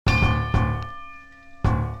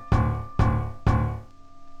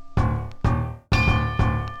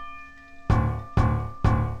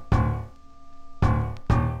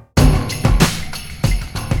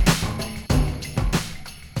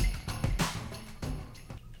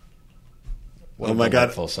Oh my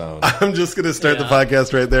God. Sound. I'm just going to start the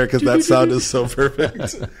podcast right there because that sound is so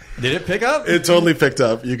perfect. Did it pick up? It totally picked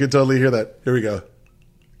up. You can totally hear that. Here we go.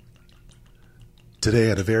 Today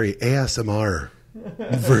at a very ASMR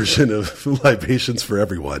version of Libations for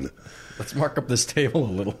Everyone. Let's mark up this table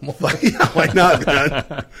a little more. Yeah, why not,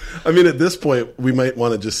 man? I mean, at this point, we might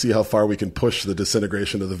want to just see how far we can push the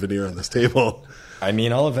disintegration of the veneer on this table. I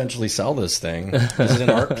mean, I'll eventually sell this thing. This is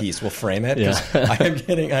an art piece. We'll frame it. Yeah. I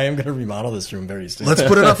am going to remodel this room very soon. Let's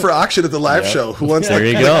put it up for auction at the live show. Who wants there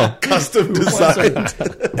you go. Custom designed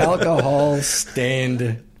alcohol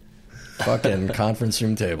stained fucking conference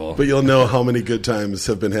room table? But you'll know how many good times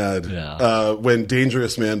have been had when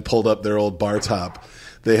Dangerous Man pulled up their old bar top.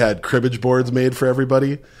 They had cribbage boards made for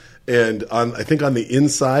everybody, and I think on the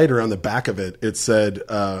inside or on the back of it, it said,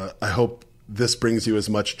 "I hope this brings you as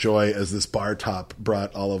much joy as this bar top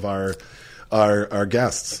brought all of our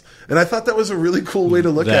guests." And I thought that was a really cool way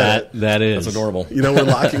to look at it. That's adorable. You know, we're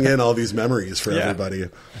locking in all these memories for everybody.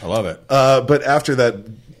 I love it. But after that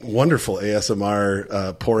wonderful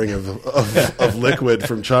ASMR pouring of liquid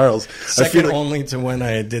from Charles, second only to when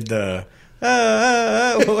I did the.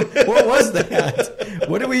 What was that?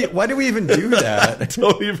 Why do we even do that? I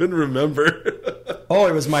don't even remember. Oh,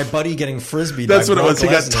 it was my buddy getting frisbeed. That's by what Brock it was. He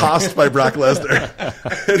got Lesnar. tossed by Brock Lesnar,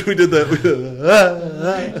 and we did that.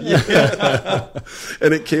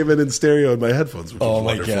 And it came in stereo in my headphones. Which was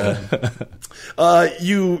wonderful. God!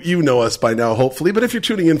 You know us by now, hopefully. But if you're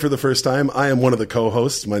tuning in for the first time, I am one of the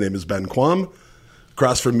co-hosts. My name is Ben Quam.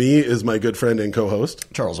 Across from me is my good friend and co-host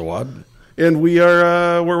Charles Awad. And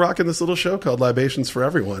we're rocking this little show called Libations for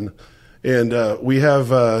Everyone, and we have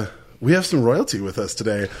some royalty with us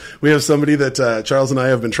today. We have somebody that Charles and I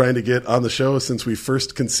have been trying to get on the show since we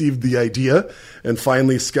first conceived the idea, and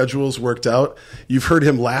finally schedules worked out. You've heard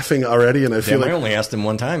him laughing already, and I feel like I only asked him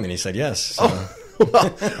one time, and he said yes. So.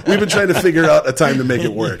 Well, we've been trying to figure out a time to make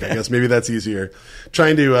it work. I guess maybe that's easier.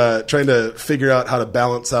 Trying to figure out how to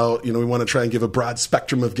balance out. You know, we want to try and give a broad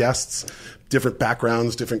spectrum of guests, different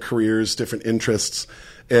backgrounds, different careers, different interests.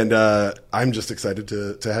 And I'm just excited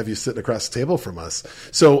to have you sitting across the table from us.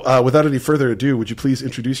 So without any further ado, would you please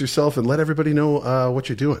introduce yourself and let everybody know what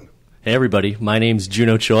you're doing? Hey, everybody. My name's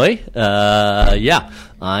Juno Choi. I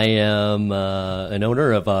am an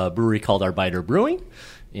owner of a brewery called Arbiter Brewing,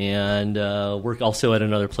 and work also at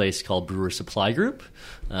another place called Brewer Supply Group.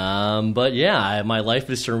 My life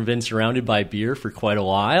has been surrounded by beer for quite a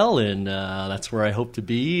while, and that's where I hope to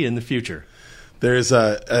be in the future. There's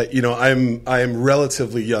I'm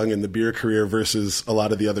relatively young in the beer career versus a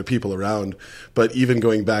lot of the other people around. But even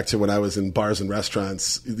going back to when I was in bars and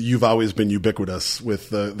restaurants, you've always been ubiquitous with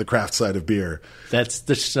the craft side of beer. That's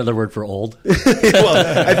just another word for old.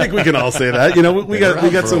 Well, I think we can all say that. You know, we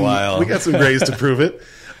got some grays to prove it.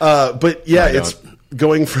 But yeah, it's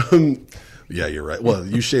going from. Yeah, you're right. Well,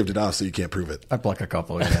 you shaved it off, so you can't prove it. I pluck a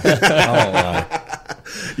couple. Yeah.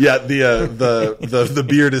 Yeah, the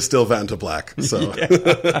beard is still Vanta Black. So,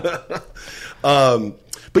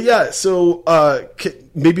 but yeah, so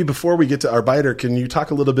maybe before we get to Arbiter, can you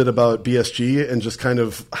talk a little bit about BSG and just kind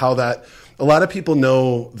of how that? A lot of people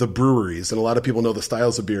know the breweries and a lot of people know the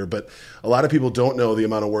styles of beer, but a lot of people don't know the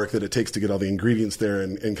amount of work that it takes to get all the ingredients there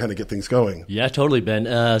and kind of get things going. Yeah, totally, Ben.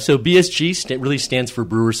 So BSG really stands for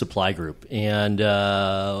Brewer Supply Group, and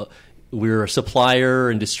we're a supplier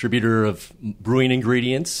and distributor of brewing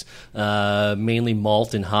ingredients, mainly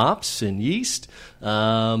malt and hops and yeast.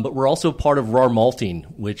 But we're also part of Raw Malting,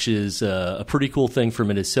 which is a pretty cool thing for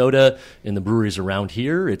Minnesota and the breweries around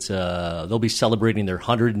here. They'll be celebrating their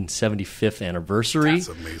 175th anniversary. That's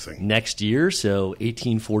amazing. Next year. So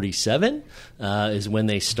 1847 is when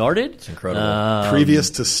they started. It's incredible. Previous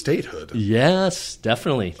to statehood. Yes,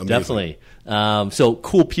 definitely. Amazing. Definitely. So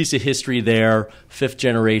cool piece of history there. 5th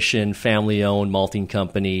generation, family-owned malting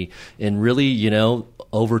company. And really,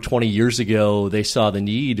 over 20 years ago, they saw the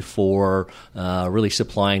need for really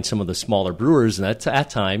supplying some of the smaller brewers. And at that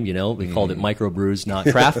time, we called it microbrews, not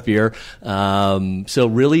craft beer. So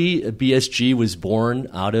really, BSG was born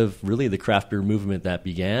out of really the craft beer movement that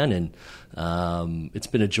began. And it's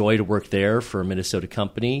been a joy to work there for a Minnesota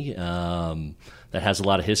company that has a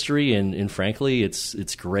lot of history. And frankly,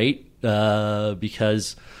 it's great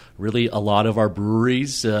because really a lot of our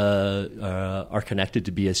breweries are connected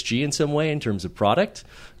to BSG in some way in terms of product.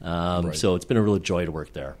 Right. So it's been a real joy to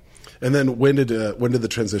work there. And then when did the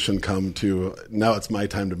transition come to now it's my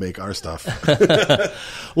time to make our stuff?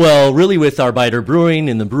 Well, really with Arbiter Brewing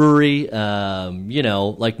in the brewery,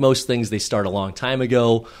 like most things, they start a long time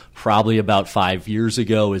ago. Probably about 5 years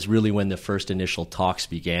ago is really when the first initial talks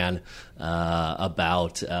began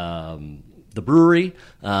about the brewery,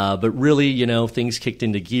 but really, things kicked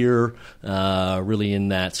into gear really in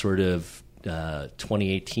that sort of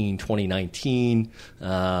 2018, 2019.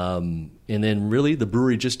 And then really the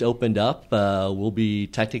brewery just opened up. We'll be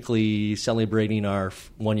technically celebrating our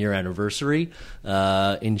 1-year anniversary.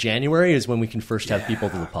 In January is when we can first have people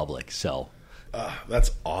to the public. So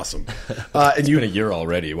That's awesome. And it's been a year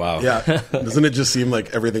already. Wow. Yeah. Doesn't it just seem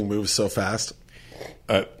like everything moves so fast?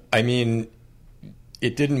 I mean,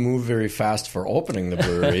 it didn't move very fast for opening the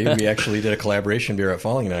brewery. We actually did a collaboration beer at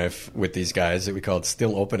Falling Knife with these guys that we called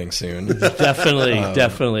Still Opening Soon.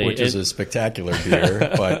 Definitely. Which is a spectacular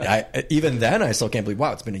beer. But even then, I still can't believe,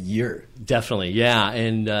 wow, it's been a year. Definitely, yeah.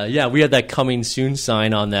 And we had that coming soon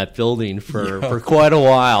sign on that building for quite a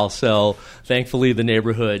while. So thankfully the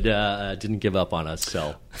neighborhood didn't give up on us.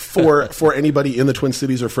 So for anybody in the Twin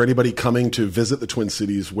Cities or for anybody coming to visit the Twin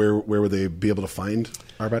Cities, where would they be able to find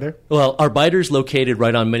Arbeiter? Well, Arbeiter's located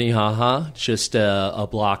right on Minnehaha, just a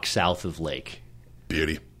block south of Lake.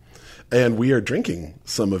 Beauty. And we are drinking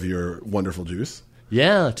some of your wonderful juice.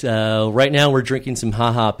 Yeah, right now we're drinking some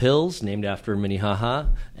Haha Pils, named after Minnehaha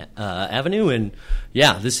Avenue. And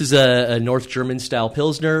yeah, this is a North German style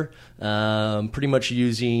Pilsner, pretty much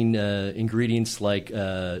using ingredients like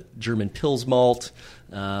German Pils malt.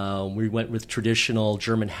 We went with traditional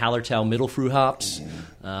German Hallertau Mittelfrüh hops.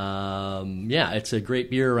 It's a great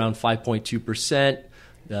beer, around 5.2%.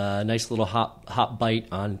 Nice little hop bite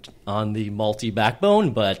on the malty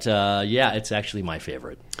backbone, but it's actually my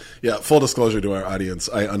favorite. Yeah, full disclosure to our audience,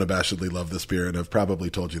 I unabashedly love this beer, and I've probably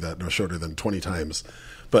told you that no shorter than 20 times.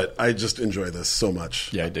 But I just enjoy this so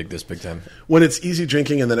much. Yeah, I dig this big time. When it's easy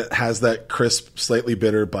drinking and then it has that crisp, slightly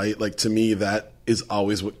bitter bite, like to me, that is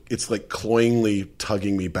always what it's like, cloyingly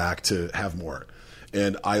tugging me back to have more.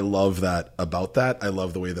 And I love that about that. I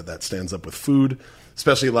love the way that stands up with food.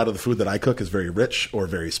 Especially a lot of the food that I cook is very rich or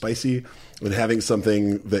very spicy. And having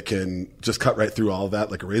something that can just cut right through all of that,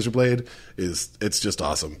 like a razor blade, it's just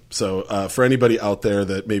awesome. So for anybody out there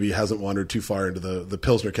that maybe hasn't wandered too far into the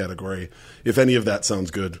Pilsner category, if any of that sounds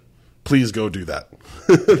good, please go do that.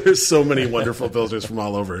 There's so many wonderful Pilsners from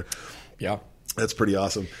all over. Yeah, that's pretty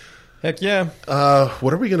awesome. Heck yeah.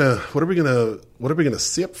 What are we gonna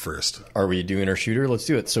sip first? Are we doing our shooter? Let's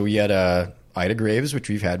do it. So we had Ida Graves, which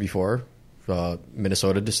we've had before.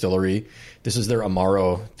 Minnesota distillery. This is their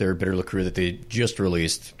Amaro, their bitter liqueur that they just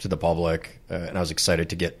released to the public. And I was excited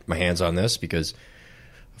to get my hands on this because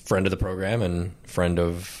a friend of the program and friend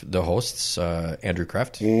of the hosts, Andrew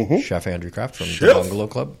Kraft, Chef Andrew Kraft from the Bungalow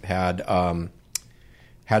Club, had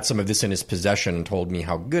some of this in his possession and told me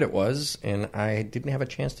how good it was. And I didn't have a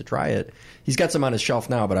chance to try it. He's got some on his shelf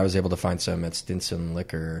now, but I was able to find some at Stinson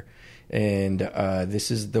Liquor. And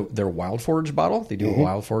this is their Wild Forge bottle. They do a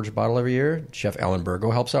Wild Forge bottle every year. Chef Alan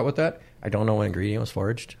Burgo helps out with that. I don't know what ingredient was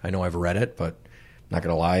forged. I know I've read it, but I'm not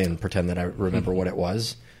going to lie and pretend that I remember what it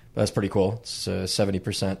was. But that's pretty cool. It's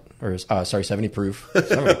 70%, 70 proof.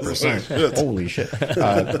 70%. Holy shit.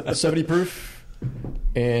 70 proof.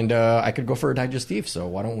 And I could go for a digestif, so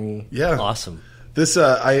why don't we? Yeah. Awesome. This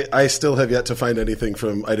I still have yet to find anything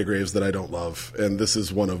from Ida Graves that I don't love, and this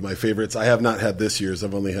is one of my favorites. I have not had this year's.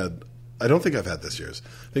 I don't think I've had this year's.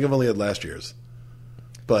 I think I've only had last year's.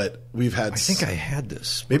 But we've had... I think I had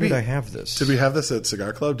this. Maybe did I have this? Did we have this at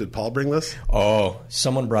Cigar Club? Did Paul bring this? Oh,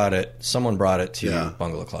 someone brought it. Someone brought it to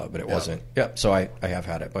Bungalow Club, but it wasn't. Yeah, so I have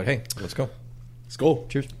had it. But hey, let's go. Let's go.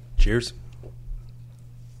 Cheers. Cheers.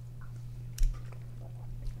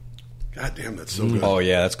 God damn, that's so good. Oh,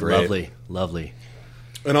 yeah, that's great. Lovely.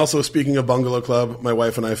 And also, speaking of Bungalow Club, my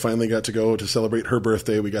wife and I finally got to go to celebrate her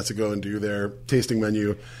birthday. We got to go and do their tasting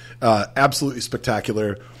menu. Absolutely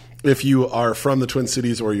spectacular. If you are from the Twin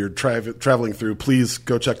Cities or you're traveling through, please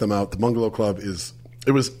go check them out. The Bungalow Club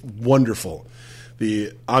it was wonderful.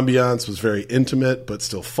 The ambiance was very intimate, but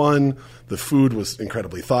still fun. The food was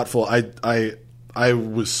incredibly thoughtful. I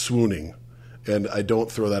was swooning. And I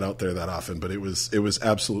don't throw that out there that often, but it was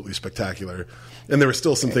absolutely spectacular. And there were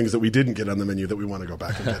still some things that we didn't get on the menu that we want to go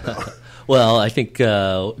back and get now. Well, I think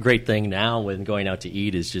great thing now when going out to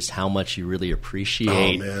eat is just how much you really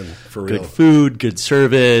appreciate for real. Good food, good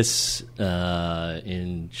service,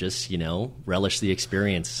 and just, relish the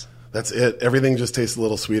experience. That's it. Everything just tastes a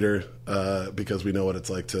little sweeter because we know what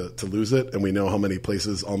it's like to lose it, and we know how many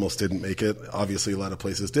places almost didn't make it. Obviously, a lot of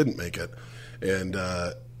places didn't make it. And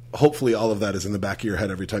hopefully all of that is in the back of your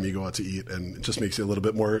head every time you go out to eat, and it just makes you a little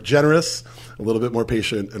bit more generous, a little bit more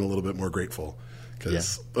patient, and a little bit more grateful.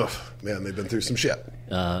 Because, man, they've been through some shit.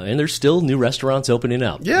 And there's still new restaurants opening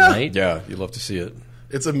up. Yeah. Right? Yeah, you'd love to see it.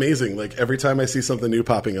 It's amazing. Like, every time I see something new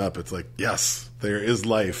popping up, it's like, yes, there is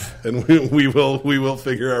life, and we will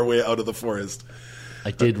figure our way out of the forest.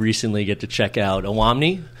 I did recently get to check out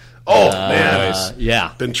Awamni. Oh, man. Nice.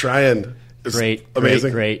 Yeah. Been trying. It's Great.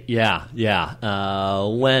 amazing. Great. Yeah.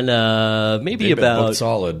 When maybe They've been about booked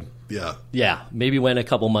solid. Yeah, maybe went a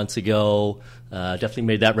couple months ago. Definitely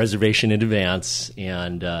made that reservation in advance,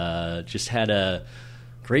 and just had a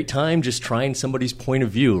great time just trying somebody's point of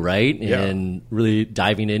view, right? Yeah. And really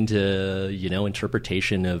diving into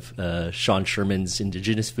interpretation of Sean Sherman's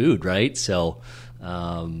indigenous food, right? So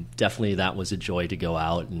definitely that was a joy to go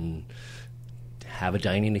out and have a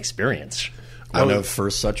dining experience. One of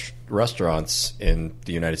first such restaurants in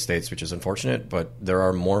the United States, which is unfortunate, but there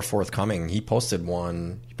are more forthcoming. He posted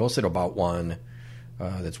about one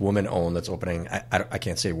that's woman owned that's opening. I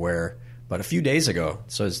can't say where, but a few days ago.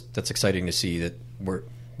 So that's exciting to see that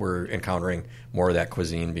we're encountering more of that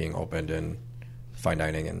cuisine being opened in fine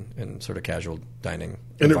dining and sort of casual dining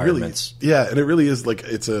environments. And it really is like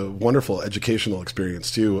it's a wonderful educational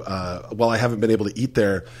experience too. While I haven't been able to eat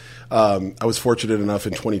there, I was fortunate enough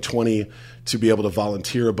in 2020 to be able to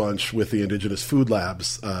volunteer a bunch with the Indigenous Food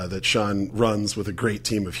Labs that Sean runs with a great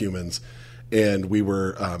team of humans. And we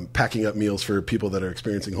were packing up meals for people that are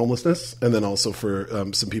experiencing homelessness, and then also for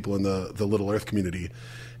some people in the Little Earth community.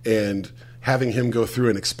 And having him go through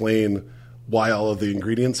and explain why all of the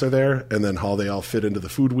ingredients are there, and then how they all fit into the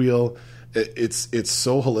food wheel. It's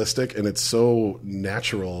so holistic, and it's so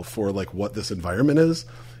natural for like what this environment is.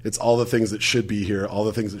 It's all the things that should be here, all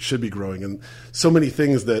the things that should be growing, and so many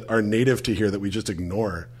things that are native to here that we just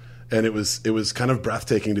ignore. And it was kind of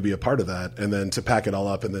breathtaking to be a part of that, and then to pack it all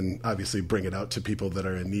up, and then obviously bring it out to people that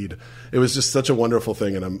are in need. It was just such a wonderful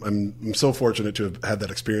thing, and I'm so fortunate to have had that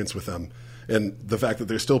experience with them. And the fact that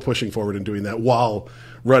they're still pushing forward and doing that while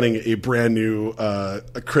running a brand new,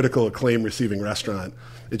 a critical acclaim receiving restaurant,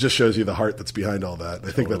 it just shows you the heart that's behind all that.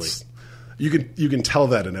 I think that's you can tell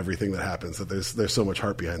that in everything that happens, that there's so much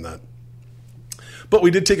heart behind that. But we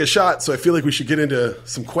did take a shot, so I feel like we should get into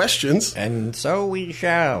some questions. And so we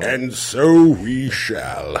shall.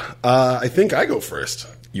 I think I go first.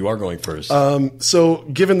 You are going first. So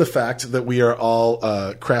given the fact that we are all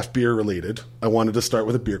craft beer related, I wanted to start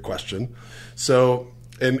with a beer question. So,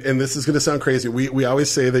 and this is going to sound crazy. We always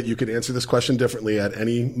say that you can answer this question differently at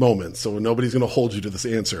any moment, so nobody's going to hold you to this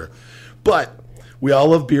answer. But we all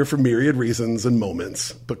love beer for myriad reasons and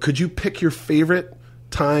moments. But could you pick your favorite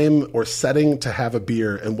time or setting to have a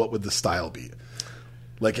beer, and what would the style be?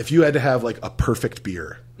 Like if you had to have like a perfect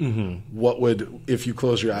beer, what would, if you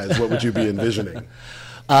close your eyes, what would you be envisioning?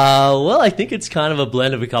 Well, I think it's kind of a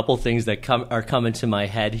blend of a couple things that are coming to my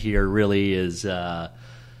head here. Really, is I'm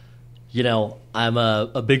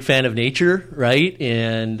a big fan of nature, right?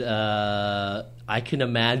 And I can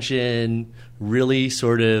imagine really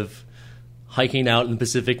sort of hiking out in the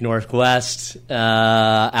Pacific Northwest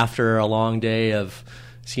after a long day of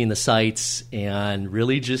seeing the sights and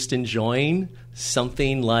really just enjoying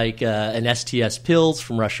something like an STS Pils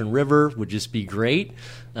from Russian River would just be great.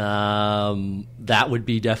 That would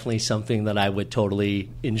be definitely something that I would totally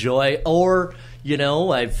enjoy. Or,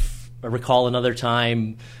 I recall another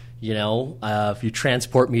time, if you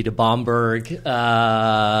transport me to Bamberg,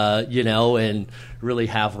 and really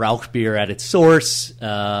have Rauch beer at its source,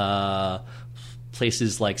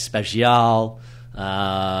 places like Special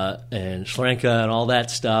and Schlenke and all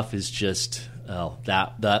that stuff is just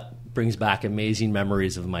that brings back amazing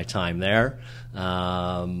memories of my time there.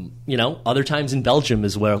 Other times in Belgium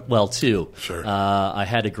as well too. Sure. I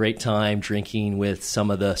had a great time drinking with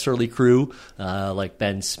some of the Surly crew, like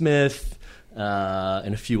Ben Smith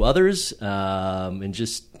and a few others, and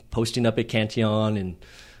just posting up at Cantillon and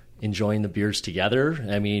enjoying the beers together.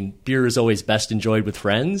 I mean, beer is always best enjoyed with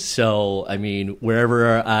friends. So, I mean,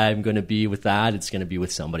 wherever I'm going to be with that, it's going to be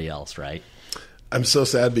with somebody else, right? I'm so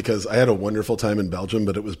sad because I had a wonderful time in Belgium,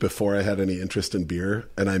 but it was before I had any interest in beer,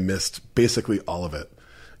 and I missed basically all of it.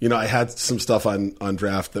 I had some stuff on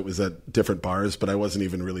draft that was at different bars, but I wasn't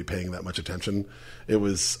even really paying that much attention. I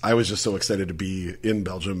was just so excited to be in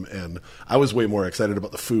Belgium, and I was way more excited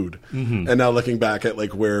about the food. Mm-hmm. And now looking back at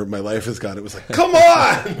like where my life has gone, it was like, come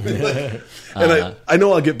on! I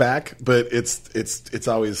know I'll get back, but it's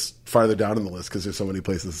always farther down on the list because there's so many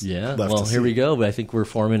places left to see. Here we go. I think we're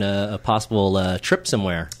forming a possible trip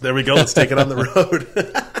somewhere. There we go. Let's take it on the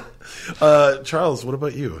road. Charles, what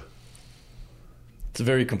about you? It's a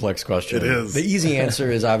very complex question. It is. The easy answer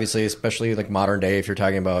is obviously, especially like modern day, if you're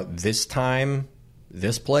talking about this time,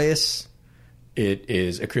 this place, it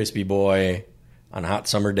is a crispy boy on a hot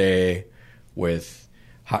summer day with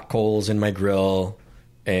hot coals in my grill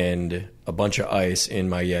and a bunch of ice in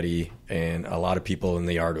my Yeti and a lot of people in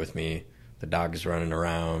the yard with me. The dog's running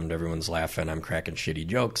around, everyone's laughing, I'm cracking shitty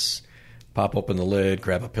jokes. pop open the lid,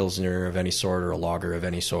 grab a Pilsner of any sort or a lager of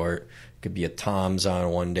any sort. It could be a Tom's on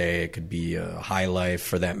one day. It could be a High Life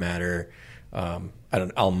for that matter. I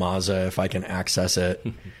don't Almaza if I can access it.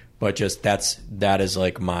 But just that is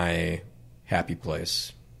like my happy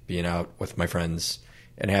place, being out with my friends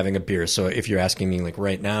and having a beer. So if you're asking me like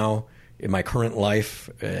right now, in my current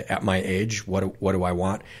life, at my age, what do I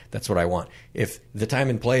want? That's what I want. If the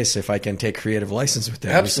time and place, if I can take creative license with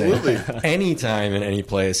that, absolutely, any time and any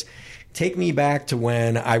place, take me back to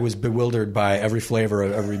when I was bewildered by every flavor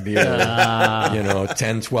of every beer,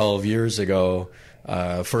 10, 12 years ago.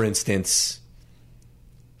 For instance,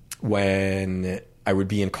 when I would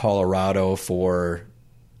be in Colorado for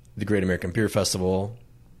the Great American Beer Festival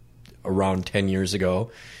around 10 years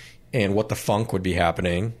ago, and What the Funk would be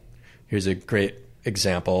happening. Here's a great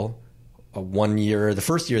example. The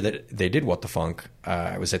first year that they did What the Funk,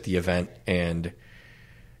 I was at the event, and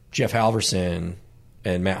Jeff Halverson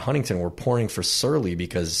and Matt Huntington were pouring for Surly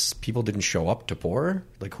because people didn't show up to pour.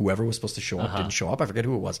 Like whoever was supposed to show up didn't show up. I forget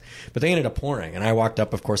who it was. But they ended up pouring. And I walked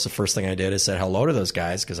up, of course, the first thing I did is said hello to those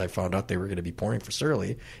guys because I found out they were going to be pouring for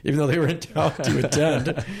Surly, even though they were in town to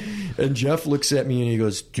attend. And Jeff looks at me and he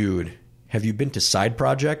goes, dude, have you been to Side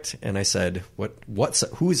Project? And I said,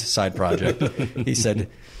 who's Side Project? He said,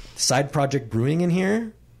 Side Project Brewing in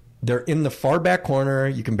here? They're in the far back corner.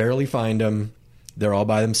 You can barely find them. They're all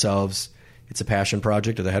by themselves. It's a passion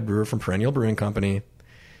project of the head brewer from Perennial Brewing Company.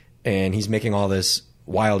 And he's making all this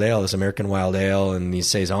wild ale, this American wild ale, and these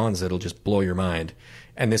saisons that'll just blow your mind.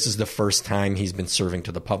 And this is the first time he's been serving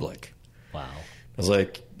to the public. Wow. I was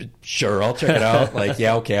like, sure, I'll check it out. Like,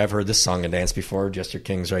 yeah, okay, I've heard this song and dance before. Jester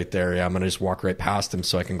King's right there. Yeah, I'm going to just walk right past him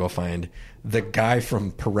so I can go find the guy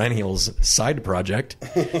from Perennial's Side Project.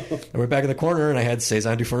 I went back in the corner and I had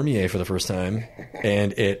Saison du Fermier for the first time.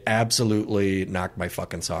 And it absolutely knocked my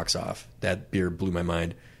fucking socks off. That beer blew my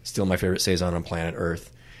mind. Still my favorite Saison on planet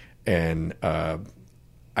Earth. And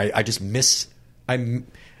I just miss... I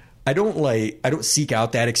don't seek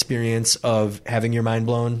out that experience of having your mind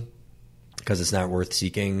blown, because it's not worth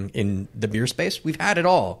seeking in the beer space. We've had it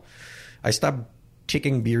all. I stopped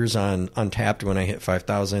kicking beers on Untapped when I hit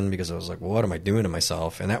 5,000 because I was like, well, what am I doing to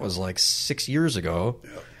myself? And that was like 6 years ago.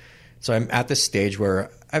 Yeah. So I'm at this stage where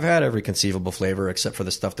I've had every conceivable flavor except for the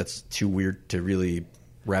stuff that's too weird to really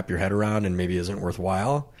wrap your head around and maybe isn't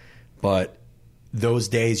worthwhile. But those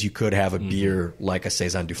days you could have a beer like a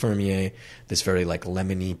Saison du Fermier, this very like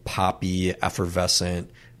lemony, poppy, effervescent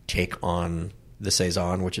take on the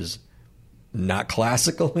Saison, which is not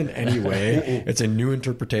classical in any way. It's a new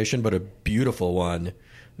interpretation, but a beautiful one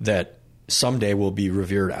that someday will be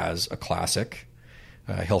revered as a classic.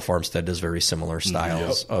 Hill Farmstead does very similar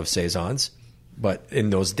styles of saisons. But in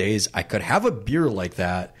those days, I could have a beer like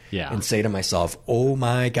that and say to myself, oh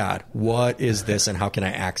my God, what is this and how can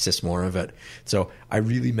I access more of it? So I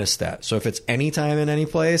really miss that. So if it's any time in any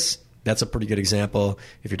place, that's a pretty good example.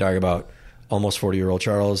 If you're talking about almost 40-year-old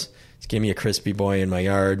Charles, just give me a crispy boy in my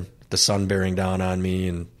yard, the sun bearing down on me,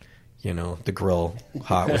 and the grill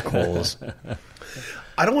hot with coals.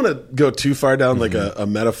 I don't want to go too far down like a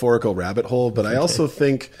metaphorical rabbit hole, but I also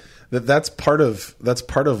think that's part of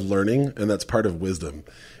learning, and that's part of wisdom.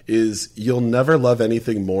 Is you'll never love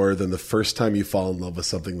anything more than the first time you fall in love with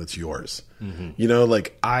something that's yours.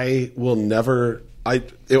 Like I will never. I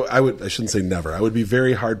shouldn't say never. I would be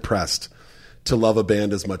very hard pressed to love a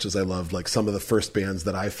band as much as I loved like some of the first bands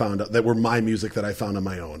that I found out that were my music that I found on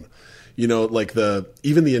my own. Like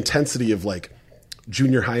even the intensity of like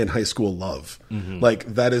junior high and high school love. Like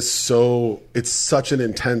that is it's such an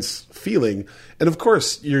intense feeling. And of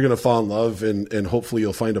course you're going to fall in love and hopefully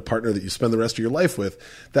you'll find a partner that you spend the rest of your life with.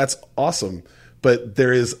 That's awesome. But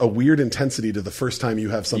there is a weird intensity to the first time you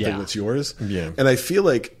have something that's yours. Yeah. And I feel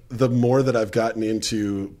like the more that I've gotten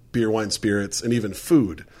into beer, wine, spirits, and even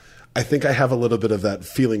food, I think I have a little bit of that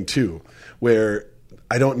feeling too, where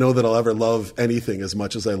I don't know that I'll ever love anything as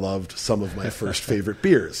much as I loved some of my first favorite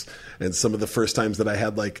beers and some of the first times that I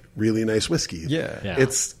had like really nice whiskey. Yeah.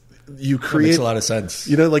 You create, that makes a lot of sense.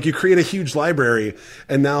 Like you create a huge library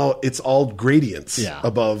and now it's all gradients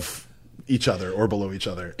above each other or below each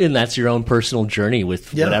other. And that's your own personal journey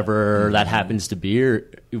with whatever that happens to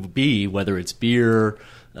be, whether it's beer,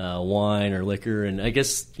 wine or liquor. And I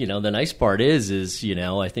guess, the nice part is,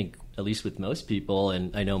 I think at least with most people,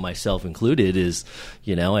 and I know myself included, is,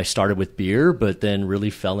 I started with beer, but then really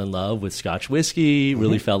fell in love with Scotch whiskey,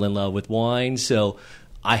 really fell in love with wine. So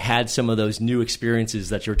I had some of those new experiences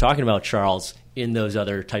that you're talking about, Charles, in those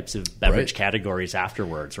other types of beverage categories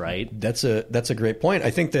afterwards, right? That's a great point.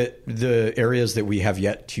 I think that the areas that we have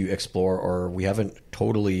yet to explore or we haven't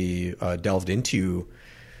totally delved into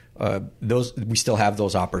those we still have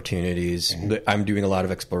those opportunities. I'm doing a lot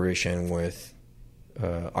of exploration with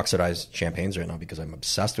oxidized champagnes right now because I'm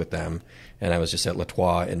obsessed with them. And I was just at La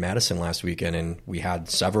Trois in Madison last weekend, and we had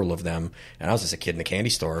several of them. And I was just a kid in a candy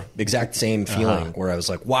store. The exact same feeling where I was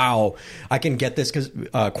like, wow, I can get this. Because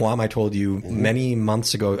Quam, I told you many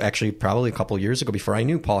months ago, actually probably a couple of years ago before I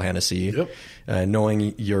knew Paul Hennessy,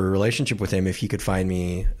 knowing your relationship with him, if he could find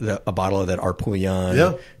me a bottle of that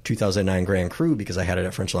Arpouillon 2009 Grand Cru, because I had it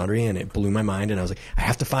at French Laundry and it blew my mind. And I was like, I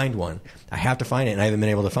have to find one. I have to find it. And I haven't been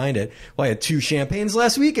able to find it. Well, I had 2 champagnes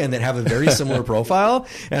last weekend that have a very similar profile.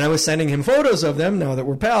 And I was sending him photos of them now that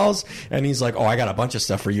we're pals. And he's like, oh, I got a bunch of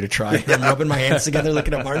stuff for you to try. And I'm rubbing my hands together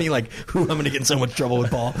looking at Marnie like, I'm going to get in so much trouble with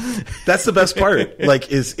Paul. That's the best part, like,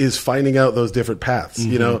 is finding out those different paths.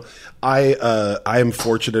 You know, I am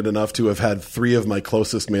fortunate enough to have had 3 of my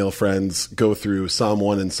closest male friends go through Psalm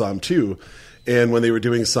 1 and Psalm 2. And when they were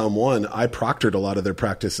doing Psalm 1, I proctored a lot of their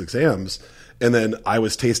practice exams. And then I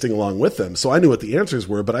was tasting along with them. So I knew what the answers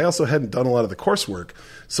were, but I also hadn't done a lot of the coursework.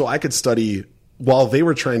 So I could study while they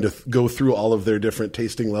were trying to go through all of their different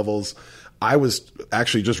tasting levels. I was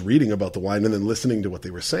actually just reading about the wine and then listening to what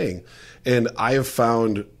they were saying. And I have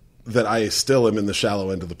found that I still am in the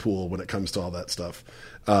shallow end of the pool when it comes to all that stuff.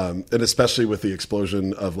 And especially with the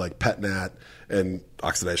explosion of like Pet Nat and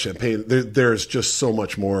oxidized champagne, there's just so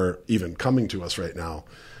much more even coming to us right now.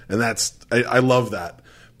 And I love that.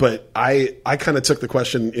 But I kind of took the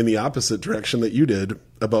question in the opposite direction that you did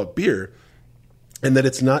about beer, and that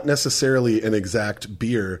it's not necessarily an exact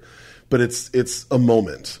beer, but it's a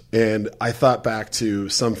moment. And I thought back to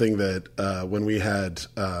something that when we had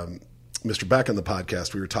Mr. Beck on the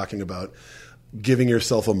podcast, we were talking about giving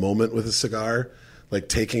yourself a moment with a cigar, like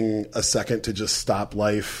taking a second to just stop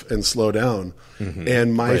life and slow down.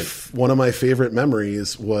 And one of my favorite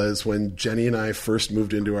memories was when Jenny and I first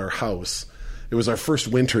moved into our house. It was our first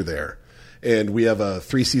winter there, and we have a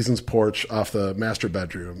 3 Seasons porch off the master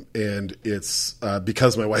bedroom, and it's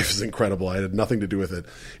because my wife is incredible. I had nothing to do with it.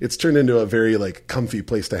 It's turned into a very like comfy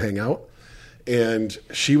place to hang out. And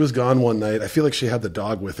she was gone one night. I feel like she had the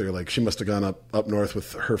dog with her. Like she must have gone up north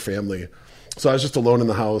with her family. So I was just alone in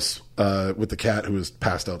the house with the cat who was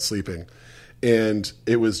passed out sleeping. And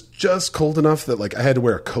it was just cold enough that like I had to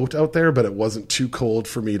wear a coat out there, but it wasn't too cold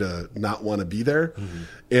for me to not want to be there.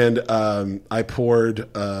 And I poured,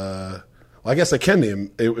 I guess I can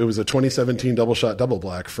name, it was a 2017 double shot double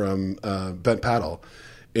black from Bent Paddle.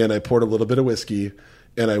 And I poured a little bit of whiskey,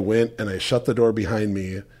 and I went and I shut the door behind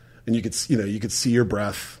me, and you could see your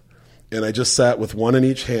breath. And I just sat with one in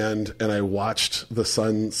each hand, and I watched the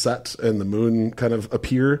sun set and the moon kind of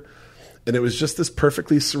appear. And it was just this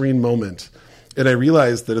perfectly serene moment. And I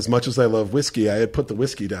realized that as much as I love whiskey, I had put the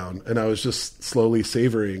whiskey down, and I was just slowly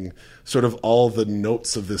savoring sort of all the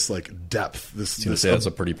notes of this like depth. That's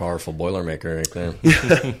a pretty powerful Boilermaker right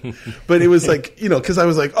there. But it was like, because I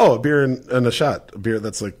was like, oh, a beer and a shot. A beer,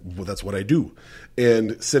 that's like, well, that's what I do.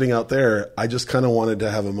 And sitting out there, I just kind of wanted to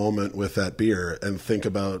have a moment with that beer and think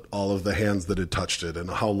about all of the hands that had touched it and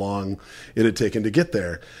how long it had taken to get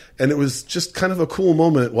there. And it was just kind of a cool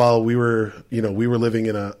moment while we were living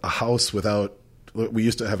in a house without. We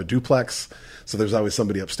used to have a duplex, so there's always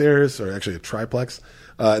somebody upstairs, or actually a triplex.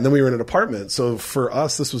 And then we were in an apartment. So for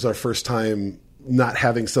us, this was our first time not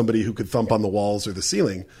having somebody who could thump on the walls or the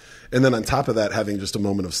ceiling. And then on top of that, having just a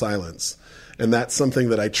moment of silence. And that's something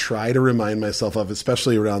that I try to remind myself of,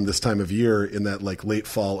 especially around this time of year in that like late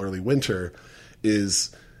fall, early winter,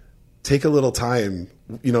 is take a little time,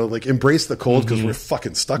 like embrace the cold because we're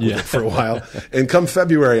fucking stuck with it for a while. And come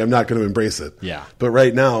February, I'm not going to embrace it. Yeah. But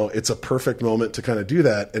right now, it's a perfect moment to kind of do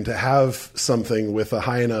that and to have something with a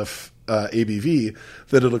high enough ABV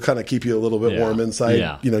that it'll kind of keep you a little bit warm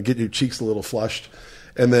inside, get your cheeks a little flushed.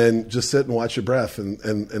 And then just sit and watch your breath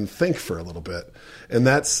and think for a little bit. And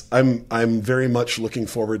I'm very much looking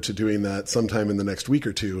forward to doing that sometime in the next week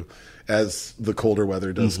or two as the colder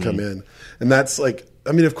weather does come in. And that's like,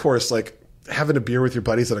 of course, like having a beer with your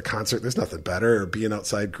buddies at a concert, there's nothing better, or being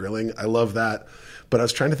outside grilling. I love that. But I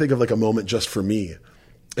was trying to think of like a moment just for me.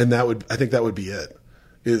 And I think that would be it,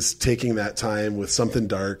 is taking that time with something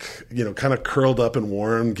dark, kind of curled up and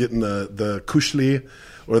warm, getting the kushli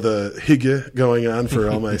or the hygge going on for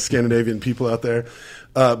all my Scandinavian people out there.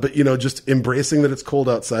 But, just embracing that it's cold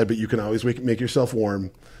outside, but you can always make yourself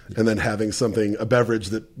warm. And then having a beverage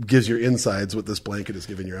that gives your insides what this blanket is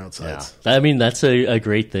giving your outsides. Yeah. That's a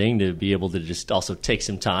great thing, to be able to just also take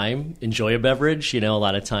some time, enjoy a beverage. A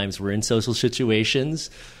lot of times we're in social situations,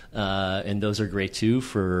 and those are great too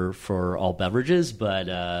for all beverages.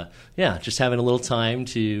 But just having a little time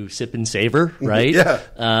to sip and savor, right? Yeah.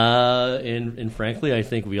 And frankly, I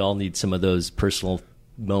think we all need some of those personal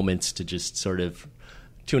moments to just sort of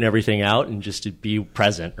tune everything out and just to be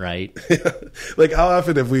present, right? Like how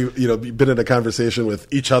often have we, been in a conversation with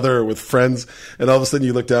each other or with friends, and all of a sudden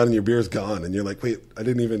you look down and your beer's gone, and you're like, wait, I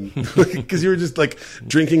didn't even, because you were just like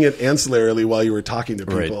drinking it ancillarily while you were talking to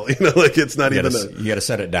people. Right. Like it's not You even got to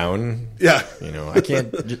set it down. Yeah. I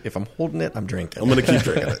can't. If I'm holding it, I'm drinking. I'm going to keep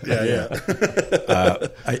drinking it. Yeah.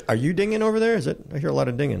 Are you dinging over there? I hear a lot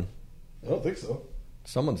of dinging. I don't think so.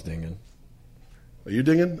 Someone's dinging. Are you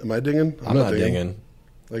dinging? Am I dinging? I'm not dinging.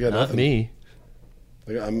 I got Not nothing. me.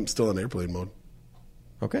 I'm still in airplane mode.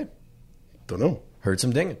 Okay. Don't know. Heard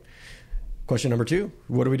some dinging. Question number 2.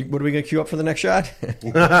 What are we going to queue up for the next shot?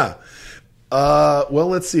 Well,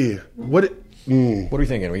 let's see. What are we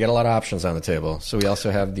thinking? We got a lot of options on the table. So we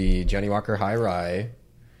also have the Johnny Walker High Rye,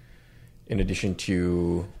 in addition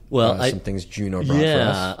to some things Juno brought for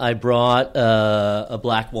us. I brought a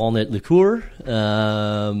black walnut liqueur,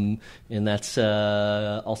 and that's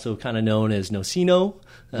also kind of known as Nocino.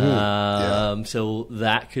 So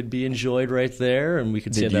that could be enjoyed right there, and we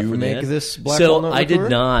could save that for the end. Did you make this black so walnut liqueur? I did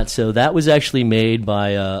not. So that was actually made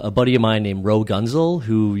by a buddy of mine named Ro Gunzel,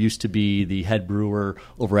 who used to be the head brewer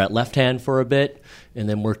over at Left Hand for a bit, and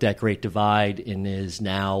then worked at Great Divide, and is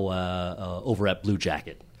now over at Blue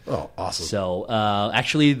Jacket. Oh, awesome. So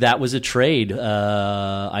actually, that was a trade.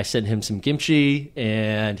 I sent him some kimchi,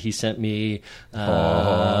 and he sent me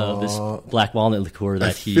this black walnut liqueur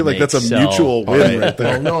that he I feel like makes. that's a mutual win right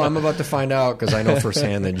there. Well, no, I'm about to find out because I know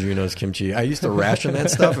firsthand that Juno's kimchi. I used to ration that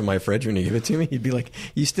stuff in my fridge when you give it to me. He'd be like,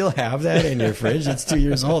 "You still have that in your fridge? It's 2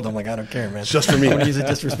 years old." I'm like, "I don't care, man. It's just for me. I'm gonna use it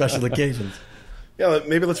just for special occasions." Yeah,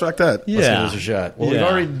 maybe let's rock that. Yeah. Let's give this a shot. Well, we've Yeah.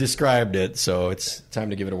 already described it, so it's time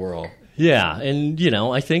to give it a whirl. Yeah, and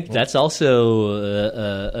I think that's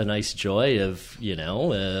also a nice joy of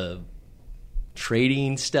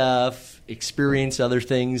trading stuff, experience other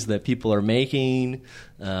things that people are making,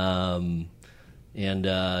 I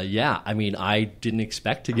didn't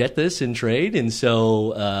expect to get this in trade, and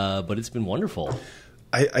so but it's been wonderful.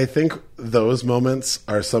 I think those moments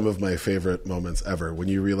are some of my favorite moments ever, when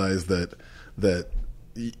you realize that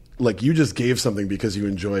like you just gave something because you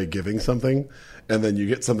enjoy giving something, and then you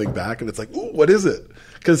get something back and it's like, ooh, what is it?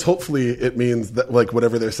 Because hopefully it means that like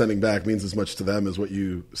whatever they're sending back means as much to them as what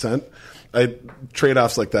you sent.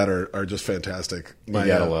 Trade-offs like that are just fantastic. You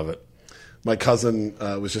gotta love it. My cousin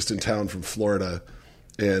was just in town from Florida,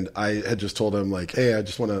 and I had just told him like, hey, I'm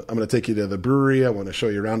going to take you to the brewery. I want to show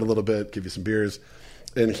you around a little bit, give you some beers.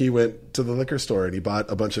 And he went to the liquor store and he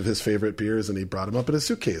bought a bunch of his favorite beers and he brought them up in a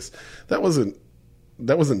suitcase. That wasn't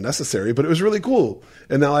necessary, but it was really cool.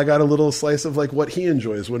 And now I got a little slice of like what he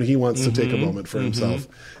enjoys when he wants to take a moment for himself.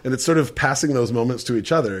 And it's sort of passing those moments to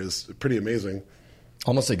each other is pretty amazing.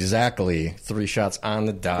 Almost exactly 3 shots on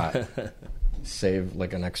the dot. Save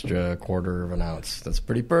like an extra quarter of an ounce. That's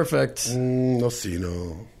pretty perfect.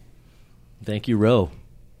 Nocino. Thank you, Ro.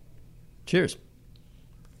 Cheers.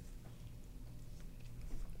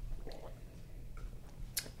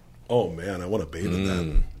 Oh man, I want to bathe in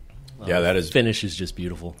that. Yeah, that is Finish is just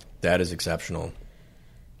beautiful. that is exceptional.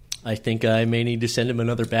 I think I may need to send him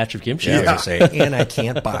another batch of kimchi. Yeah, I was gonna say, and I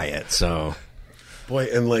can't buy it, so Boy,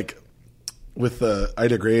 and like with the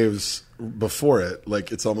Ida Graves before it,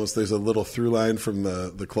 like it's almost there's a little through line from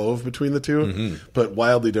the clove between the two, but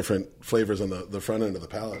wildly different flavors on the front end of the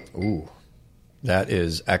palate. ooh, that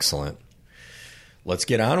is excellent. Let's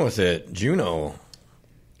get on with it, Juno.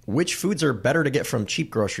 Which foods are better to get from cheap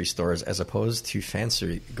grocery stores as opposed to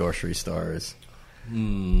fancy grocery stores?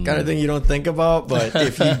 Kind of thing you don't think about, but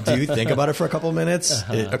if you do think about it for a couple of minutes,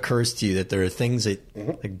 it occurs to you that there are things that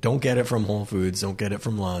like, don't get it from Whole Foods, don't get it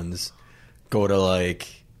from Lund's. Go to like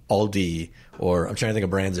Aldi, or I'm trying to think of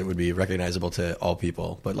brands that would be recognizable to all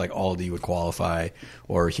people, but like Aldi would qualify,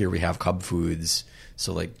 or here we have Cub Foods.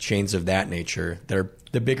 So like chains of that nature. They're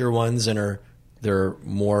the bigger ones and they're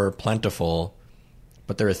more plentiful.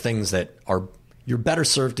 But there are things that you're better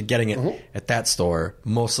served to getting it at that store,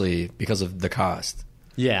 mostly because of the cost.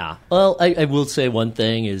 Yeah. Well, I will say one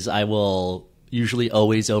thing is I will usually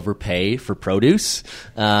always overpay for produce.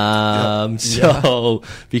 So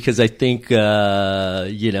because I think,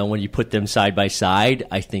 when you put them side by side,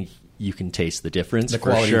 I think you can taste the difference. The for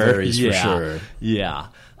quality sure. varies for sure. Yeah.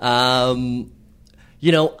 One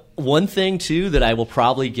thing too that I will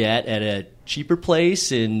probably get at a cheaper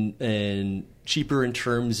place and cheaper in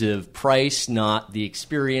terms of price, not the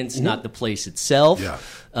experience, not the place itself,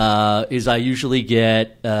 is I usually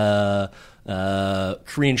get Korean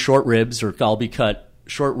short ribs or galbi cut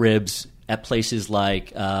short ribs at places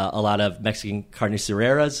like a lot of Mexican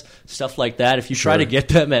carnicerías, stuff like that. If you try to get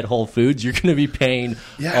them at Whole Foods, you're going to be paying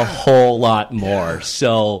a whole lot more.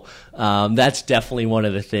 So that's definitely one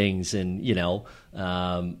of the things. And,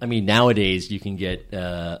 I mean, nowadays you can get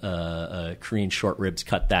Korean short ribs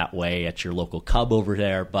cut that way at your local Cub over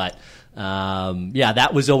there. But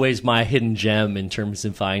that was always my hidden gem in terms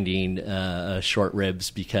of finding short ribs,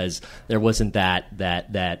 because there wasn't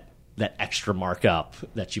that extra markup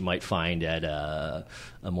that you might find at a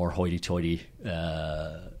more hoity-toity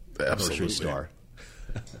grocery store.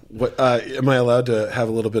 What am I allowed to have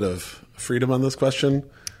a little bit of freedom on this question?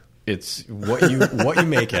 It's what you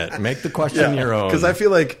make it. Make the question your own. Because I feel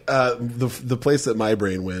like the place that my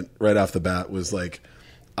brain went right off the bat was like,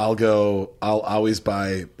 I'll always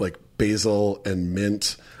buy like basil and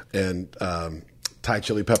mint and Thai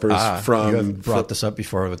chili peppers from. You have brought this up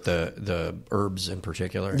before with the herbs in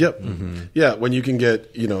particular. Yep. Mm-hmm. Yeah, when you can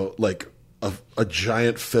get like a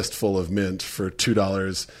giant fistful of mint for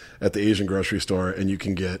 $2 at the Asian grocery store, and you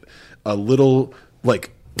can get a little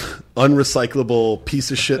like unrecyclable piece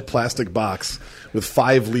of shit plastic box with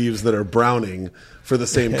 5 leaves that are browning for the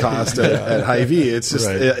same cost at Hy-Vee. It's just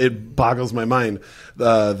it boggles my mind.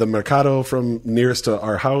 The Mercado from nearest to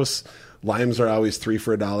our house, limes are always 3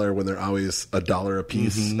 for $1 when they're always $1 a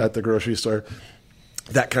piece at the grocery store.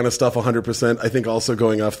 That kind of stuff, 100%. I think also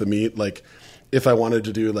going off the meat, like if I wanted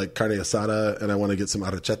to do like carne asada and I want to get some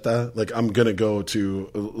arracheta, like I'm going to go to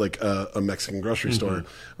like a Mexican grocery store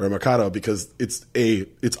or a Mercado, because it's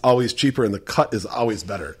always cheaper and the cut is always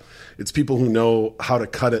better. It's people who know how to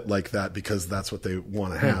cut it like that because that's what they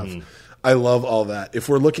want to have. I love all that. If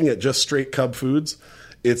we're looking at just straight Cub foods,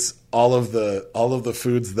 it's all of the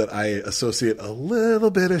foods that I associate a little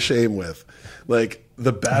bit of shame with. Like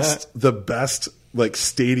the best like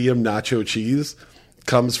stadium nacho cheese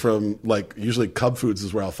comes from like usually Cub Foods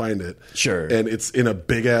is where I'll find it. Sure. And it's in a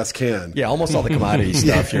big ass can. Yeah, almost all the commodity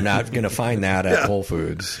stuff, you're not going to find that at Whole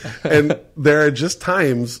Foods. And there are just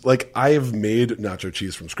times, like I've made nacho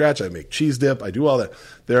cheese from scratch. I make cheese dip. I do all that.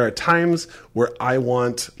 There are times where I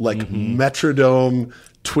want like Metrodome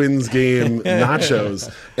Twins game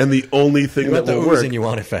nachos, and the only thing that will work. And you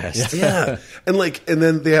want it fast. Yeah. And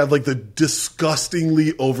then they have like the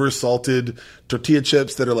disgustingly oversalted tortilla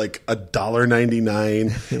chips that are like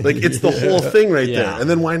 $1.99. Like it's the whole thing right there. And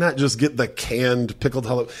then why not just get the canned pickled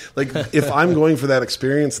jalapeno? Like if I'm going for that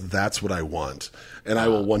experience, that's what I want. And I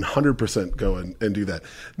will 100% go and do that.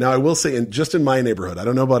 Now I will say, just in my neighborhood, I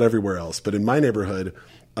don't know about everywhere else, but in my neighborhood,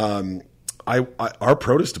 our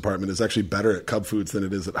produce department is actually better at Cub Foods than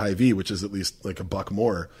it is at Hy-Vee, which is at least like $1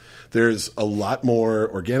 more. There's a lot more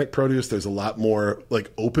organic produce. There's a lot more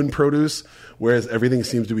like open produce, whereas everything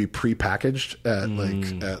seems to be prepackaged at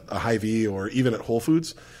like at a Hy-Vee or even at Whole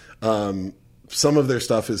Foods. Some of their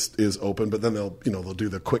stuff is open, but then they'll do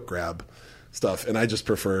the quick grab stuff. And I just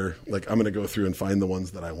prefer, like, I'm going to go through and find the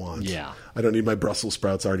ones that I want. Yeah. I don't need my Brussels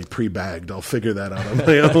sprouts already pre-bagged. I'll figure that out on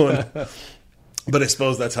my own. But I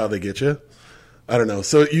suppose that's how they get you. I don't know.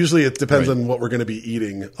 So usually it depends on what we're going to be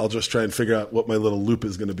eating. I'll just try and figure out what my little loop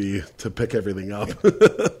is going to be to pick everything up.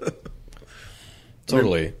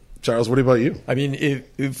 Totally. Charles, what about you? I mean,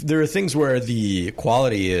 if there are things where the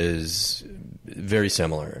quality is very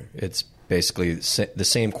similar, it's basically the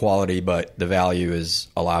same quality, but the value is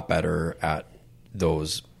a lot better at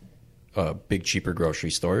those big, cheaper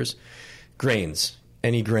grocery stores. Grains.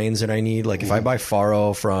 Any grains that I need, like if I buy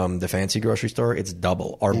farro from the fancy grocery store, it's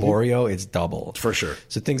double. Arborio, it's double. For sure.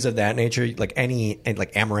 So things of that nature, like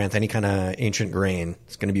like amaranth, any kind of ancient grain,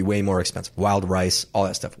 it's going to be way more expensive. Wild rice, all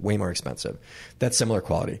that stuff, way more expensive. That's similar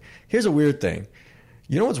quality. Here's a weird thing.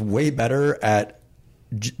 You know what's way better at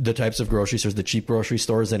the types of grocery stores, the cheap grocery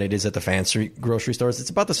stores, than it is at the fancy grocery stores? It's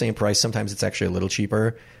about the same price. Sometimes it's actually a little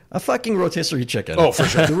cheaper. A fucking rotisserie chicken. Oh, for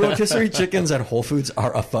sure. The rotisserie chickens at Whole Foods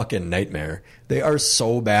are a fucking nightmare. They are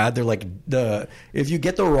so bad. They're like if you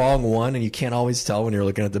get the wrong one, and you can't always tell when you're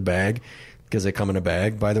looking at the bag, because they come in a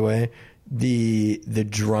bag, by the way, the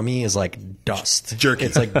drummy is like dust. Jerky.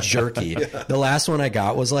 It's like jerky. The last one I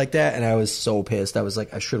got was like that, and I was so pissed. I was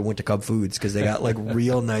like, I should have went to Cub Foods, because they got like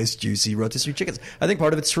real nice, juicy rotisserie chickens. I think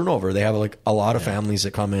part of it's turnover. They have like a lot of families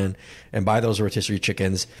that come in and buy those rotisserie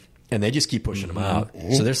chickens, and they just keep pushing them out.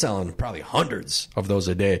 So they're selling probably hundreds of those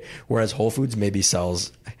a day, whereas Whole Foods maybe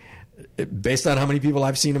sells, based on how many people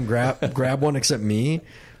I've seen them grab one except me,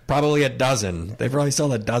 probably a dozen. They probably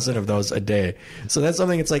sell a dozen of those a day. So that's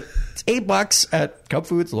something. It's like it's $8 at Cub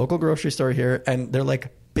Foods, local grocery store here, and they're like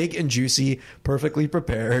big and juicy, perfectly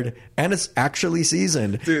prepared, and it's actually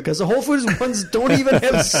seasoned. Because the Whole Foods ones don't even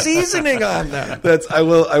have seasoning on them. I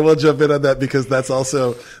will jump in on that because that's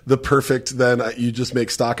also the perfect. Then you just make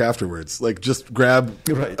stock afterwards. Like just grab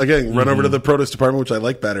again, run over to the produce department, which I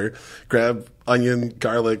like better. Grab onion,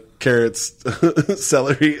 garlic, carrots,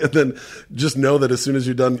 celery, and then just know that as soon as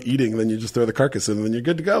you're done eating, then you just throw the carcass in, and then you're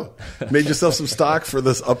good to go. Made yourself some stock for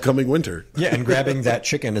this upcoming winter. Yeah, and grabbing that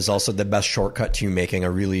chicken is also the best shortcut to making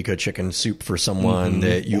a really good chicken soup for someone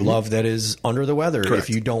that you love that is under the weather. Correct. If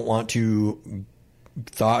you don't want to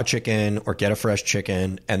thaw a chicken or get a fresh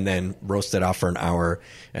chicken and then roast it off for an hour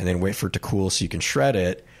and then wait for it to cool so you can shred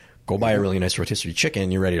it, go buy a really nice rotisserie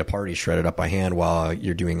chicken. You're ready to party, shred it up by hand while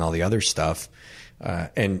you're doing all the other stuff.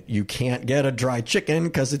 And you can't get a dry chicken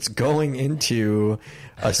because it's going into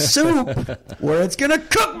a soup where it's going to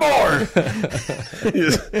cook more.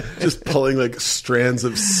 just pulling like strands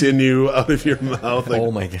of sinew out of your mouth. Like,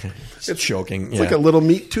 oh my God. It's choking. It's like a little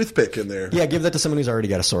meat toothpick in there. Yeah, give that to someone who's already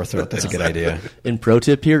got a sore throat. That's a good idea. And pro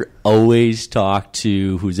tip here, always talk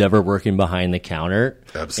to who's ever working behind the counter.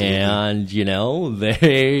 Absolutely. And,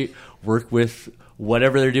 they work with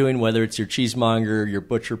whatever they're doing, whether it's your cheesemonger, your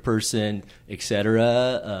butcher person,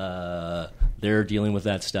 etc. They're dealing with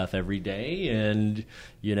that stuff every day, and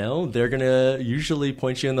they're gonna usually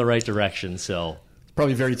point you in the right direction. So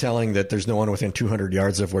probably very telling that there's no one within 200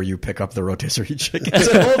 yards of where you pick up the rotisserie chickens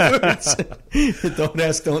at Whole Foods. Don't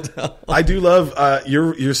ask, don't tell. I do love.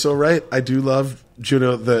 You're so right. I do love,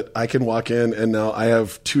 Juno, that I can walk in and now I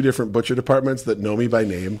have two different butcher departments that know me by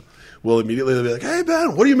name. Will immediately they'll be like, "Hey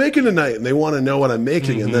Ben, what are you making tonight?" And they want to know what I'm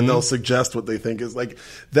making, and then they'll suggest what they think is like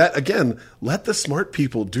that. Again, let the smart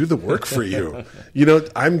people do the work for you.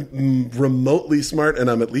 I'm remotely smart, and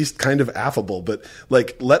I'm at least kind of affable, but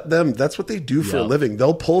like let them. That's what they do for a living.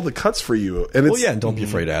 They'll pull the cuts for you, and it's and don't be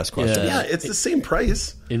afraid to ask questions. Yeah, it's the same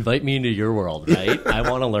price. Invite me into your world, right? I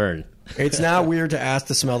want to learn. It's not weird to ask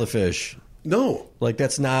to smell the fish. No. Like,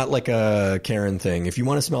 that's not like a Karen thing. If you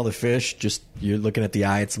want to smell the fish, just you're looking at the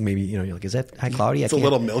eye. It's maybe, you're like, is that high cloudy? It's a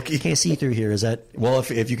little milky. I can't see through here. Is that, well,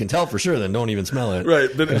 if you can tell for sure, then don't even smell it. Right.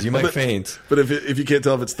 Because you might faint. But if you can't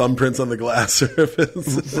tell if it's thumbprints on the glass or if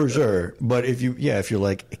it's. For sure. But if you're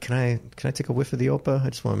like, can I take a whiff of the Opa? I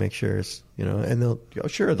just want to make sure it's, and they'll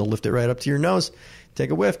lift it right up to your nose. Take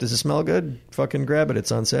a whiff. Does it smell good? Fucking grab it.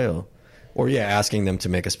 It's on sale. Or, asking them to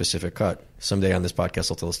make a specific cut. Someday on this podcast,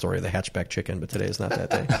 I'll tell the story of the hatchback chicken, but today is not that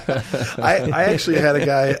day. I actually had a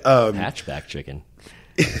guy... hatchback chicken.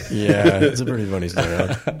 Yeah, it's a pretty funny story.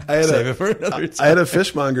 Save it for another time. I had a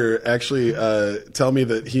fishmonger actually tell me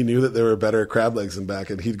that he knew that there were better crab legs in back,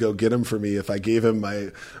 and he'd go get them for me if I gave him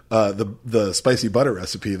my the spicy butter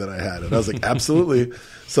recipe that I had. And I was like, absolutely.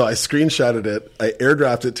 So I screenshotted it, I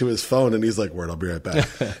airdropped it to his phone, and he's like, "Word, I'll be right back."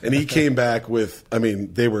 And he came back with,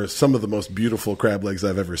 they were some of the most beautiful crab legs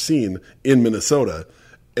I've ever seen in Minnesota,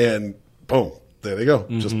 and boom, there they go.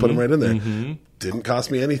 Just put them right in there. Didn't cost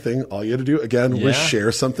me anything. All you had to do, again, was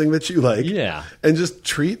share something that you like. Yeah. And just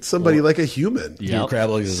treat somebody like a human. Dude, crab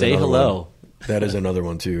legs is Say another hello. one. That is another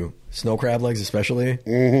one, too. Snow crab legs, especially.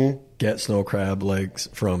 Mm-hmm. Get snow crab legs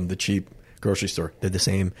from the cheap grocery store. They're the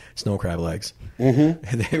same snow crab legs.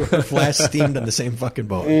 Mm-hmm. They were flash steamed on the same fucking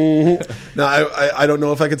boat. Mm-hmm. Now, I don't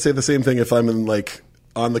know if I could say the same thing if I'm in,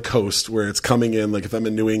 on the coast where it's coming in, like if I'm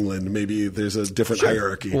in New England, maybe there's a different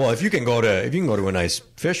hierarchy. Well, if you can go to a nice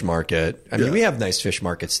fish market, we have nice fish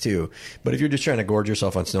markets too. But if you're just trying to gorge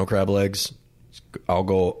yourself on snow crab legs, I'll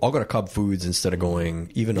go to Cub Foods instead of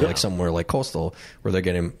going even to somewhere like Coastal where they're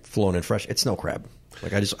getting flown in fresh. It's snow crab.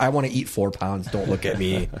 Like I want to eat 4 pounds. Don't look at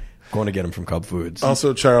me. Going to get them from Cub Foods.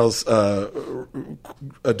 Also, Charles, a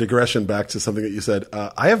digression back to something that you said.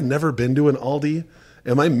 I have never been to an Aldi.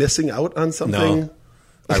 Am I missing out on something? No.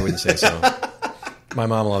 I wouldn't say so. My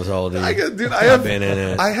mom loves Aldi. I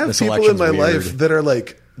have people in my life that are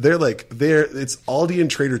it's Aldi and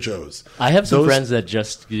Trader Joe's. I have some friends that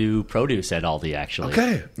just do produce at Aldi, actually.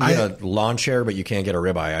 Okay. You get a lawn chair, but you can't get a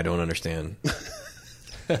ribeye. I don't understand.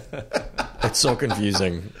 It's so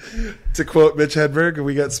confusing. To quote Mitch Hedberg,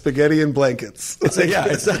 we got spaghetti and blankets.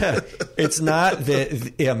 It's not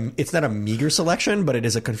a meager selection, but it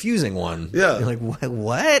is a confusing one. Yeah. You're like,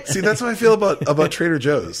 what? See, that's how I feel about Trader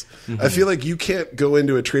Joe's. I feel like you can't go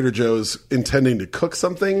into a Trader Joe's intending to cook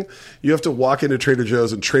something. You have to walk into Trader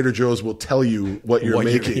Joe's, and Trader Joe's will tell you what you're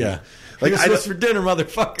making. Yeah. Like What's this for dinner,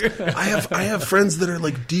 motherfucker? I have friends that are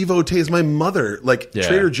like devotees. My mother, like Yeah.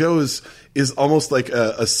 Trader Joe's is almost like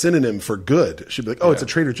a synonym for good. She'd be like, "Oh, it's a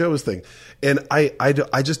Trader Joe's thing," and I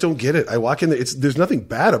just don't get it. I walk in there, there's nothing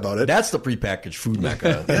bad about it. That's the prepackaged food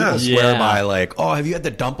mecca. People swear by like, oh, have you had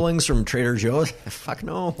the dumplings from Trader Joe's? Fuck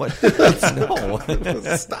no. What?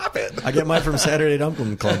 No. Stop it. I get mine from Saturday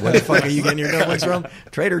Dumpling Club. Where the fuck are you getting your dumplings from?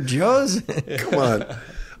 Trader Joe's? Come on.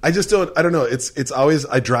 I just don't. I don't know. It's always.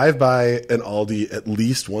 I drive by an Aldi at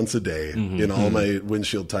least once a day in all my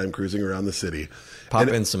windshield time cruising around the city. Pop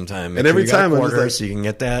in sometime. And every time I'm just like, so you can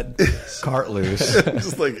get that cart loose. I'm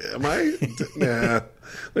just like, am I? Nah.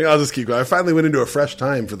 Like, I'll just keep going. I finally went into a fresh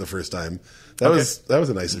time for the first time. That was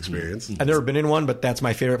a nice experience. I've never been in one, but that's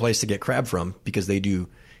my favorite place to get crab from because they do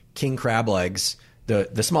king crab legs,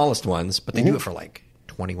 the smallest ones, but they do it for like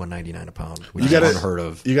 $21.99 a pound, which is unheard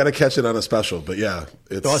of. You got to catch it on a special, but yeah,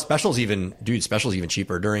 it's Specials even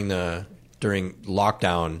cheaper. During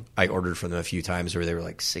lockdown, I ordered from them a few times where they were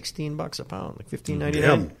like $16 a pound, like $15.99.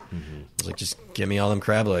 Damn. I was like, just give me all them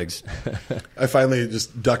crab legs. I finally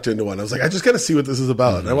just ducked into one. I was like, I just got to see what this is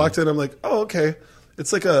about. And I walked in. I'm like, oh, okay.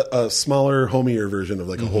 It's like a smaller, homier version of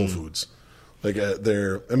like a Whole Foods. Like I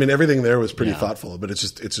mean, everything there was pretty thoughtful, but it's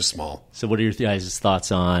just small. So what are your guys'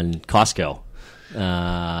 thoughts on Costco?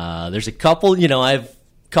 There's a couple, I have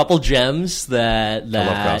a couple gems that I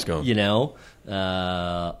love Costco.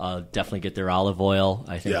 I'll definitely get their olive oil.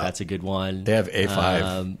 I think that's a good one. They have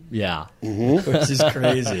A5. Yeah. Which is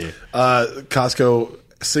crazy. Costco.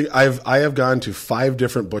 See, I have gone to 5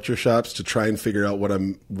 different butcher shops to try and figure out what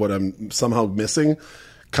I'm somehow missing.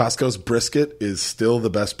 Costco's brisket is still the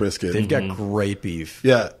best brisket. They've got great beef.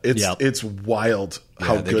 Yeah, it's wild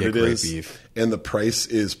how they good get it great is, beef. and the price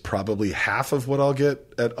is probably half of what I'll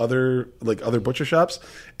get at other butcher shops.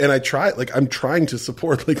 And I'm trying to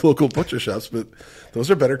support like local butcher shops, but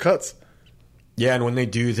those are better cuts. Yeah, and when they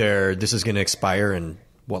do this is going to expire in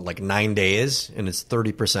 9 days, and it's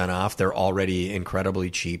 30% off. They're already incredibly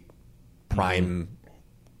cheap. Prime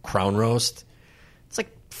crown roast. It's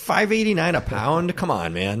like $5.89 a pound. Come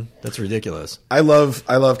on, man, that's ridiculous. I love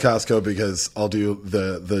Costco because I'll do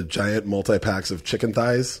the giant multi packs of chicken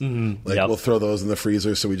thighs. We'll throw those in the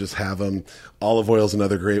freezer, so we just have them. Olive oil is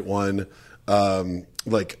another great one. The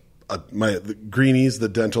greenies, the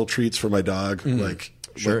dental treats for my dog.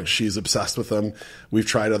 Sure. She's obsessed with them. We've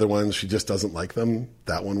tried other ones. She just doesn't like them.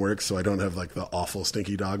 That one works, so I don't have like the awful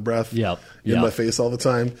stinky dog breath in my face all the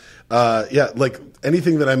time.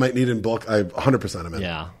 Anything that I might need in bulk, I 100% am in.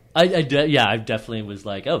 Yeah. I definitely was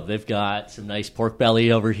like, oh, they've got some nice pork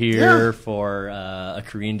belly over here for a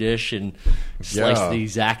Korean dish and slice the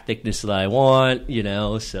exact thickness that I want,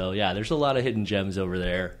 So, yeah, there's a lot of hidden gems over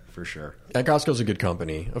there for sure. And Costco's a good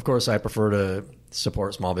company. Of course, I prefer to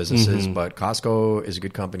support small businesses, but Costco is a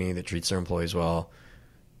good company that treats their employees well.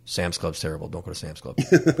 Sam's Club's terrible. Don't go to Sam's Club.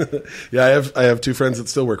 Yeah, I have 2 friends that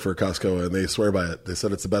still work for Costco, and they swear by it. They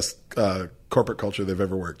said it's the best corporate culture they've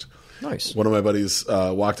ever worked. Nice. One of my buddies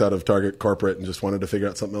walked out of Target corporate and just wanted to figure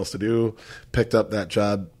out something else to do. Picked up that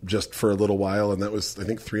job just for a little while, and that was, I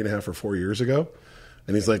think, 3.5 or 4 years ago.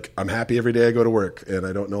 And he's like, I'm happy every day I go to work, and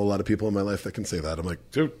I don't know a lot of people in my life that can say that. I'm like,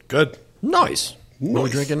 dude, good. Nice. What are we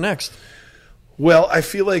drinking next? Well, I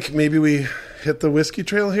feel like maybe we hit the whiskey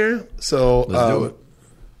trail here. So Let's do it.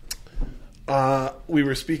 We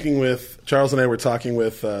were speaking with, Charles and I were talking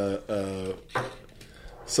with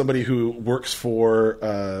somebody who works for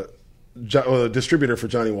a distributor for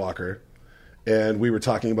Johnny Walker, and we were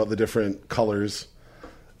talking about the different colors,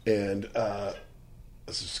 and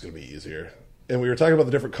this is just going to be easier. And we were talking about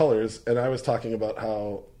the different colors, and I was talking about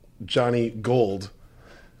how Johnny Gold.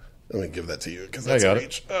 Let me give that to you because that's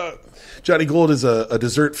reach. Johnny Gold is a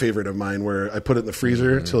dessert favorite of mine, where I put it in the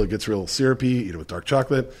freezer until it gets real syrupy. Eat it with dark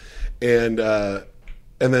chocolate, and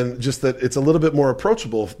then just that it's a little bit more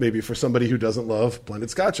approachable, maybe for somebody who doesn't love blended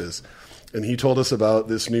scotches. And he told us about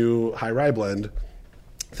this new high rye blend.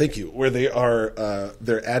 Thank you. Where they are,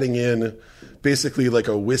 they're adding in basically like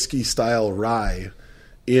a whiskey style rye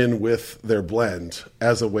in with their blend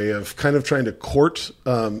as a way of kind of trying to court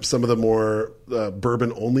some of the more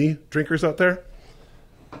bourbon only drinkers out there.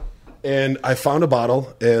 And I found a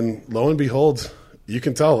bottle, and lo and behold, you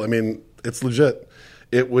can tell. I mean, it's legit.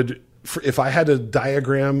 It would, if I had to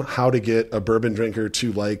diagram how to get a bourbon drinker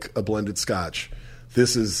to like a blended scotch,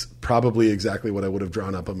 this is probably exactly what I would have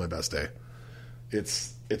drawn up on my best day.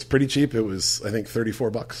 It's pretty cheap. It was, I think,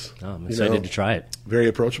 $34. Oh, I'm excited to try it. Very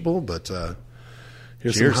approachable, but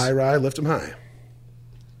here's Cheers. some high rye. Lift them high.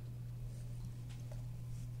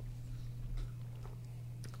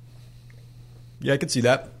 Yeah, I could see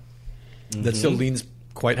that. That still leans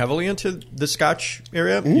quite heavily into the Scotch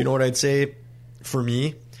area. You know what I'd say for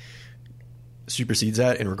me supersedes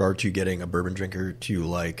that in regard to getting a bourbon drinker to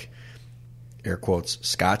like, air quotes,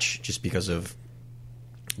 Scotch, just because of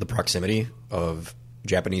the proximity of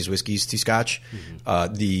Japanese whiskeys to Scotch.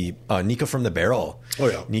 The Nika from the Barrel. Oh,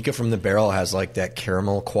 yeah. Nika from the Barrel has like that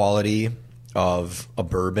caramel quality of a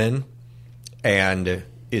bourbon and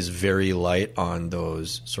is very light on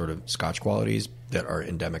those sort of Scotch qualities that are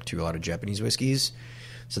endemic to a lot of Japanese whiskeys.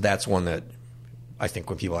 So that's one that I think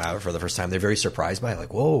when people have it for the first time, they're very surprised by it.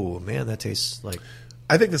 Like, whoa, man, that tastes like...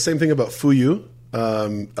 I think the same thing about Fuyu.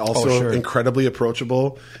 Also sure. incredibly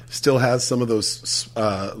approachable. Still has some of those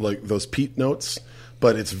like those peat notes,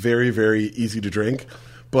 but it's very, very easy to drink.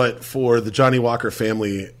 But for the Johnnie Walker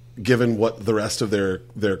family, given what the rest of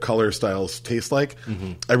their color styles taste like,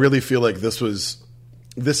 I really feel like this is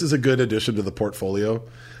a good addition to the portfolio,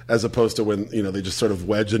 as opposed to when they just sort of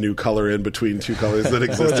wedge a new color in between two colors that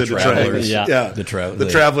existed. The Travelers. The The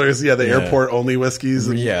Travelers, the airport only whiskeys,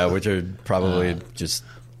 which are probably just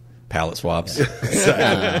palette swaps.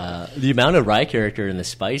 The amount of rye character in the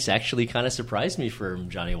spice actually kind of surprised me from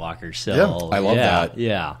Johnnie Walker. So I love that.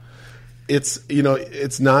 Yeah. It's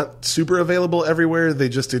it's not super available everywhere. They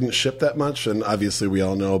just didn't ship that much, and obviously we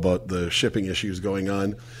all know about the shipping issues going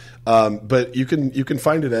on. But you can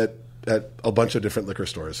find it at a bunch of different liquor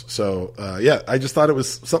stores. So I just thought it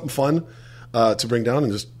was something fun to bring down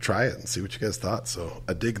and just try it and see what you guys thought. So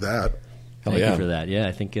I dig that. Thank you for that. Yeah,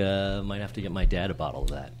 I think I might have to get my dad a bottle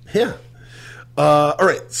of that. Yeah. All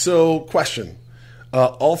right. So question: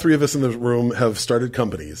 all three of us in the room have started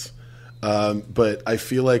companies. But I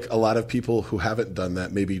feel like a lot of people who haven't done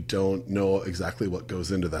that maybe don't know exactly what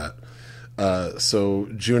goes into that. So,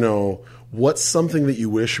 Juno, what's something that you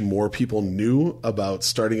wish more people knew about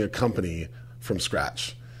starting a company from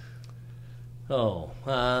scratch?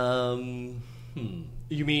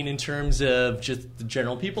 You mean in terms of just the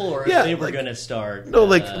general people, or Yeah, if they were like- going to start?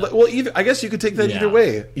 No, I guess you could take that Yeah. either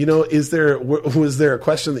way. Was there a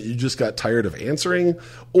question that you just got tired of answering?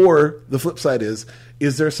 Or the flip side is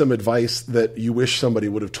there some advice that you wish somebody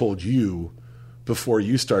would have told you before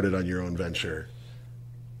you started on your own venture?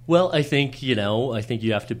 Well, I think you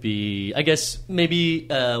have to be. I guess maybe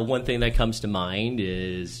one thing that comes to mind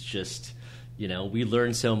is just we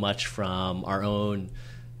learn so much from our own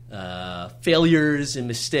failures and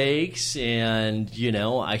mistakes, and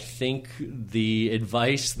I think the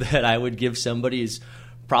advice that I would give somebody is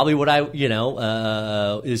probably what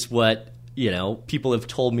is what people have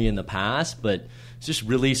told me in the past, but just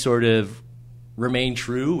really sort of remain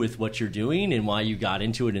true with what you're doing and why you got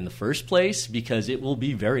into it in the first place, because it will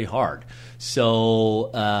be very hard.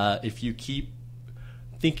 So if you keep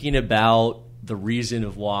thinking about the reason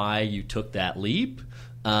of why you took that leap,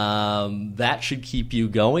 that should keep you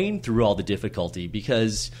going through all the difficulty,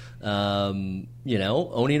 because owning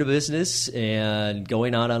a business and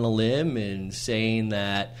going out on a limb and saying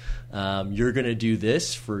that you're going to do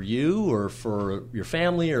this for you or for your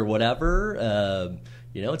family or whatever,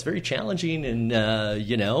 it's very challenging, and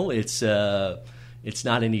it's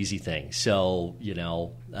not an easy thing. So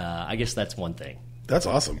I guess that's one thing. That's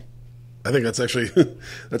awesome. I think that's actually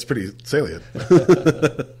that's pretty salient.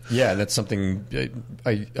 Yeah, that's something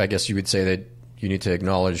I guess you would say that you need to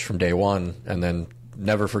acknowledge from day one and then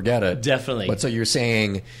never forget it. Definitely. But so you're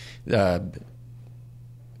saying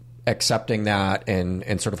accepting that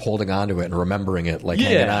and sort of holding on to it and remembering it, like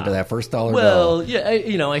hanging on to that first dollar bill. Well,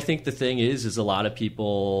 yeah, I think the thing is a lot of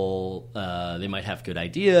people, they might have good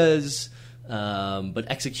ideas, but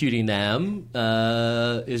executing them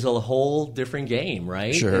is a whole different game,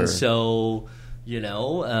 right? Sure. And so,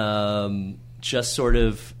 just sort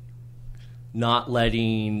of not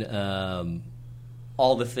letting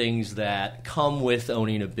all the things that come with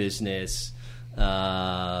owning a business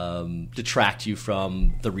detract you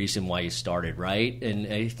from the reason why you started, right?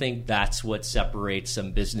 And I think that's what separates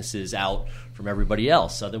some businesses out from everybody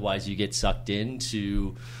else. Otherwise, you get sucked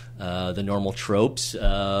into the normal tropes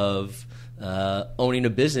of owning a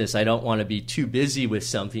business. I don't want to be too busy with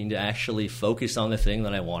something to actually focus on the thing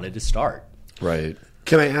that I wanted to start. Right.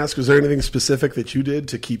 Can I ask, was there anything specific that you did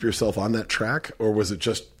to keep yourself on that track, or was it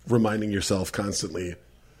just reminding yourself constantly?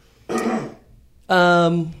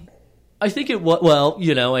 I think it was,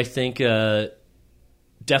 I think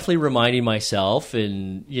definitely reminding myself,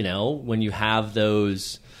 and, when you have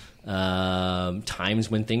those times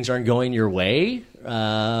when things aren't going your way,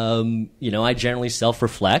 I generally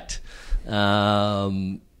self-reflect.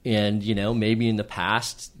 And, maybe in the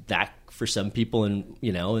past that for some people,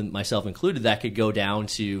 and myself included, that could go down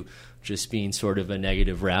to just being sort of a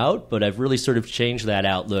negative route. But I've really sort of changed that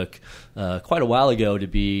outlook quite a while ago to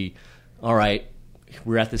be, all right,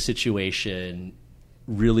 we're at the situation.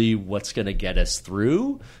 Really, what's going to get us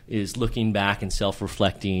through is looking back and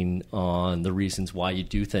self-reflecting on the reasons why you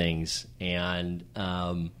do things, and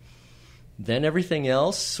then everything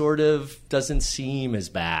else sort of doesn't seem as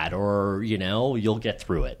bad, or you'll get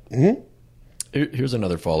through it. Mm-hmm. Here's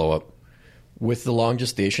another follow-up. With the long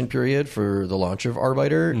gestation period for the launch of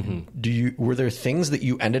Arbiter, were there things that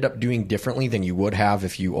you ended up doing differently than you would have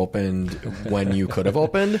if you opened when you could have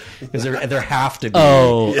opened? Because there have to be.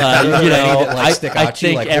 I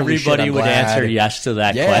think everybody would answer yes to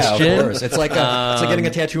that question. Of course. It's like getting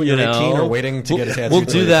a tattoo when you're 18 or waiting to get a tattoo. We'll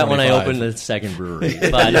do that when I open the second brewery.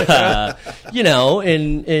 But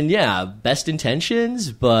best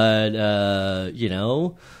intentions, but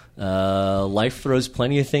life throws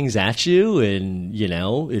plenty of things at you, and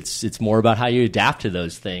it's more about how you adapt to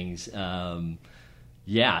those things.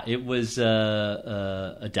 It was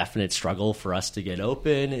a definite struggle for us to get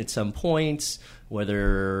open at some points,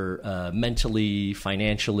 whether mentally,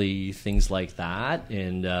 financially, things like that,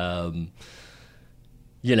 and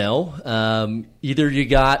either you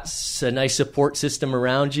got a nice support system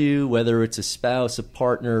around you, whether it's a spouse, a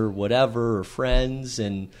partner, whatever, or friends,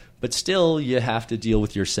 but still you have to deal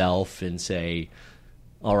with yourself and say,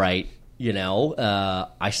 all right,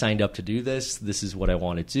 I signed up to do this. This is what I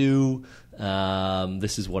want to do.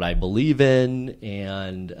 This is what I believe in.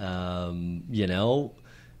 And,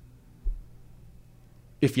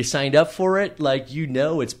 if you signed up for it,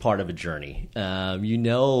 it's part of a journey.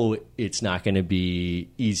 It's not going to be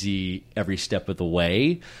easy every step of the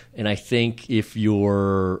way. And I think if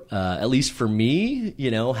you're, at least for me,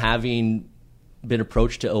 having been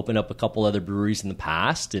approached to open up a couple other breweries in the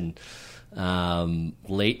past, and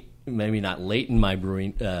maybe not late in my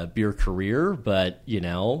beer career, but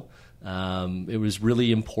it was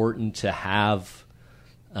really important to have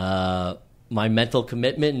my mental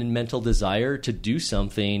commitment and mental desire to do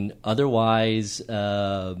something. Otherwise,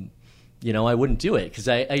 I wouldn't do it, because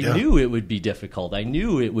I knew it would be difficult. I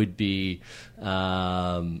knew it would be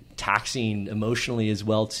taxing emotionally as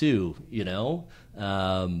well too.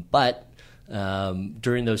 But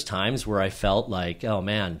during those times where I felt like, oh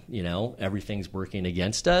man, everything's working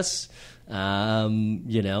against us, you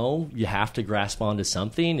have to grasp onto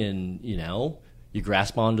something, and you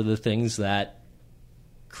grasp onto the things that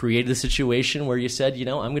created the situation where you said,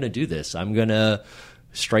 I'm going to do this. I'm going to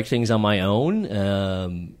strike things on my own.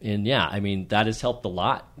 That has helped a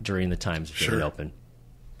lot during the times of getting open.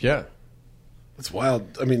 Yeah. That's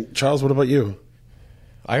wild. Charles, what about you?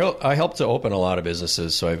 I helped to open a lot of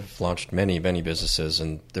businesses, so I've launched many, many businesses,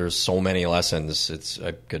 and there's so many lessons.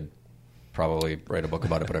 I could probably write a book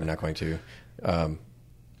about it, but I'm not going to.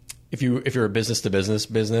 If you're a business-to-business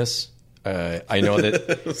business, I know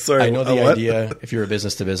that. Sorry, I know the idea. If you're a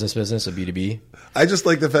business-to-business business, a B2B. I just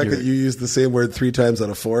like the fact that you use the same word 3 times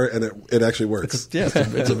out of 4, and it actually works. It's a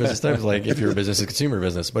business type. Like if you're a business-to-consumer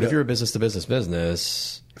business, but if you're a business-to-business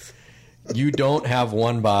business, you don't have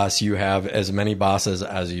one boss. You have as many bosses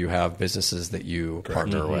as you have businesses that you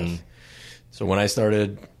partner with. So when I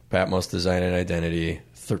started Patmos Design and Identity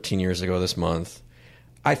 13 years ago this month,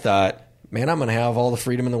 I thought, man, I'm going to have all the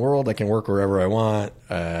freedom in the world. I can work wherever I want.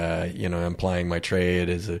 I'm plying my trade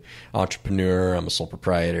as an entrepreneur. I'm a sole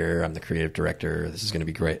proprietor. I'm the creative director. This is going to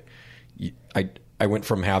be great. I went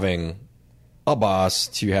from having a boss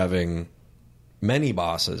to having many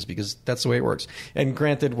bosses, because that's the way it works. And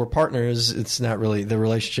granted, we're partners. It's not really, the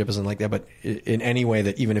relationship isn't like that, but in any way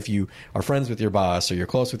that even if you are friends with your boss or you're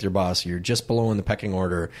close with your boss, you're just below in the pecking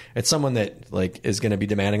order, it's someone that is going to be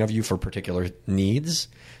demanding of you for particular needs.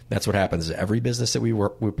 That's what happens. Every business that we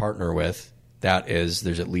partner with,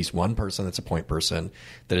 there's at least one person that's a point person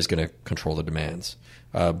that is going to control the demands.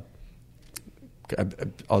 I'll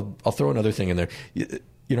throw another thing in there. You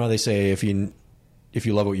know how they say if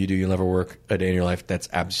you love what you do, you'll never work a day in your life. That's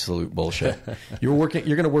absolute bullshit. You're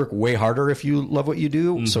going to work way harder if you love what you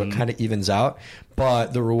do, so it kind of evens out.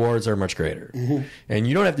 But the rewards are much greater. And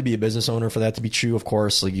you don't have to be a business owner for that to be true, of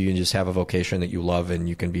course. You can just have a vocation that you love, and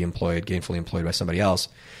you can be gainfully employed by somebody else.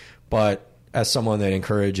 But as someone that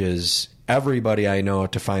encourages everybody I know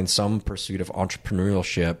to find some pursuit of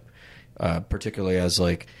entrepreneurship, particularly as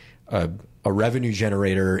a revenue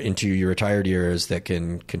generator into your retired years that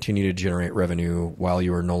can continue to generate revenue while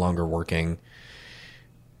you are no longer working,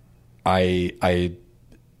 I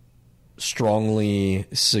strongly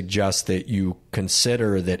suggest that you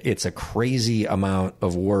consider that it's a crazy amount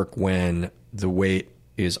of work when the weight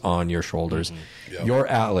is on your shoulders. Yep. Your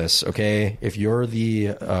Atlas, okay? If you're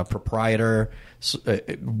the proprietor,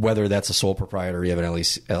 whether that's a sole proprietor, you have an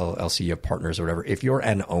LLC, you have partners or whatever, if you're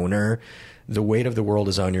an owner, the weight of the world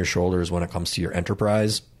is on your shoulders when it comes to your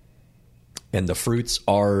enterprise. and the fruits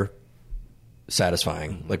are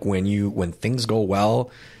satisfying. Like when things go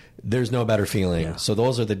well, there's no better feeling. Yeah. So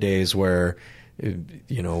those are the days where,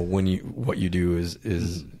 what you do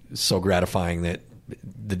is so gratifying that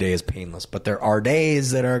the day is painless. But there are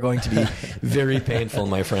days that are going to be very painful,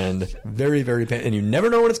 my friend. Very, very painful. And you never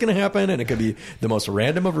know when it's going to happen. And it could be the most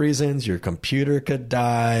random of reasons. Your computer could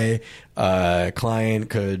die. A client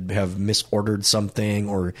could have misordered something,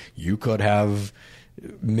 or you could have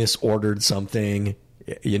misordered something.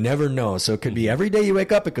 You never know. So it could be every day you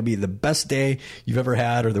wake up, it could be the best day you've ever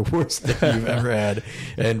had or the worst day you've ever had.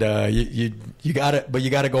 And you got it, but you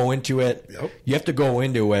got to go into it. Yep. You have to go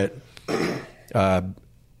into it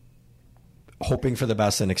hoping for the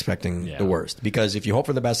best and expecting the worst. Because if you hope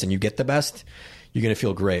for the best and you get the best, you're going to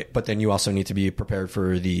feel great. But then you also need to be prepared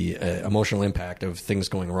for the emotional impact of things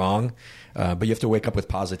going wrong. But you have to wake up with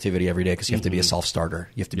positivity every day because you have to be a self-starter.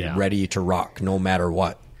 You have to be ready to rock no matter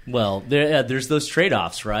what. Well, there's those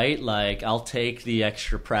trade-offs, right? Like, I'll take the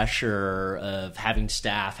extra pressure of having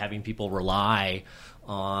staff, having people rely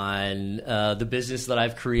on the business that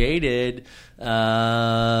I've created, in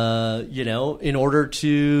order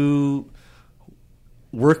to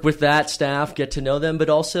work with that staff, get to know them, but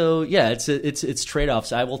also, it's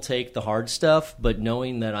trade-offs. I will take the hard stuff, but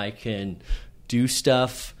knowing that I can do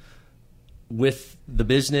stuff with the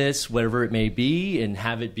business, whatever it may be, and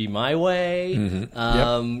have it be my way,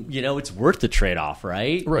 it's worth the trade-off,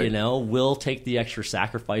 right? Right. We'll take the extra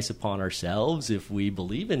sacrifice upon ourselves if we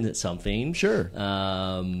believe in something. Sure.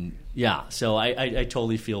 So I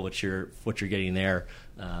totally feel what you're getting there.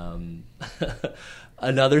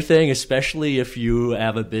 Another thing, especially if you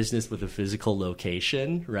have a business with a physical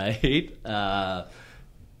location, right?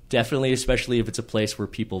 Definitely, especially if it's a place where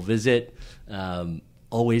people visit,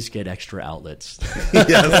 always get extra outlets.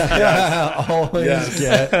 Always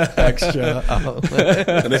get extra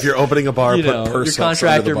outlets. And if you're opening a bar, put purse your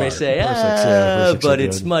contractor may bar. say, but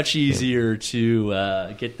it's much easier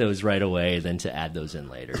to get those right away than to add those in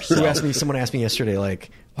later. So. Someone asked me yesterday,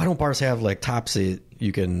 like, why don't bars have like tops that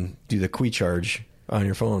you can do the Qi charge on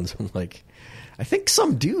your phones? I'm like, I think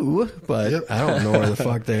some do, but I don't know where the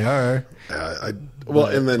fuck they are.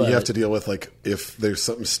 And then you have to deal with, like, if there's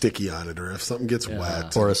something sticky on it or if something gets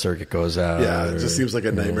wet. Or a circuit goes out. Yeah, it just seems like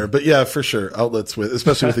a nightmare. But yeah, for sure, outlets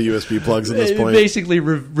especially with the USB plugs at this point. Basically,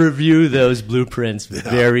 review those blueprints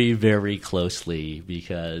very, very closely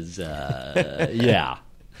because,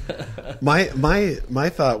 My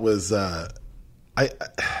thought was,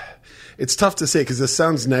 it's tough to say because this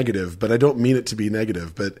sounds negative, but I don't mean it to be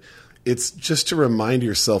negative. But it's just to remind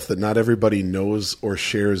yourself that not everybody knows or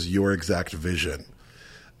shares your exact vision.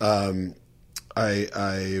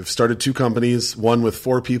 I've started 2 companies, one with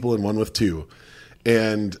 4 people and one with 2.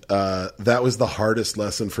 And that was the hardest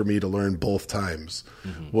lesson for me to learn both times,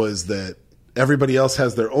 was that everybody else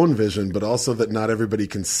has their own vision, but also that not everybody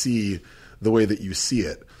can see the way that you see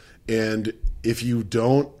it. And if you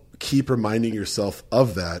don't keep reminding yourself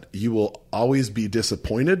of that, you will always be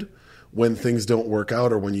disappointed when things don't work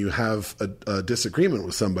out or when you have a disagreement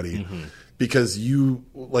with somebody because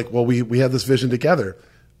we have this vision together.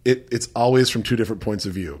 It's always from 2 different points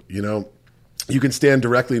of view. You can stand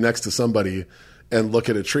directly next to somebody and look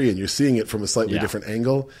at a tree and you're seeing it from a slightly different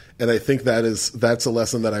angle. And I think that's a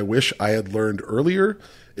lesson that I wish I had learned earlier.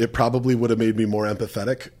 It probably would have made me more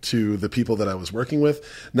empathetic to the people that I was working with.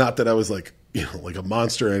 Not that I was like a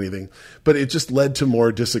monster or anything, but it just led to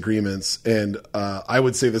more disagreements. And I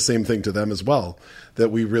would say the same thing to them as well, that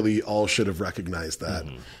we really all should have recognized that.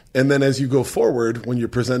 And then as you go forward, when you're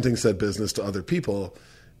presenting said business to other people,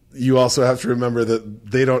 you also have to remember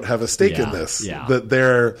that they don't have a stake in this, that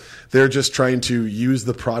they're just trying to use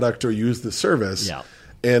the product or use the service.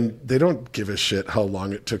 And they don't give a shit how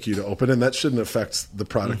long it took you to open, and that shouldn't affect the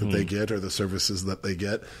product that they get or the services that they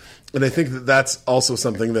get. And I think that that's also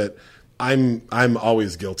something that I'm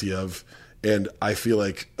always guilty of, and I feel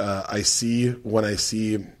like when I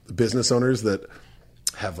see business owners that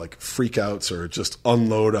have like freakouts or just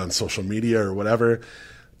unload on social media or whatever.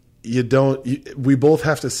 We both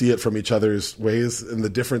have to see it from each other's ways, and the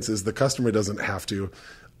difference is the customer doesn't have to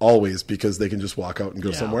always, because they can just walk out and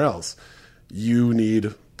go somewhere else. You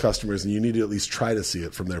need customers, and you need to at least try to see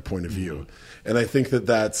it from their point of view. And I think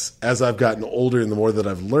that's, as I've gotten older and the more that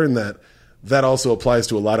I've learned that also applies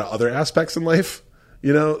to a lot of other aspects in life,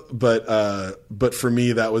 but for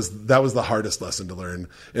me, that was the hardest lesson to learn,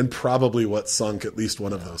 and probably what sunk at least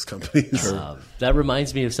one of those companies. That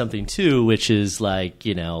reminds me of something too, which is like,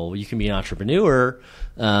 you can be an entrepreneur,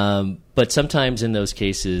 but sometimes in those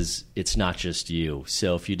cases, it's not just you.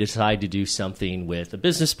 So if you decide to do something with a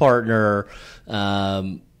business partner,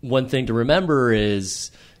 one thing to remember is,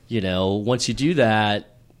 once you do that,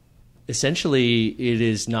 essentially it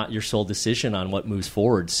is not your sole decision on what moves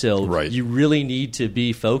forward. So Right. you really need to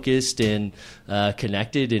be focused and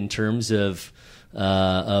connected in terms of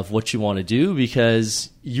what you want to do, because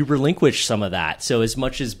you relinquish some of that. So as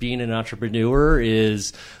much as being an entrepreneur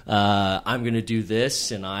is, I'm going to do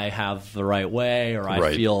this and I have the right way, or I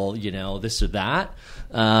Right. feel, this or that.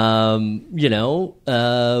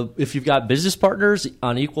 If you've got business partners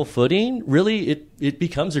on equal footing, really it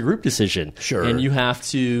becomes a group decision. Sure. And you have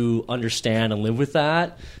to understand and live with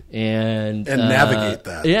that and navigate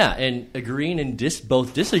that. Yeah. And agreeing and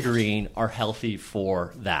both disagreeing are healthy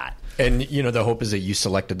for that. And, the hope is that you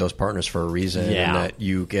selected those partners for a reason, Yeah. and that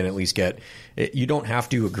you can at least you don't have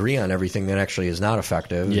to agree on everything that actually is not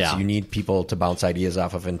effective. Yeah. You need people to bounce ideas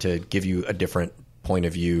off of and to give you a different point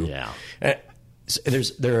of view. Yeah.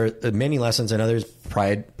 There are many lessons, and others,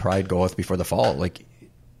 pride goeth before the fall. Like,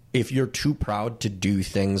 if you're too proud to do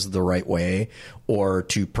things the right way, or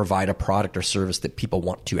to provide a product or service that people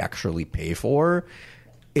want to actually pay for,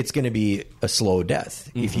 it's going to be a slow death.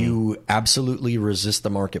 Mm-hmm. If you absolutely resist the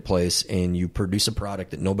marketplace and you produce a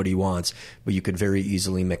product that nobody wants, but you could very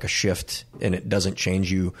easily make a shift and it doesn't change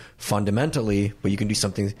you fundamentally, but you can do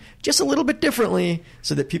something just a little bit differently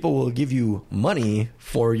so that people will give you money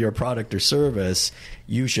for your product or service,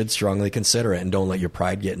 you should strongly consider it, and don't let your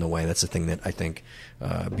pride get in the way. That's the thing that I think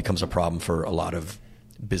becomes a problem for a lot of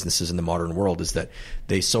businesses in the modern world, is that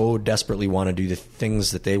they so desperately want to do the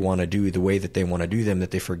things that they want to do the way that they want to do them,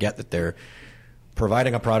 that they forget that they're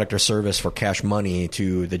providing a product or service for cash money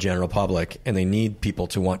to the general public, and they need people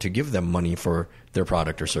to want to give them money for their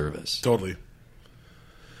product or service. Totally.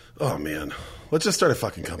 Oh, man. Let's just start a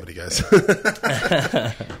fucking company, guys.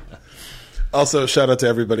 Also, shout out to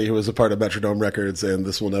everybody who was a part of Metrodome Records and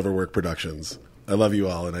This Will Never Work Productions. I love you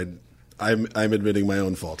all, and I'm admitting my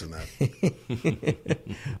own fault in that.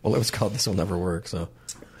 Well, it was called This Will Never Work, so...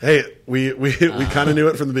 Hey, we kind of knew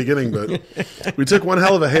it from the beginning, but we took one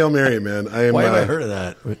hell of a Hail Mary, man. Why have I heard of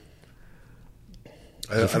that?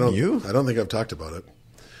 I from don't, you? I don't think I've talked about it.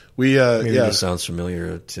 Maybe It yeah. just sounds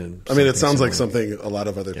familiar to... I mean, it sounds like something a lot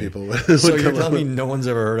of other people would So you're come up telling me with. no one's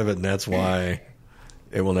ever heard of it, and that's why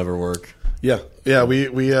it will never work? Yeah.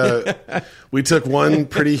 We took one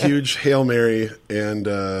pretty huge Hail Mary, and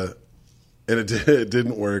it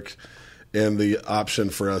didn't work. And the option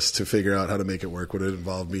for us to figure out how to make it work would have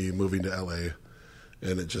involved me moving to LA,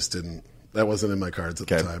 and it just didn't. That wasn't in my cards at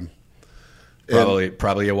the Okay. time.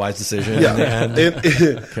 Probably a wise decision. Yeah.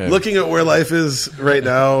 Okay. Looking at where life is right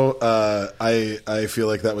now, I feel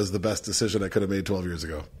like that was the best decision I could have made 12 years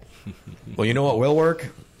ago. Well, you know what will work?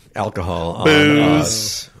 Alcohol.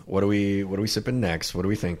 Booze. What are we sipping next? What are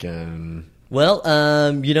we thinking? Well,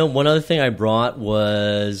 one other thing I brought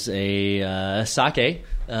was a sake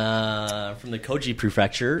from the Koji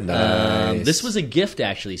Prefecture. Nice. This was a gift,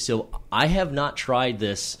 actually. So I have not tried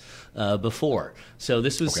this before. So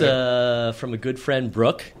this was from a good friend,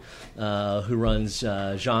 Brooke, who runs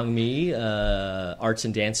Zhang Mi Arts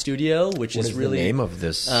and Dance Studio, which What is is really the name of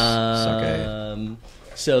this sake?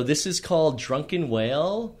 So this is called Drunken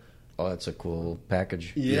Whale. Oh, that's a cool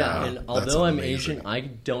package. Yeah, and that's although I'm amazing. Asian, I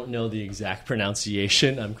don't know the exact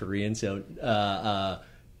pronunciation. I'm Korean, so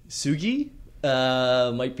Sugi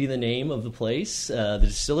might be the name of the place, the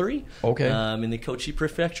distillery. Okay. In the Kochi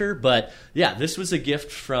Prefecture. But yeah, this was a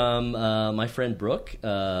gift from my friend Brooke.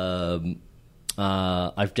 I've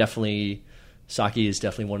definitely... Sake is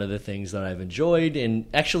definitely one of the things that I've enjoyed. And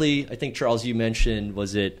actually, I think, Charles, you mentioned,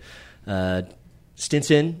 was it...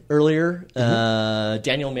 Stinson earlier.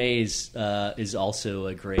 Daniel Mays is also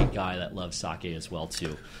a great guy that loves sake as well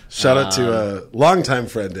too. Shout out to longtime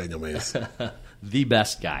friend Daniel Mays. The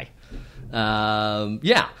best guy.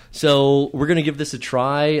 So we're gonna give this a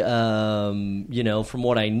try. From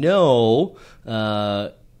what I know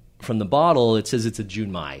from the bottle, it says it's a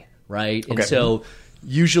Junmai, right? And Okay. so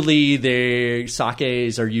usually their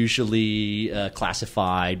sakes are usually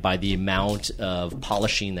classified by the amount of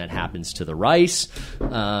polishing that happens to the rice.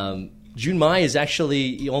 Junmai is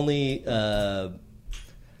actually only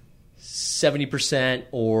 70%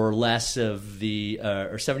 or less of the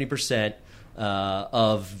or 70%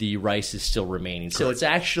 of the rice is still remaining. So it's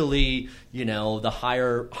actually, the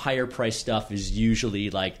higher price stuff is usually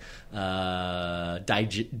like Daijingo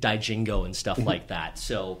and stuff like that.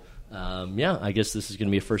 So I guess this is going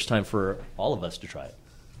to be a first time for all of us to try it.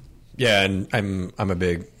 Yeah, and I'm a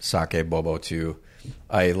big sake bobo too.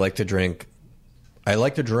 I like to drink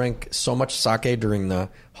so much sake during the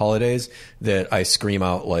holidays that I scream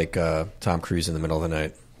out like Tom Cruise in the middle of the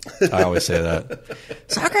night. I always say that.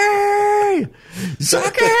 Sake!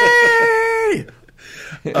 Sake!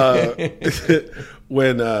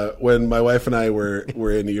 When my wife and I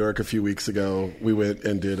were in New York a few weeks ago, we went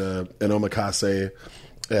and did an omakase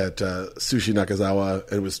at Sushi Nakazawa,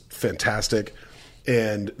 and it was fantastic.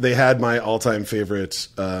 And they had my all-time favorite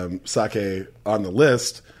sake on the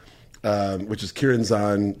list, which is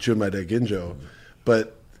Kirinzan Junmai Ginjo.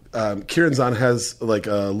 But Kirinzan has like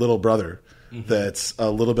a little brother that's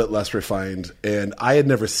a little bit less refined, and I had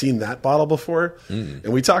never seen that bottle before.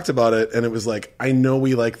 And we talked about it, and it was like, I know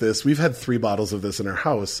we like this. We've had 3 bottles of this in our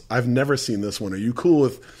house. I've never seen this one. Are you cool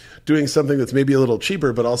with doing something that's maybe a little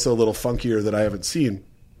cheaper, but also a little funkier that I haven't seen?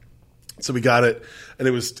 So we got it, and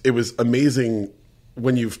it was amazing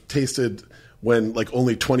when you've tasted when like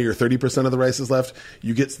only 20 or 30% of the rice is left.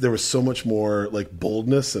 There was so much more like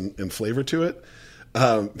boldness and flavor to it.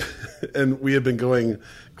 And we had been going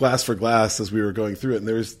glass for glass as we were going through it, and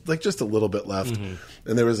there was like just a little bit left.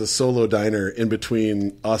 And there was a solo diner in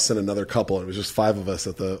between us and another couple. It was just 5 of us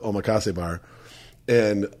at the omakase bar,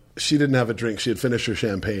 and she didn't have a drink. She had finished her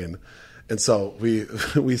champagne. And so we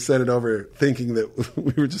sent it over thinking that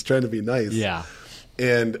we were just trying to be nice. Yeah.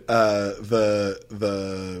 And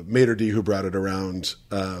the maitre d' who brought it around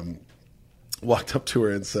walked up to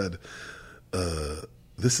her and said,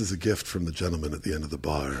 "This is a gift from the gentleman at the end of the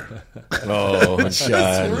bar." Oh, Just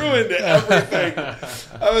God. ruined everything.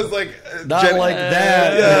 I was like, Not like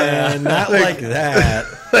that, man. Not like that.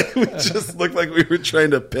 Like we just looked like we were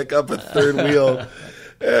trying to pick up a third wheel.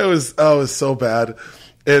 It was so bad.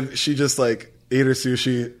 And she just like ate her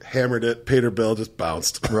sushi, hammered it, paid her bill, just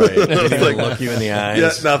bounced. Right. I was Didn't even like, look you in the eyes.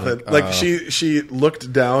 yeah, nothing. Like she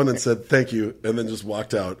looked down and said thank you, and then just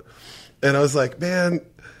walked out. And I was like, man,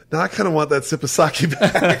 now I kind of want that sip of sake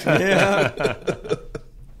back. Yeah.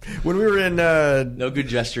 When we were in No good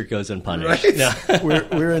gesture goes unpunished. Right? No.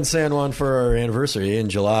 we were in San Juan for our anniversary in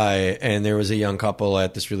July, and there was a young couple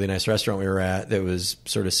at this really nice restaurant we were at that was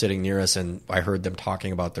sort of sitting near us, and I heard them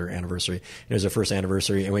talking about their anniversary. It was their first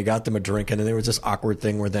anniversary, and we got them a drink, and then there was this awkward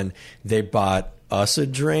thing where then they bought us a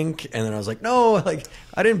drink, and then I was like, no, like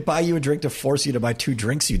I didn't buy you a drink to force you to buy 2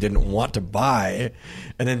 drinks you didn't want to buy.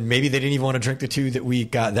 And then maybe they didn't even want to drink the 2 that we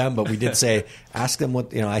got them, but we did say, ask them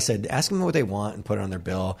what, I said, ask them what they want and put it on their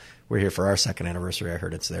bill. We're here for our 2nd anniversary. I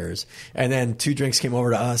heard it's theirs. And then 2 drinks came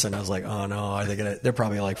over to us, and I was like, oh no, are they they're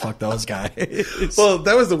probably like, fuck those guys. Well,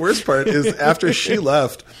 that was the worst part is after she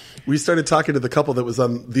left, we started talking to the couple that was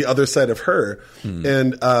on the other side of her.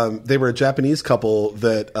 And they were a Japanese couple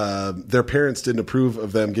that their parents didn't approve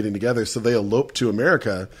of them getting together. So they eloped to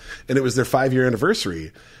America, and it was their 5-year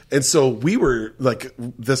anniversary. And so we were like,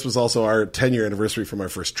 this was also our 10-year anniversary from our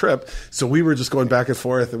first trip. So we were just going back and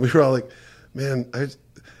forth, and we were all like, man, it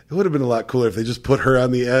would have been a lot cooler if they just put her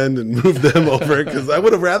on the end and moved them over, because I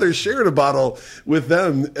would have rather shared a bottle with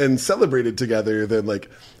them and celebrated together than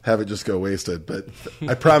like have it just go wasted. But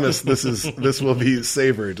I promise this will be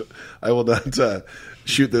savored. I will not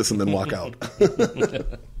shoot this and then walk out.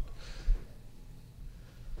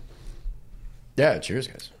 Yeah, cheers,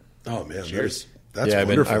 guys. Oh man, Cheers. That's yeah,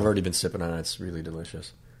 wonderful. I've already been sipping on it. It's really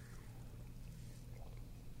delicious.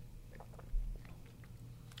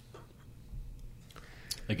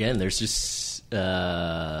 Again, there's just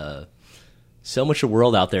so much a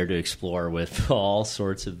world out there to explore with all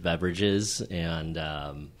sorts of beverages. And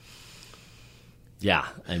yeah,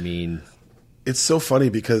 I mean, It's so funny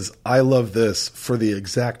because I love this for the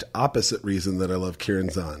exact opposite reason that I love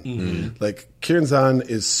Kirinzan. Like Kirinzan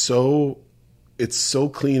is so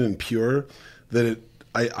clean and pure that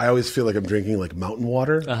I always feel like I'm drinking like mountain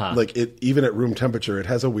water. Like it, even at room temperature, it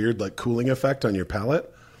has a weird like cooling effect on your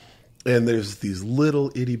palate. And there's these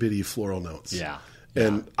little itty bitty floral notes. Yeah.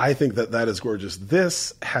 And I think that is gorgeous.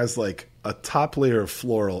 This has like a top layer of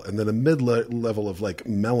floral and then a mid level of like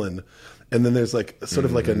melon. And then there's like sort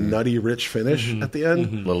of like a nutty rich finish at the end.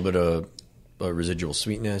 A little bit of residual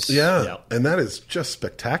sweetness. Yeah. Yeah. And that is just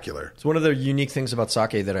spectacular. It's one of the unique things about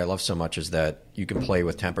sake that I love so much is that you can play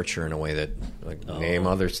with temperature in a way that, like, name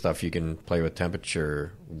other stuff you can play with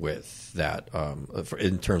temperature with that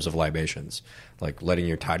in terms of libations, like letting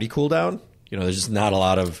your toddy cool down. There's just not a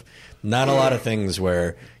lot of things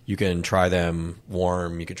where you can try them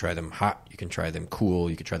warm, you can try them hot, you can try them cool,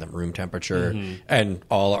 you can try them room temperature, and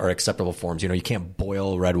all are acceptable forms. You can't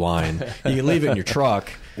boil red wine. You can leave it in your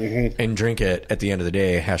truck and drink it at the end of the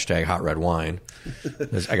day. # hot red wine.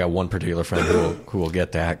 I got one particular friend who will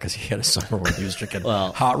get that because he had a summer where he was drinking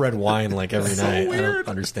hot red wine like every night. I don't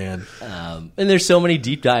understand. and there's so many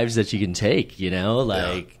deep dives that you can take,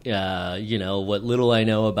 what little I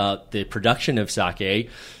know about the production of sake.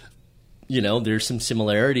 There's some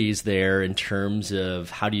similarities there in terms of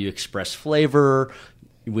how do you express flavor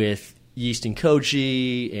with yeast and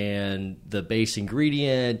koji and the base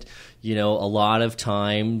ingredient, a lot of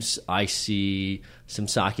times I see some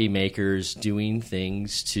sake makers doing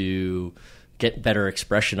things to get better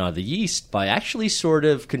expression out of the yeast by actually sort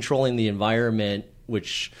of controlling the environment,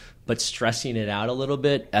 but stressing it out a little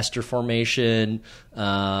bit, ester formation,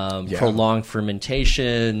 prolonged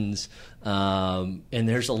fermentations, and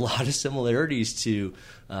there's a lot of similarities to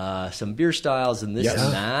some beer styles and this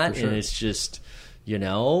and that, sure. And it's just,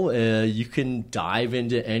 you can dive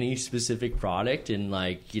into any specific product and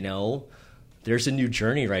there's a new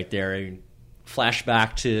journey right there. And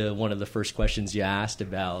flashback to one of the first questions you asked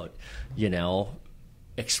about,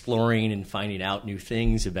 exploring and finding out new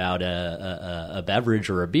things about a beverage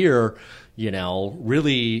or a beer,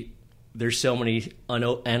 really there's so many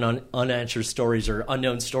unanswered stories or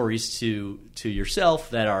unknown stories to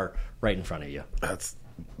yourself that are right in front of you.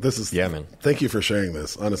 Man. Thank you for sharing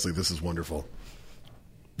this. Honestly, this is wonderful.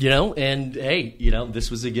 And hey,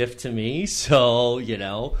 this was a gift to me. So,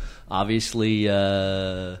 obviously,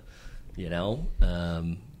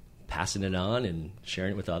 passing it on and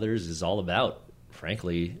sharing it with others is all about,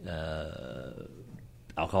 frankly,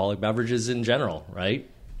 alcoholic beverages in general, right?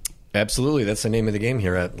 Absolutely. That's the name of the game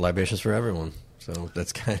here at Libations for Everyone. So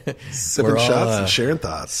that's kind of sipping shots and sharing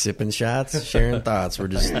thoughts. Sipping shots, sharing thoughts. We're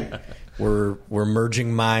just we're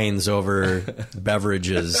merging minds over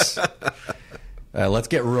beverages. Let's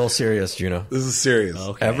get real serious, Juno. This is serious.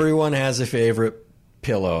 Okay. Everyone has a favorite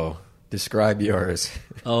pillow. Describe yours.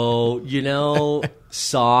 Oh,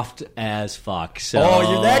 soft as fuck. So,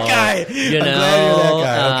 you're that guy. I'm glad you're that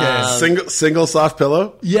guy. Okay. Single soft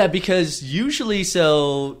pillow? Yeah, because usually,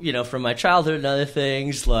 from my childhood and other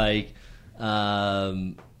things,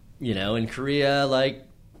 in Korea,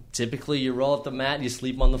 typically you roll up the mat and you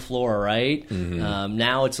sleep on the floor, right? Mm-hmm.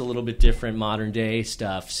 Now it's a little bit different, modern day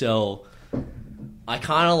stuff. So I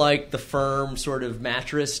kind of like the firm sort of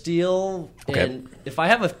mattress deal. Okay. And if I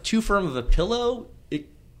have too firm of a pillow, it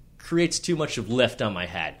creates too much of lift on my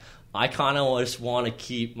head. I kind of just want to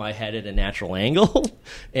keep my head at a natural angle.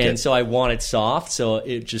 And so I want it soft so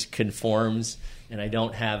it just conforms and I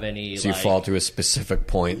don't have any... So you fall to a specific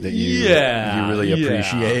point that you really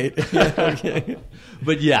appreciate. Okay.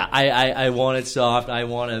 But yeah, I want it soft. I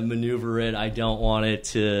want to maneuver it. I don't want it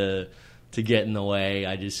to get in the way.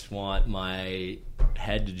 I just want my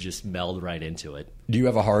head to just meld right into it. Do you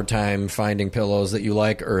have a hard time finding pillows that you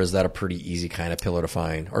like, or is that a pretty easy kind of pillow to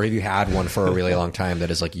find? Or have you had one for a really long time that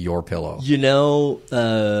is like your pillow?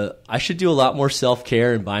 I should do a lot more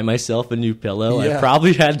self-care and buy myself a new pillow. Yeah. I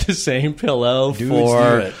probably had the same pillow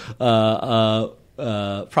for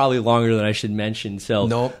probably longer than I should mention. So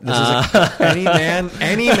nope. This is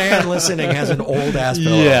any man listening has an old ass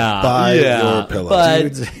pillow. Yeah, buy your pillow.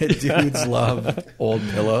 But dudes love old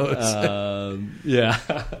pillows.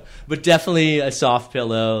 But definitely a soft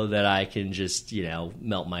pillow that I can just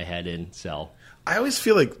melt my head in. So I always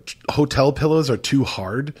feel like hotel pillows are too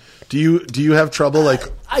hard. Do you have trouble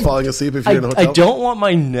falling asleep if you're in a hotel? I don't want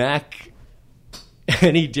my neck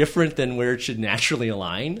any different than where it should naturally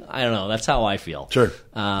align. I don't know. That's how I feel. Sure.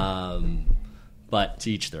 But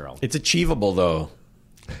to each their own. It's achievable, though.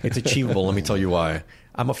 It's achievable. Let me tell you why.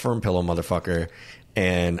 I'm a firm pillow motherfucker,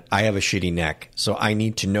 and I have a shitty neck, so I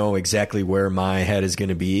need to know exactly where my head is going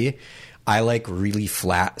to be. I like really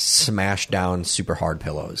flat, smashed down, super hard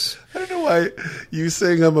pillows. I don't know why you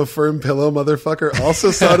saying I'm a firm pillow motherfucker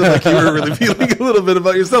also sounded like you were really feeling a little bit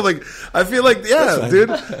about yourself. I feel like, dude,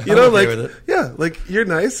 you're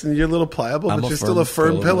nice and you're a little pliable, but you're still a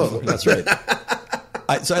firm pillow. That's right.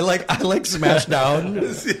 So I like smashed down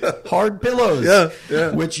hard pillows,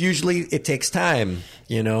 which usually it takes time,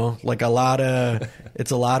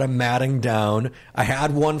 it's a lot of matting down. I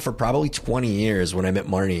had one for probably 20 years when I met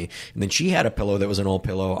Marnie, and then she had a pillow that was an old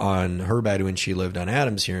pillow on her bed when she lived on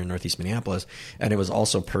Adams here in Northeast Minneapolis, and it was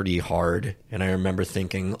also pretty hard. And I remember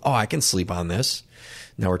thinking, I can sleep on this.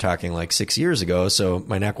 Now we're talking 6 years ago, so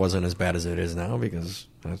my neck wasn't as bad as it is now, because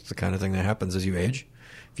that's the kind of thing that happens as you age.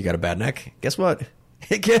 If you got a bad neck, guess what?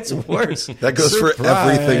 It gets worse. That goes for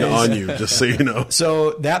everything on you, just so you know.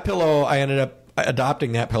 So that pillow, I ended up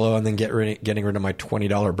adopting that pillow and then getting rid of my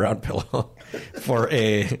 $20 brown pillow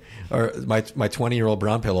my 20-year-old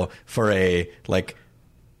brown pillow for a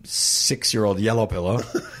 6-year-old yellow pillow.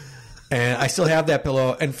 And I still have that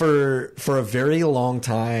pillow. And for a very long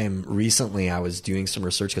time recently, I was doing some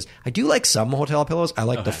research because I do like some hotel pillows. I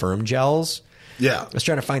like the firm gels. Yeah. I was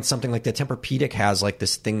trying to find something like the Tempur-Pedic has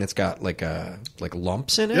this thing that's got like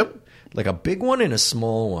lumps in it. Yep. Like a big one and a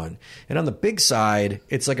small one. And on the big side,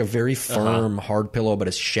 it's like a very firm, hard pillow, but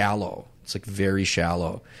it's shallow. It's like very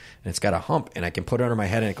shallow, and it's got a hump, and I can put it under my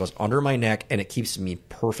head, and it goes under my neck, and it keeps me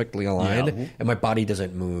perfectly aligned, and my body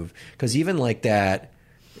doesn't move. Because even like that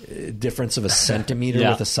difference of a centimeter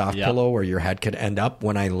with a soft pillow where your head could end up,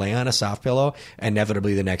 when I lay on a soft pillow,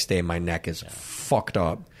 inevitably the next day my neck is fucked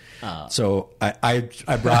up. So I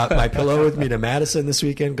brought my pillow with me to Madison this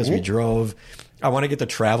weekend because we drove. I want to get the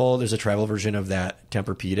travel. There's a travel version of that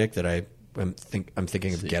Tempur-Pedic that I'm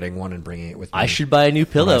thinking of getting one and bringing it with me. I should buy a new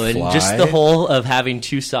pillow, and just the whole of having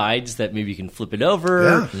two sides that maybe you can flip it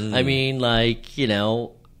over. Yeah. I mean, like, you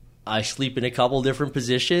know, I sleep in a couple different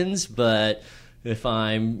positions, but if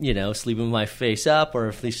I'm, you know, sleeping with my face up or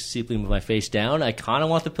if I'm sleeping with my face down, I kind of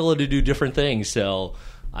want the pillow to do different things. So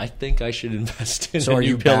I think I should invest in a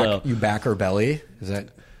new pillow. You back or belly? Is that?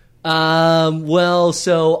 Well,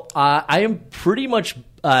 so I am pretty much.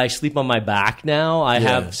 I sleep on my back now. I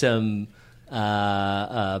have some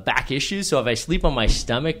back issues, so if I sleep on my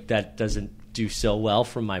stomach, that doesn't do so well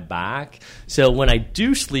for my back. So when I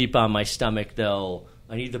do sleep on my stomach, though,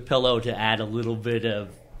 I need the pillow to add a little bit of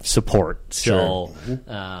support. So,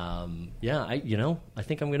 I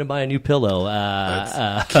think I'm going to buy a new pillow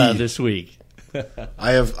this week.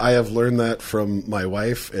 I have learned that from my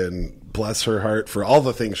wife, and bless her heart for all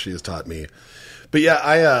the things she has taught me. But yeah,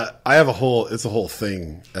 I have it's a whole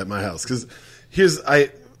thing at my house, because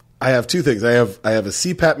I have two things. I have a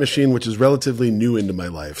CPAP machine, which is relatively new into my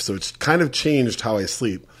life, so it's kind of changed how I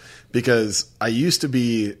sleep, because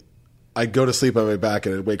I'd go to sleep on my back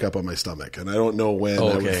and I'd wake up on my stomach, and I don't know when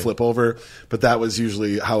I would flip over, but that was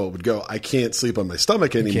usually how it would go. I can't sleep on my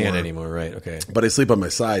stomach anymore. You can't anymore, right? Okay. But I sleep on my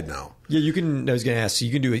side now. Yeah, you can. I was going to ask. So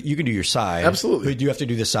you can do it. You can do your side. Absolutely. But do you have to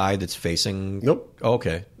do the side that's facing? Nope. Oh,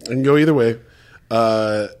 okay. I can go either way.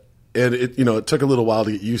 And it took a little while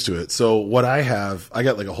to get used to it. So what I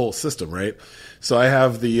got like a whole system, right? So I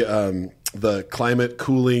have the climate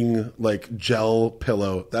cooling like gel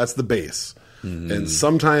pillow. That's the base. Mm-hmm. And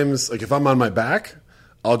sometimes, like if I'm on my back,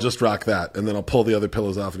 I'll just rock that, and then I'll pull the other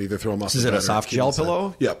pillows off and either throw them off. Is it a soft gel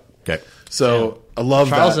pillow? Yep. Okay. So I love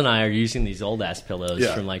Charles that. and I are using these old ass pillows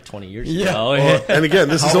from like 20 years ago. Well, and again,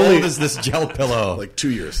 this is How only old is this gel pillow? like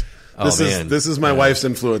 2 years. Man. This is my wife's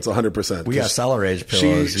influence 100%. We got Cellar Age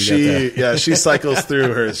pillows. She cycles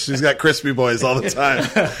through hers. She's got Crispy Boys all the time.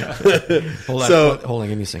 Hold on,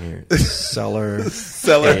 give me a second here. Cellar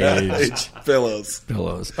Age pillows.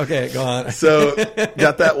 Okay, go on. So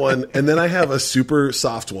got that one, and then I have a super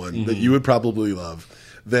soft one that you would probably love.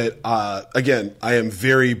 That again, I am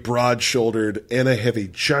very broad shouldered, and I have a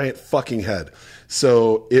giant fucking head,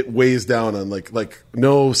 so it weighs down on like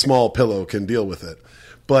no small pillow can deal with it.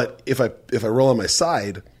 But if I roll on my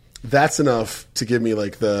side, that's enough to give me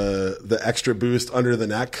like the extra boost under the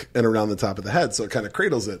neck and around the top of the head, so it kind of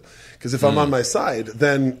cradles it. Because if I'm on my side,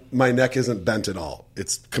 then my neck isn't bent at all.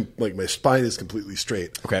 It's like my spine is completely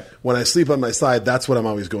straight. Okay. When I sleep on my side, that's what I'm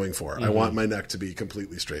always going for. I want my neck to be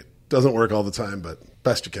completely straight. Doesn't work all the time, but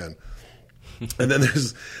best you can. And then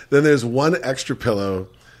there's one extra pillow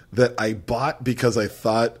that I bought because I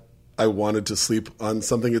thought I wanted to sleep on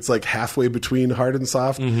something. It's like halfway between hard and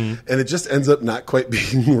soft, and it just ends up not quite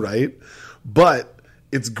being right. But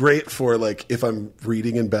it's great for like if I'm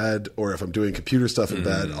reading in bed or if I'm doing computer stuff in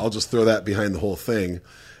bed, I'll just throw that behind the whole thing.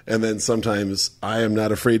 And then sometimes I am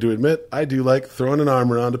not afraid to admit I do like throwing an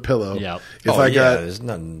arm around a pillow. Yep. There's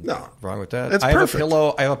nothing wrong with that. It's I perfect. have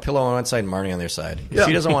a pillow on one side and Marnie on the other side. If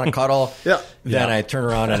she doesn't want to cuddle, then I turn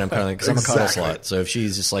around and I'm kind of like, because I'm a cuddle slut. So if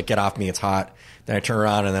she's just like, get off me, it's hot, then I turn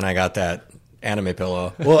around and then I got that anime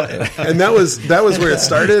pillow. Well, and that was where it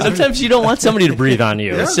started. Sometimes you don't want somebody to breathe on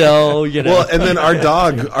you, so you know. Well, and then our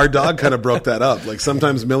dog kind of broke that up. Like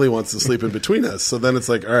sometimes Millie wants to sleep in between us, so then it's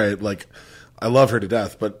like, all right, like I love her to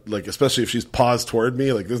death, but like especially if she's paws toward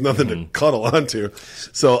me, like there's nothing to cuddle onto,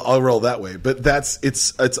 so I'll roll that way. But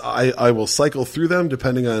I will cycle through them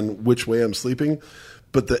depending on which way I'm sleeping.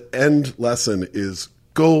 But the end lesson is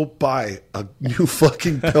go buy a new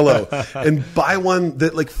fucking pillow and buy one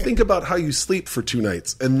that like think about how you sleep for 2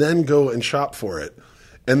 nights and then go and shop for it.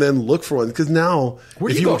 And then look for one, because now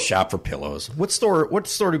where do you go shop for pillows? What store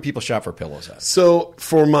do people shop for pillows at? So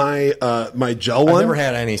for my my gel one, I've never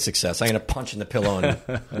had any success. I end up punching the pillow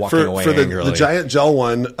and walking away for angrily. The giant gel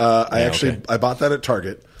one. I bought that at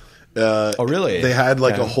Target. Oh, really? They had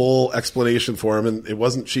like a whole explanation for them, and it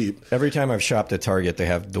wasn't cheap. Every time I've shopped at Target, they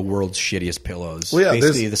have the world's shittiest pillows. Well, yeah,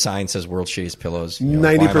 basically the sign says world's shittiest pillows.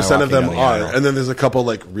 90% of them are, and then there's a couple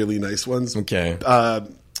like really nice ones. Okay.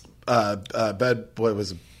 Bed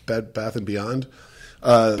Bath and Beyond.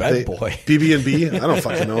 Bed boy. BB&B. I don't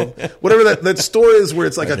fucking know. Whatever that store is where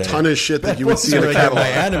it's like a ton of shit that you would see in a my catalog.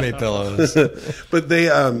 anime pillows. But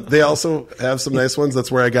they also have some nice ones.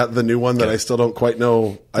 That's where I got the new one that I still don't quite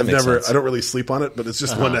know. I makes sense. don't really sleep on it, but it's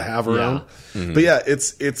just one to have around. But yeah,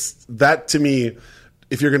 it's that to me.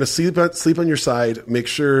 If you're going to sleep on your side, make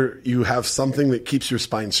sure you have something that keeps your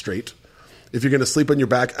spine straight. If you're going to sleep on your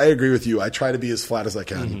back, I agree with you. I try to be as flat as I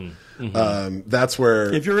can. That's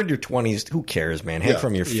where... If you're in your 20s, who cares, man? Hang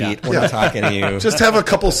from your feet. We're not talking to you. Just have a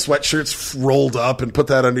couple sweatshirts rolled up and put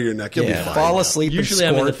that under your neck. You'll be fine. Fall asleep Usually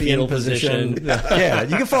in I'm in the scorpion fetal position. Yeah,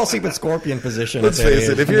 you can fall asleep in scorpion position. Let's face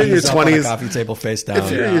it, if you're in your 20s... coffee table face down.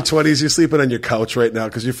 If you're in your 20s, you're sleeping on your couch right now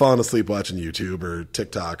because you're falling asleep watching YouTube or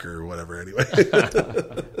TikTok or whatever anyway.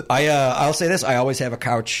 I'll say this. I always have a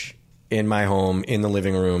couch in my home, in the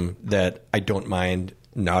living room, that I don't mind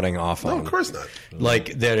nodding off on. No, of course not.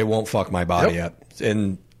 Like, that it won't fuck my body up.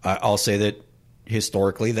 And I'll say that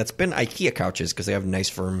historically, that's been IKEA couches because they have nice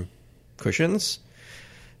firm cushions.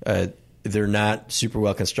 They're not super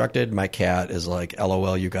well constructed. My cat is like,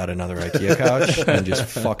 LOL, you got another IKEA couch, and just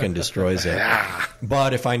fucking destroys it.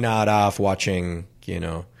 But if I nod off watching,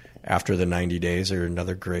 After the 90 Days or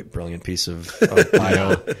another great, brilliant piece of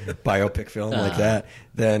biopic film like that,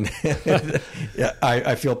 then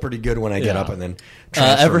I feel pretty good when I get up and then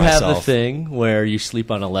transfer ever myself. have the thing where you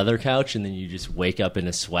sleep on a leather couch and then you just wake up in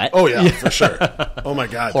a sweat? Oh, yeah, for sure. Oh, my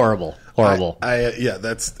God. Horrible.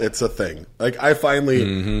 It's a thing. Like, I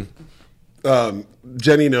finally...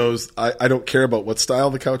 Jenny knows I don't care about what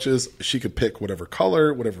style the couch is. She could pick whatever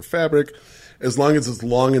color, whatever fabric, as long as it's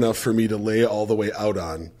long enough for me to lay all the way out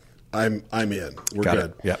on. I'm in. We're Got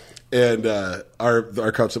good. it. Yep. And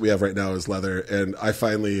our couch that we have right now is leather. And I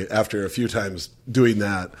finally, after a few times doing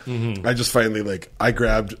that, I just finally I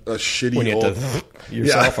grabbed a shitty When you old have to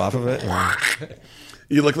yourself off of it.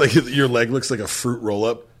 You look like your leg looks like a fruit roll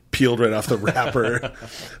up. Peeled right off the wrapper.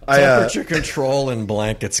 Temperature control and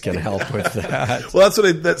blankets can help with that. Well,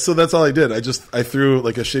 that's all I did. I threw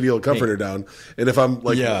like a shitty old comforter down, and if I'm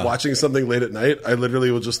watching something late at night, I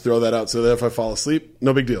literally will just throw that out so that if I fall asleep,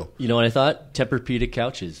 no big deal. You know what I thought? Tempur-Pedic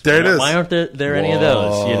couches. There it is. Why aren't there any of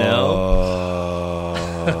those?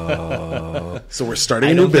 So we're starting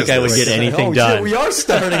I a new don't think business. I would get anything done. Yeah, we are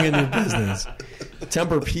starting a new business.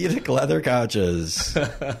 Tempur-Pedic leather couches.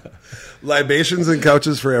 Libations and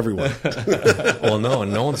couches for everyone. Well, no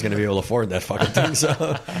one's going to be able to afford that fucking thing. So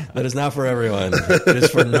that is not for everyone. It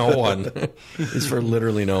is for no one. It's for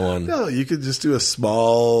literally no one. No, you could just do a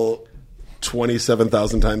small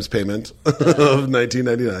 27,000 times payment of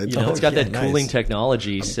 $19.99. It's got that nice. cooling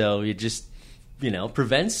technology, so it just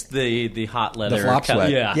prevents the hot leather. The flop sweat.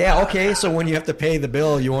 Yeah. Okay. So when you have to pay the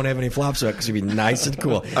bill, you won't have any flop sweat because you'll be nice and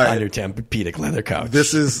cool on your Tempur-Pedic leather couch.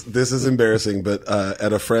 This is embarrassing, but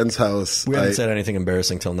at a friend's house, We haven't said anything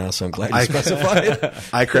embarrassing till now, so I'm glad you specified.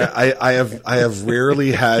 I have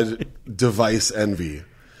rarely had device envy,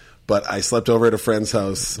 but I slept over at a friend's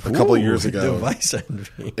house a couple of years ago. Device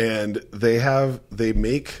envy. And they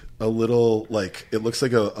make a little, like, it looks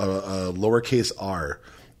like a lowercase R,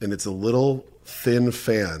 and it's a little thin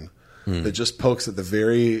fan that just pokes at the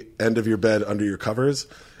very end of your bed under your covers,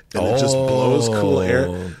 and it just blows cool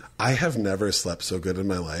air. I have never slept so good in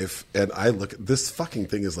my life, and this fucking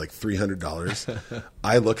thing is like $300.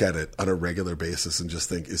 I look at it on a regular basis and just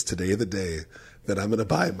think, is today the day that I'm going to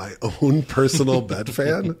buy my own personal bed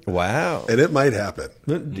fan? Wow. And it might happen.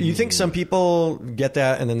 Do you think some people get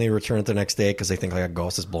that and then they return it the next day because they think like a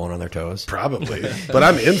ghost is blowing on their toes? Probably. But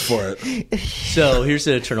I'm in for it. So here's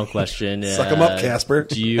an eternal question. Suck 'em up, Casper.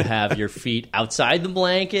 Do you have your feet outside the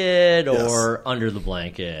blanket or under the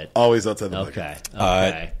blanket? Always outside the blanket.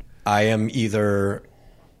 Okay. I am either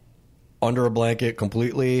under a blanket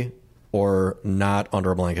completely or not under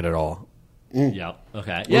a blanket at all. Yep.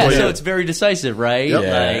 Okay. Yeah. So it's very decisive, right? Yep.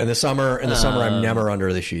 Yeah. Like, In the summer, I'm never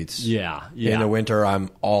under the sheets. Yeah. In the winter, I'm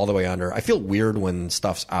all the way under. I feel weird when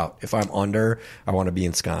stuff's out. If I'm under, I want to be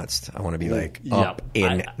ensconced. I want to be up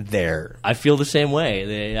in there. I feel the same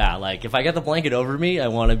way. Like if I got the blanket over me, I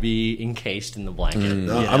want to be encased in the blanket.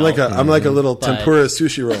 I'm like a little tempura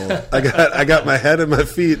sushi roll. I got my head and my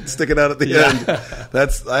feet sticking out at the end.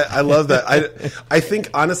 I love that. I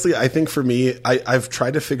think for me, I've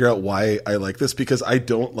tried to figure out why I like this, because I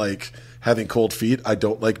don't like having cold feet. I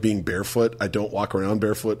don't like being barefoot. I don't walk around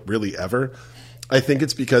barefoot really ever. I think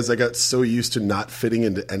it's because I got so used to not fitting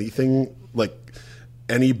into anything, like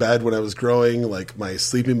any bed when I was growing, like my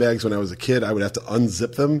sleeping bags when I was a kid, I would have to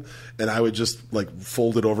unzip them and I would just like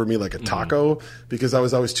fold it over me like a taco because I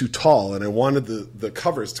was always too tall and I wanted the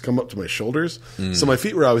covers to come up to my shoulders. So my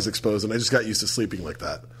feet were always exposed and I just got used to sleeping like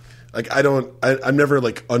that. Like I'm never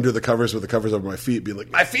like under the covers with the covers over my feet being like,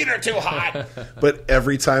 my feet are too hot. But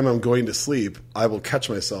every time I'm going to sleep, I will catch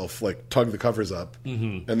myself like tug the covers up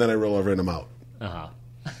and then I roll over and I'm out.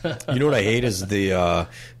 You know what I hate is the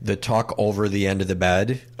tuck over the end of the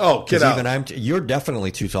bed. Oh, get out. Even you're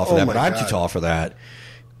definitely too tall for Oh that, my but I'm God. too tall for that.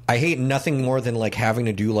 I hate nothing more than like having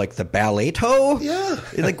to do like the ballet toe. Yeah.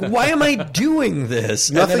 Like, why am I doing this?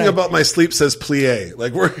 And Nothing then about my sleep says plie.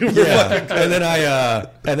 Like we're yeah. And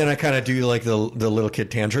then I kind of do like the little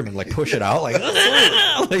kid tantrum and like push it out like,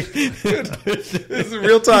 like This is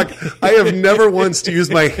real talk. I have never once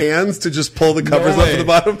used my hands to just pull the covers up way. to the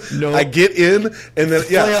bottom. No. I get in and then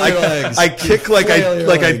Flail your legs. I kick like Flail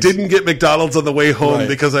your I legs. didn't get McDonald's on the way home Right.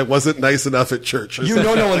 because I wasn't nice enough at church. you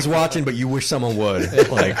know no one's watching, but you wish someone would.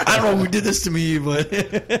 Like, I don't know who did this to me, but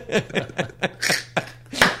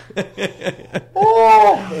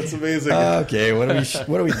Oh, that's amazing. okay. What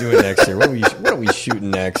are we doing next here? What are we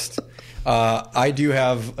shooting next? I do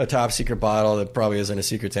have a top secret bottle that probably isn't a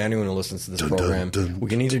secret to anyone who listens to this program. dun. We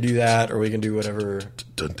can either do that or we can do whatever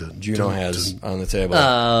Dun, dun, Juno dun, has dun. on the table.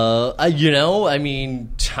 I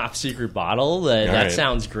mean, top secret bottle. That right.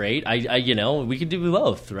 sounds great. We could do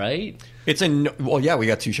both, right? It's well, yeah, we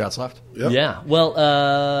got 2 shots left. Yep. Yeah.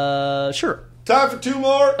 Well, sure. Time for 2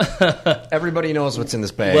 more. Everybody knows what's in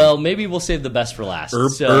this bag. Well, maybe we'll save the best for last.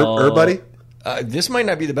 Buddy. This might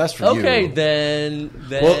not be the best for you. Okay, then.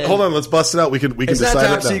 Well, hold on. Let's bust it out. We can It's decide not top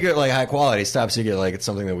right now. secret, like high quality. It's top secret, like it's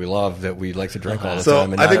something that we love, that we like to drink all the So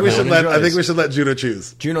time. And I not think we should everyone let enjoys. Juno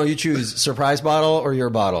choose. Juno, you choose surprise bottle or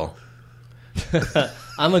your bottle.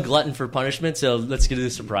 I'm a glutton for punishment, so let's get to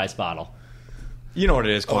the surprise bottle. You know what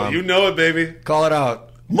it is, Oh, Quam. you know it, baby. Call it out.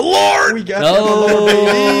 Malort. We got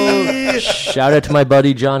Oh, shout out to my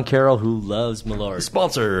buddy John Carroll who loves Malort.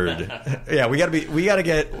 sponsored. Yeah, we gotta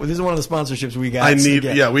get. This is one of the sponsorships we got.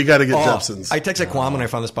 We got to get Oh, Jepson's. I texted Quam when I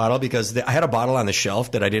found this bottle because I had a bottle on the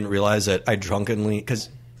shelf that I didn't realize that I drunkenly, because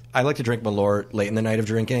I like to drink Malort late in the night of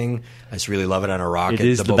drinking. I just really love it on a rocket. It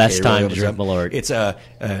is the bouquet best time to opens drink up. Malort.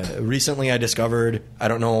 It's recently I discovered, I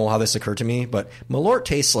don't know how this occurred to me, but Malort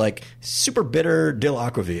tastes like super bitter dill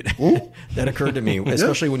aquavit. That occurred to me,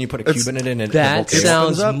 especially when you put a cube in it and it That the bouquet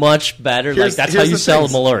sounds opens up. much better. Here's- That's how here's you the sell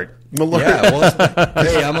things. Malort. Malort. Yeah, well,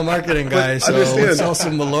 hey, I'm a marketing guy, so understand. let's sell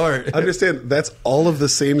some Malort. Understand, that's all of the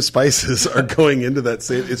same spices are going into that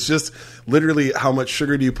same. It's just literally how much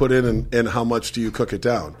sugar do you put in and how much do you cook it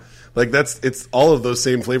down. Like it's all of those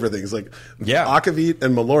same flavor things. Like Yeah. Akavit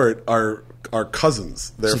and Malort are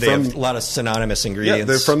cousins. They're So they from have a lot of synonymous yeah, ingredients.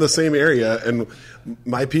 they're from the same area, and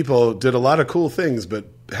my people did a lot of cool things, but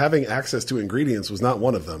having access to ingredients was not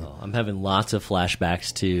one of them. I'm having lots of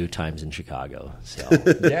flashbacks to times in Chicago. So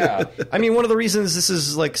Yeah, I mean, one of the reasons this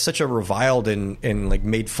is like such a reviled and like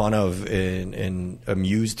made fun of and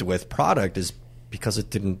amused with product is because it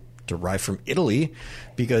didn't derive from Italy,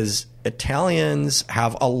 because Italians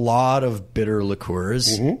have a lot of bitter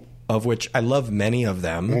liqueurs, of which I love many of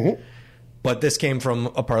them. But this came from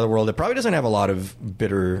a part of the world that probably doesn't have a lot of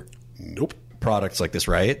bitter Nope. products like this,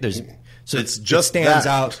 right? So It's just it stands that.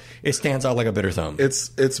 out. It stands out like a bitter thumb. It's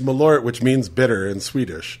Malort, which means bitter in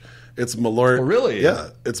Swedish. It's Malort. Oh, really? Yeah,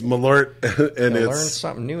 it's Malort, and I learn it's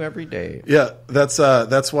something new every day. yeah. That's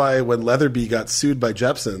why when Leatherby got sued by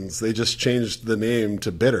Jepson's, they just changed the name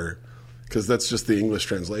to Bitter because that's just the English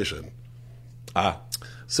translation.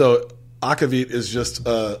 So Akavit is just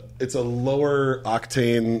it's a lower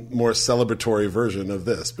octane, more celebratory version of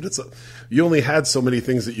this, but you only had so many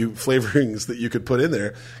things flavorings that you could put in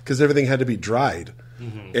there because everything had to be dried,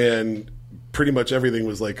 and pretty much everything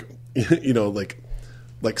was like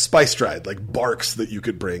like spice dried, like barks that you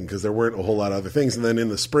could bring because there weren't a whole lot of other things. And then in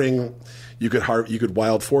the spring, you could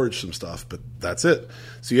wild forage some stuff, but that's it.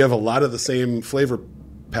 So you have a lot of the same flavor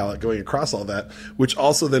palette going across all that, which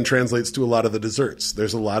also then translates to a lot of the desserts.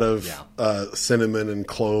 There's a lot of cinnamon and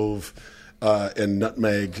clove and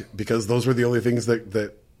nutmeg because those were the only things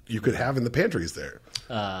that you could have in the pantries there.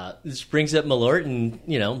 this brings up Malort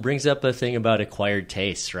and, brings up a thing about acquired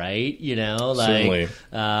tastes, right? Certainly.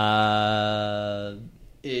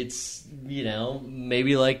 It's,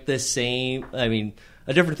 maybe like the same, a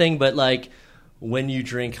different thing, but like when you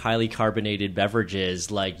drink highly carbonated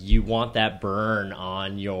beverages, like you want that burn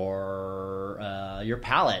on your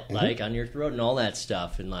palate, like on your throat and all that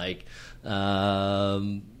stuff. And like,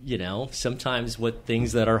 sometimes what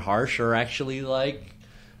things that are harsh are actually like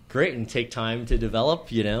great and take time to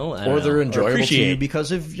develop, or they're enjoyable to you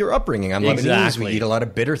because of your upbringing. I'm Lebanese. Exactly. We eat a lot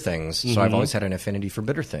of bitter things, so I've always had an affinity for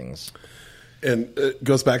bitter things. And it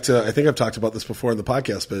goes back to, I think I've talked about this before in the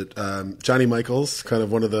podcast, but Johnny Michaels, kind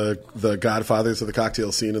of one of the godfathers of the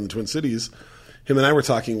cocktail scene in the Twin Cities, him and I were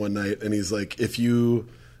talking one night, and he's like, if you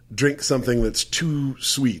drink something that's too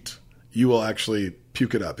sweet, you will actually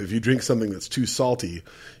puke it up. If you drink something that's too salty,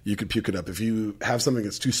 you could puke it up. If you have something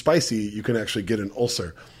that's too spicy, you can actually get an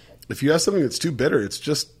ulcer. If you have something that's too bitter, it's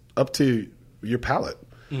just up to your palate.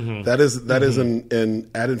 That is an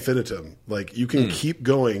ad infinitum. Like you can keep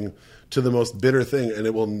going to the most bitter thing, and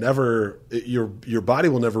it will never your body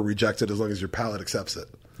will never reject it as long as your palate accepts it.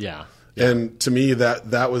 Yeah. And to me,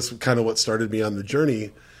 that was kind of what started me on the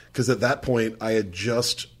journey, because at that point I had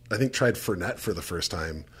just, I think, tried Fernet for the first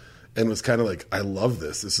time and was kind of like, I love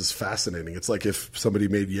this. This is fascinating. It's like if somebody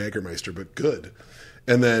made Jägermeister, but good.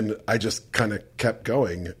 And then I just kind of kept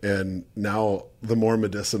going. And now the more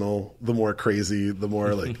medicinal, the more crazy, the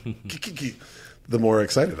more like, the more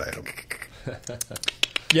excited I am.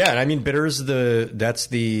 Yeah, and I mean, bitter's that's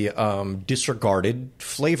the disregarded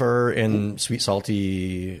flavor in sweet,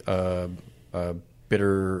 salty, bitter,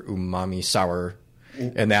 umami, sour,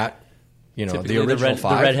 and that, you know, Typically the original the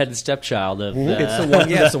five. redheaded stepchild of It's the one.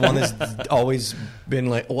 Yeah, it's the one that's always been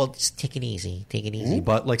like, well, just take it easy, take it easy.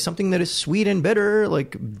 But like something that is sweet and bitter,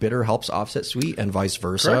 like bitter helps offset sweet, and vice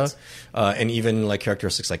versa. And even like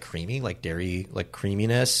characteristics like creamy, like dairy, like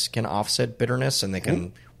creaminess can offset bitterness, and they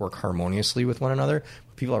can work harmoniously with one another.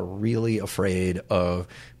 People are really afraid of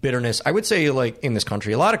bitterness. I would say, like in this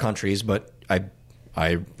country, a lot of countries, but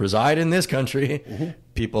I reside in this country.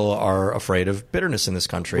 People are afraid of bitterness in this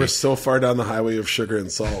country. We're so far down the highway of sugar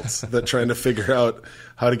and salts that trying to figure out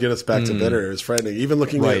how to get us back to bitter is frightening. Even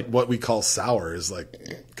looking at what we call sour is like,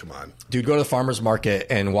 come on. Dude, go to the farmer's market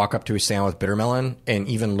and walk up to a stand with bitter melon and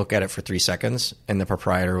even look at it for 3 seconds, and the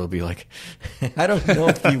proprietor will be like, I don't know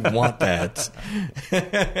if you want that.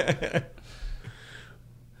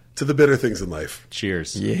 To the bitter things in life.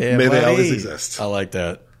 Cheers. Yeah, May they buddy. always exist. I like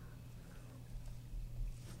that.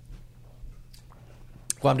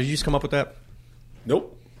 Guam, did you just come up with that?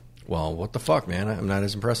 Nope. Well, what the fuck, man? I'm not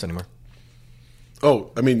as impressed anymore.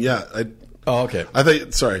 Oh, I mean, yeah. Oh, okay. I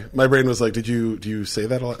think. Sorry, my brain was like, do you say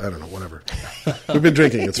that a lot? I don't know. Whatever. We've been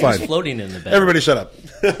drinking. It's fine. It's floating in the bed. Everybody, shut up.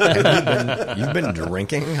 You've been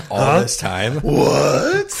drinking all this time.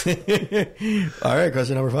 What? All right,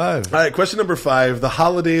 question number 5. All right, question number 5. The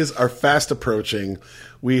holidays are fast approaching.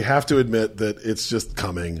 We have to admit that it's just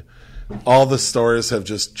coming. All the stores have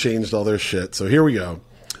just changed all their shit. So here we go.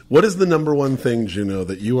 What is the number one thing, Juno,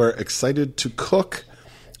 that you are excited to cook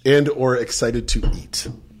and or excited to eat?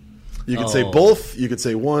 You could say both. You could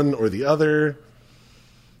say one or the other.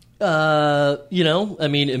 You know, I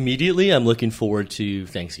mean, immediately I'm looking forward to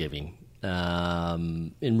Thanksgiving.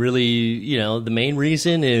 And really, you know, the main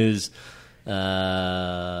reason is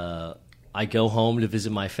I go home to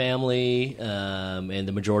visit my family, and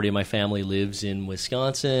the majority of my family lives in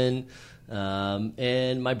Wisconsin.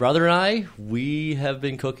 And my brother and I, we have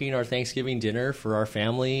been cooking our Thanksgiving dinner for our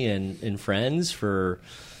family and friends for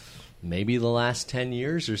maybe the last 10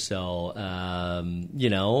 years or so. You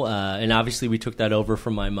know, and obviously we took that over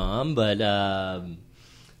from my mom, but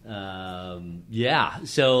yeah.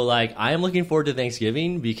 So, like, I am looking forward to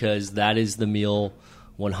Thanksgiving because that is the meal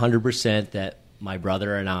 100% that my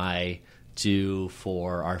brother and I do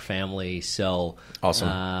for our family. So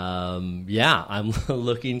awesome. Yeah, I'm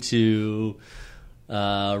looking to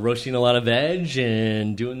roasting a lot of veg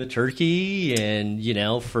and doing the turkey. And, you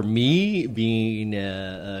know, for me, being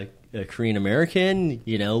a Korean American,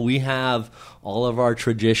 you know, we have all of our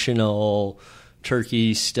traditional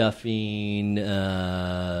turkey stuffing,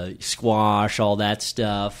 squash, all that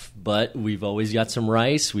stuff. But we've always got some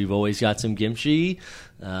rice. We've always got some kimchi.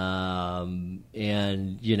 And,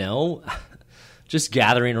 you know, just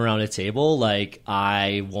gathering around a table, like,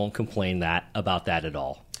 I won't complain about that at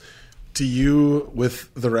all. Do you,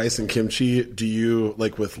 with the rice and kimchi, do you,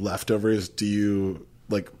 like with leftovers, do you,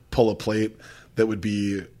 like, pull a plate that would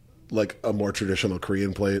be, like, a more traditional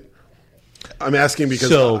Korean plate? I'm asking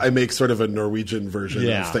because I make sort of a Norwegian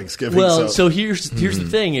version of Thanksgiving. Well, so here's the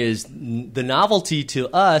thing is the novelty to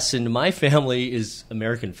us and to my family is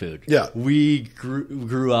American food. Yeah. We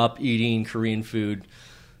grew up eating Korean food,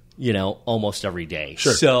 you know, almost every day.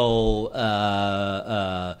 Sure. So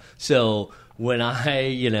when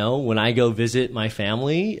I go visit my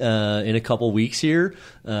family in a couple weeks here,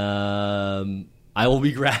 I will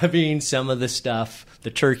be grabbing some of the stuff,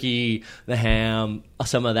 the turkey, the ham,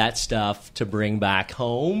 some of that stuff to bring back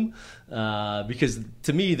home because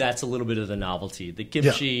to me that's a little bit of the novelty. The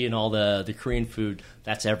kimchi and all the Korean food,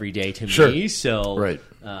 that's every day to me. So, right.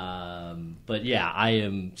 But yeah, I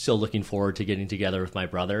am still looking forward to getting together with my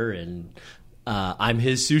brother, and I'm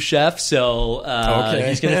his sous chef, so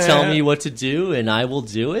he's going to tell me what to do, and I will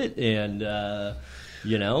do it, and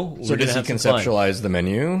you know, so does he conceptualize the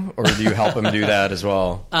menu, or do you help him do that as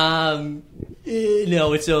well?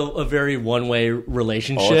 No, it's a very one-way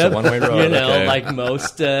relationship. Oh, it's a one-way road. You know, okay. like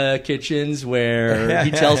most kitchens where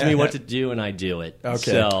he tells me what to do and I do it. Okay.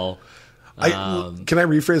 So, Can I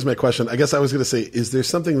rephrase my question? I guess I was going to say, is there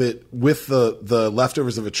something that with the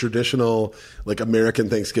leftovers of a traditional like American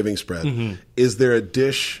Thanksgiving spread, is there a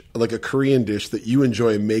dish, like a Korean dish, that you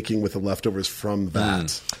enjoy making with the leftovers from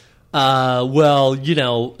that? well, you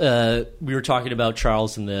know, we were talking about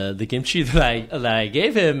Charles and the kimchi that I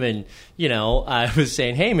gave him, and you know, I was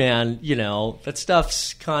saying, hey man, you know, that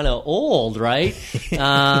stuff's kind of old, right?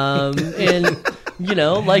 And you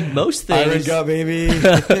know, like most things, Iron Gut, baby.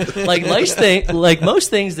 like most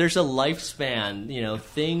things, there's a lifespan. You know,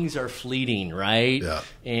 things are fleeting, right? Yeah.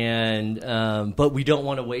 And but we don't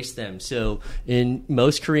want to waste them. So in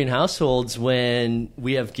most Korean households, when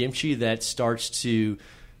we have kimchi that starts to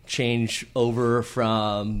change over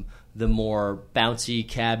from the more bouncy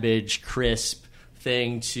cabbage crisp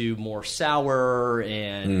thing to more sour,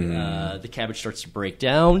 and the cabbage starts to break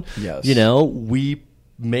down. Yes. You know, we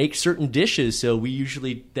make certain dishes, so we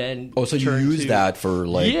usually then Oh, so you turn use to- that for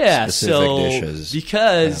like yeah, specific so dishes.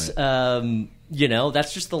 because you know,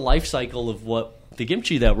 that's just the life cycle of what the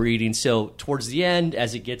kimchi that we're eating. So towards the end,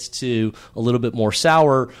 as it gets to a little bit more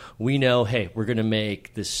sour, we know, hey, we're going to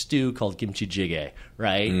make this stew called kimchi jjigae,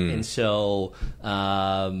 right? And so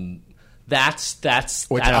that's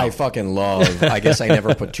Which I don't I know. fucking love. I guess I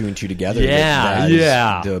never put two and two together. Yeah, that is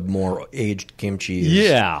yeah. The more aged kimchi.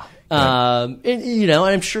 Yeah. And, you know,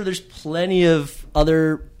 and I'm sure there's plenty of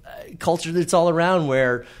other culture that's all around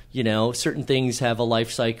where, you know, certain things have a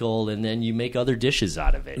life cycle and then you make other dishes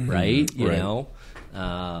out of it, right? You Right. know?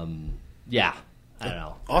 Yeah. I don't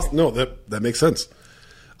know. Awesome. No, that makes sense.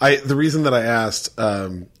 The reason that I asked,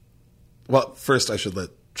 well, first I should let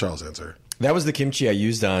Charles answer. That was the kimchi I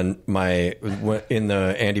used on in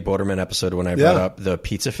the Andy Boderman episode when I brought Yeah. up the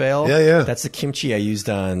pizza fail. Yeah, yeah. That's the kimchi I used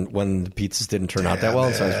on when the pizzas didn't turn out that Damn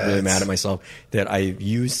well. So I was really it. mad at myself that I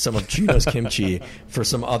used some of Chino's kimchi for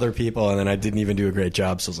some other people, and then I didn't even do a great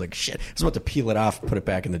job. So I was like, shit. I was about to peel it off, put it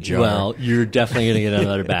back in the jar. Well, you're definitely going to get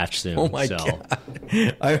another batch soon. oh my so.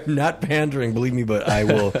 God. I'm not pandering, believe me, but I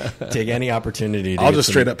will take any opportunity to I'll get just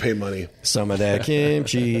some- straight up pay money. some of that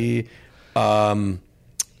kimchi.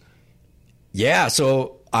 Yeah,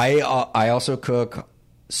 so I also cook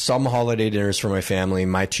some holiday dinners for my family.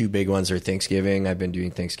 My two big ones are Thanksgiving. I've been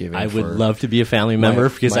doing Thanksgiving. I would for- love to be a family member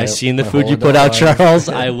because my- I've seen the my food whole you put out, adult life. Charles.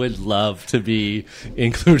 I would love to be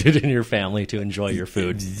included in your family to enjoy your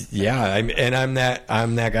food. Yeah, I'm that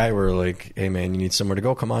guy where like, hey man, you need somewhere to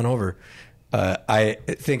go. Come on over.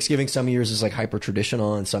 Thanksgiving some years is like hyper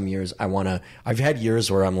traditional, and some years I've had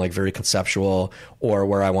years where I'm like very conceptual, or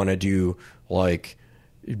where I want to do like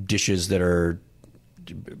dishes that are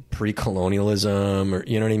pre-colonialism, or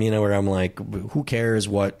you know what I mean, where I'm like, who cares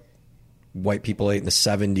what white people ate in the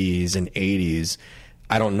 70s and 80s?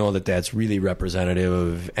 I don't know that that's really representative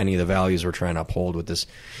of any of the values we're trying to uphold with this.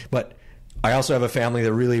 But I also have a family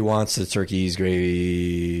that really wants the turkey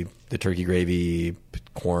gravy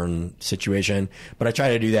corn situation, but I try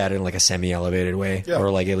to do that in like a semi-elevated way, Yeah.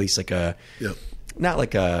 or like at least like a Yep. not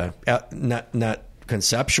like a not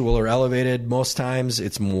conceptual or elevated. Most times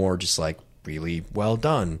it's more just like really well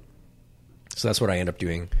done. So that's what I end up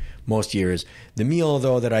doing most years. The meal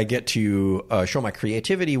though that I get to show my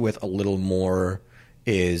creativity with a little more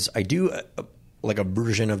is I do like a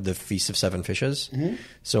version of the Feast of Seven Fishes.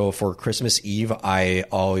 So for Christmas Eve, I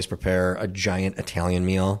always prepare a giant Italian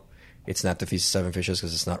meal. It's not the Feast of Seven Fishes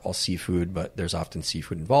because it's not all seafood, but there's often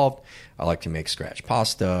seafood involved. I like to make scratch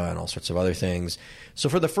pasta and all sorts of other things. So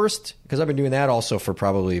for the first, because I've been doing that also for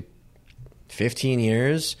probably 15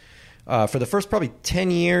 years, for the first probably 10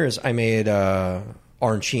 years, I made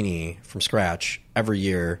arancini from scratch every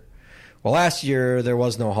year. Well, last year there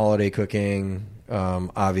was no holiday cooking,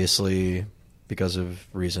 obviously, because of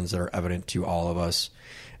reasons that are evident to all of us.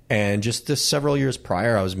 And just this several years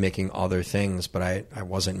prior, I was making other things, but I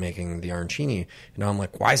wasn't making the arancini. And now I'm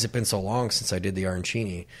like, why has it been so long since I did the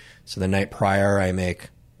arancini? So the night prior, I make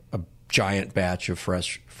a giant batch of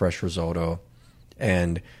fresh risotto.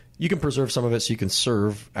 And you can preserve some of it so you can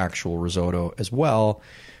serve actual risotto as well.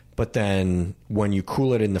 But then when you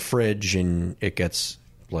cool it in the fridge and it gets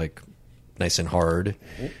like nice and hard,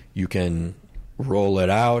 you can roll it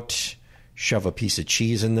out, shove a piece of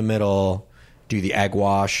cheese in the middle, do the egg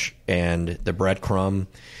wash and the breadcrumb,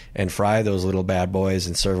 and fry those little bad boys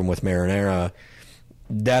and serve them with marinara.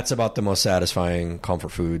 That's about the most satisfying comfort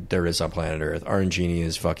food there is on planet Earth. Arancini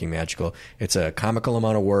is fucking magical. It's a comical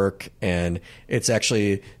amount of work, and it's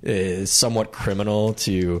actually somewhat criminal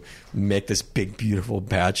to make this big, beautiful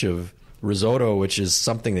batch of risotto, which is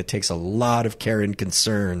something that takes a lot of care and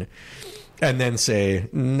concern. and then say,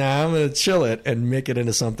 nah, I'm going to chill it and make it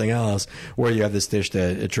into something else, where you have this dish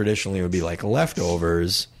that traditionally would be like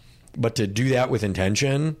leftovers. But to do that with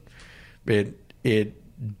intention, it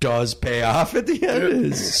does pay off at the end. It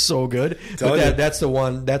is so good. But that's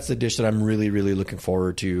the dish that I'm really, really looking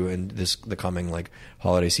forward to in the coming like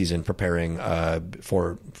holiday season, preparing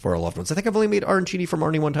for our loved ones. I think I've only made arancini for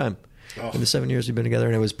Marnie one time in the 7 years we've been together,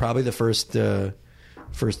 and it was probably the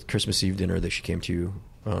first Christmas Eve dinner that she came to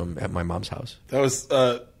at my mom's house. That was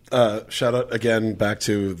shout out again back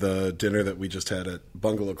to the dinner that we just had at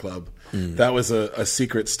Bungalow Club. That was a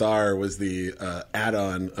secret star, was the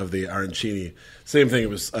add-on of the arancini. Same thing. It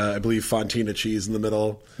was I believe Fontina cheese in the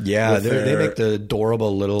middle. Yeah, they make the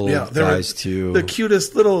adorable little guys too. The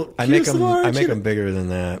cutest little. I make them bigger than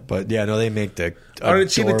that, but yeah, no, they make the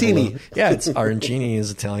Arancinatini. Yeah, it's arancini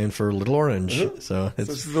is Italian for little orange, so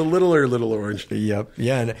it's the littler little orange. Yep,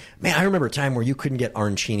 yeah, and man, I remember a time where you couldn't get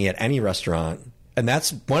arancini at any restaurant. And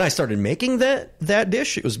that's when I started making that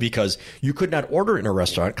dish. It was because you could not order it in a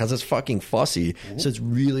restaurant because it's fucking fussy. So it's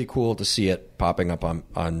really cool to see it popping up on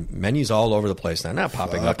menus all over the place now. Not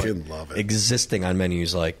popping up, love it. Existing on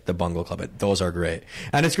menus like the Bungalow Club. Those are great.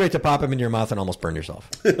 And it's great to pop them in your mouth and almost burn yourself.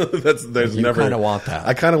 You kind of want that.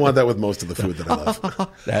 I kind of want that with most of the food that I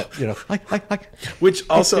love. That, Which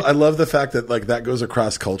also, I love the fact that like that goes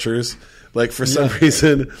across cultures. Like for some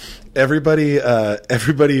reason, everybody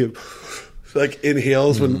like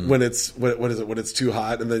inhales when it's too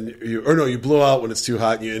hot, and then you blow out when it's too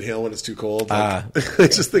hot and you inhale when it's too cold. Like, I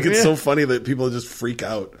just think it's so funny that people just freak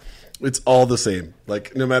out. It's all the same.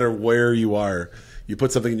 Like no matter where you are, you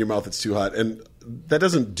put something in your mouth that's too hot, and that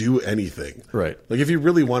doesn't do anything. Right. Like if you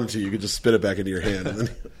really wanted to, you could just spit it back into your hand and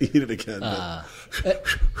then eat it again.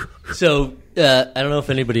 So I don't know if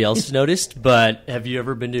anybody else noticed, but have you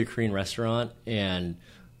ever been to a Korean restaurant and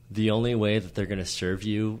the only way that they're going to serve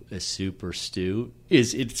you a soup or stew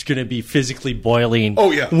is it's going to be physically boiling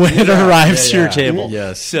when it arrives to your table.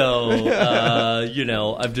 Yes. So,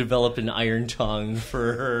 I've developed an iron tongue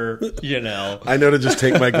for her, I know to just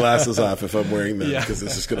take my glasses off if I'm wearing them because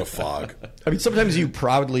it's just going to fog. I mean, sometimes you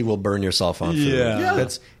proudly will burn yourself on food. Yeah.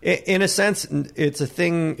 That's, in a sense, it's a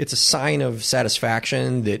thing, it's a sign of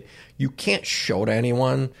satisfaction that you can't show to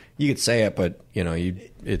anyone. You could say it, but,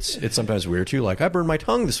 it's sometimes weird too. Like, I burned my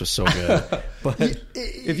tongue. This was so good. But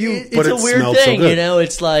it's a weird thing,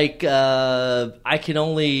 It's like I can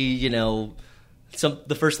only,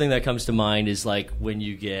 the first thing that comes to mind is like when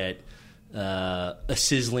you get a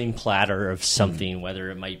sizzling platter of something,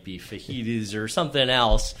 whether it might be fajitas or something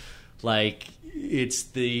else. Like it's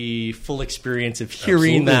the full experience of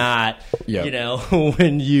hearing that.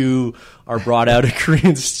 When you are brought out a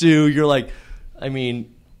Korean stew, you're like, I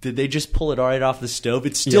mean, did they just pull it right off the stove?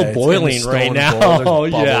 It's still boiling right now. Oh,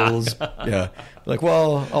 yeah. Like,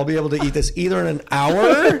 well, I'll be able to eat this either in an hour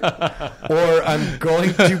or I'm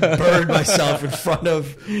going to burn myself in front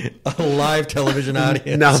of a live television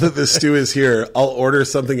audience. Now that the stew is here, I'll order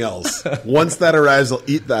something else. Once that arrives, I'll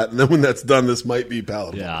eat that. And then when that's done, this might be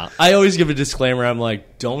palatable. Yeah. I always give a disclaimmer. I'm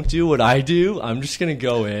like, don't do what I do. I'm just going to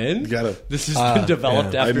go in. This has been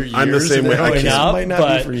developed after years. I'm the same way. It might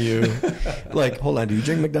not be for you. Like, hold on. Do you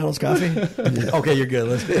drink McDonald's coffee? Okay, you're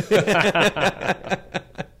good.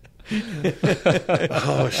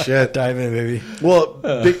 Oh shit! Dive in, baby. Well,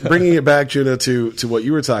 bringing it back, Juno, to what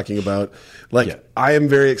you were talking about. I am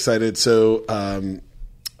very excited. So,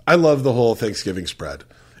 I love the whole Thanksgiving spread,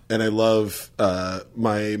 and I love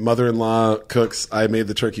my mother-in-law cooks. I made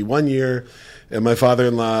the turkey one year, and my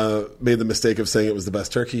father-in-law made the mistake of saying it was the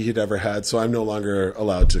best turkey he'd ever had. So I'm no longer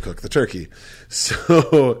allowed to cook the turkey.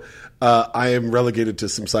 So I am relegated to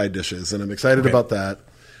some side dishes, and I'm excited about that.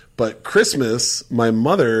 But Christmas, my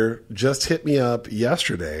mother just hit me up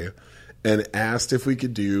yesterday and asked if we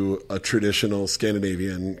could do a traditional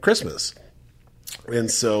Scandinavian Christmas.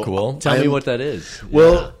 And so, cool. Tell me what that is.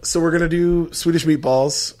 Well, so we're going to do Swedish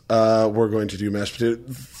meatballs. We're going to do mashed potato.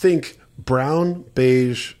 Think brown,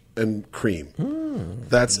 beige, and cream.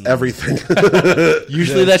 That's everything.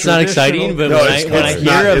 Usually that's not exciting, but when I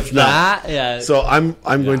hear of that, yeah. So I'm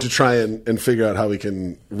going to try and figure out how we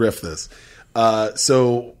can riff this.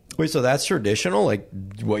 Wait, so that's traditional, like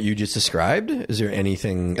what you just described? Is there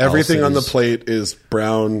anything Everything on the plate is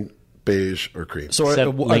brown, beige, or cream. So are there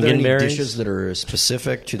any dishes that are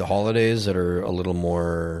specific to the holidays that are a little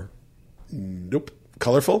more... Nope.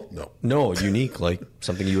 Colorful? No. No, unique, like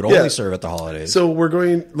something you would only serve at the holidays. So we're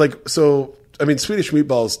going, Swedish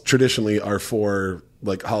meatballs traditionally are for...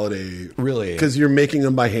 like holiday, really, because you're making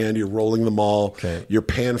them by hand, you're rolling them all, you're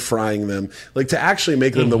pan frying them. Like to actually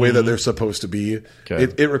make them the way that they're supposed to be,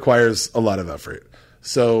 it requires a lot of effort.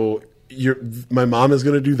 So my mom is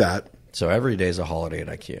going to do that So every day's a holiday at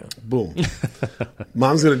IKEA. Boom.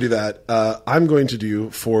 Mom's going to do that. I'm going to do,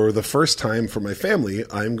 for the first time for my family,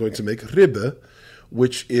 I'm going to make ribbe,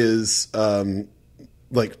 which is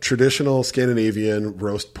like traditional Scandinavian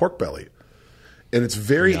roast pork belly. And it's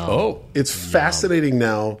very, it's fascinating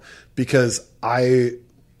now because I've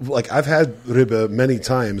had ribbe many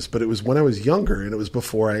times, but it was when I was younger and it was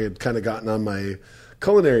before I had kind of gotten on my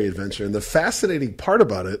culinary adventure. And the fascinating part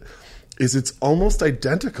about it is it's almost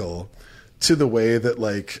identical to the way that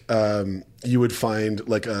like you would find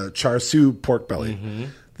like a char siu pork belly. Mm-hmm.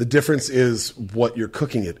 The difference is what you're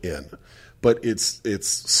cooking it in. But it's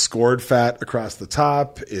scored fat across the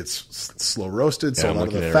top. It's slow roasted, so a lot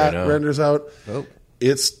of the fat renders out. Oh.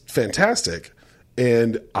 It's fantastic.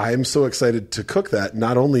 And I'm so excited to cook that,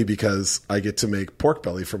 not only because I get to make pork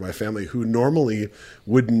belly for my family, who normally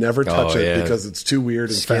would never touch it because it's too weird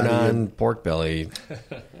and Skin fatty. on pork belly,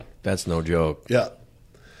 that's no joke. Yeah.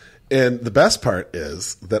 And the best part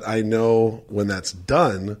is that I know when that's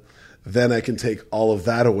done, then I can take all of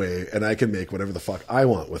that away and I can make whatever the fuck I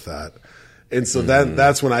want with that. And so then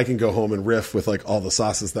that's when I can go home and riff with like all the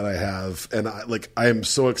sauces that I have. And I am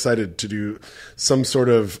so excited to do some sort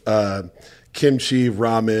of kimchi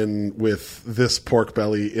ramen with this pork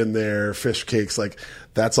belly in there, fish cakes. Like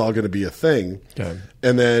that's all going to be a thing. Okay.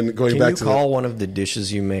 And then going back to one of the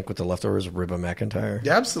dishes you make with the leftovers ribba McIntyre?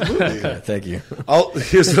 Yeah, absolutely. Thank you.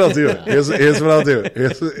 Here's what I'll do. Here's what I'll do.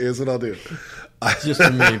 Here's what I'll do. Just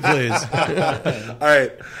for me, please. All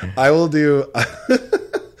right. I will do.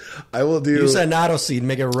 Use a natto seed,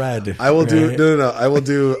 make it red. I will do no. I will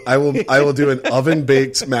do an oven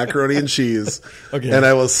baked macaroni and cheese, and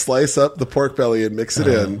I will slice up the pork belly and mix it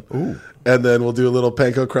in, and then we'll do a little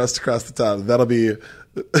panko crust across the top. That'll be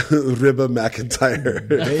ribba McIntyre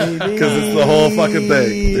because it's the whole fucking thing.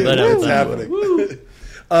 Dude, it's happening.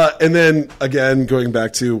 And then again, going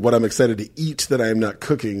back to what I'm excited to eat that I am not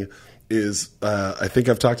cooking. Is I think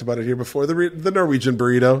I've talked about it here before, the Norwegian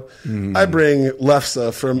burrito. I bring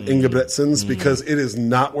lefse from Ingebrigtsen's because it is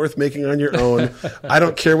not worth making on your own. I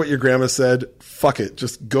don't care what your grandma said. Fuck it.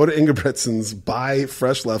 Just go to Ingebrigtsen's, buy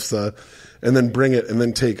fresh lefse, and then bring it, and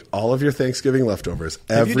then take all of your Thanksgiving leftovers.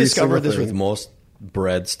 Have you discovered this with most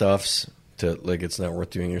bread stuffs? Like it's not worth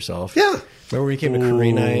doing yourself. Yeah. Remember we came to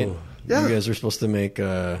Korean night? Yeah. You guys were supposed to make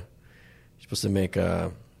what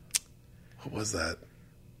was that?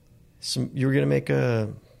 You were going to make a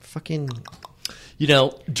fucking... You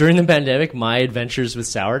know, during the pandemic, my adventures with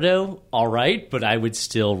sourdough, all right, but I would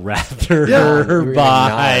still rather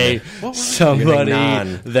buy somebody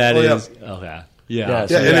that is... Okay. Yeah.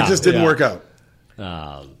 Yeah, and it just didn't work out.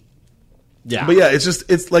 Yeah. But yeah,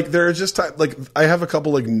 it's like there are just like I have a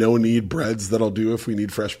couple like no need breads that I'll do if we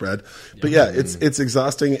need fresh bread. But yeah, it's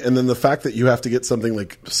exhausting. And then the fact that you have to get something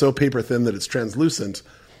like so paper thin that it's translucent...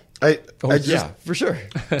 for sure.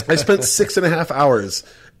 I spent 6.5 hours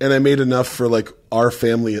and I made enough for like our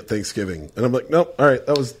family at Thanksgiving. And I'm like, nope, all right,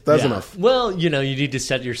 that's enough. Well, you need to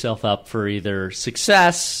set yourself up for either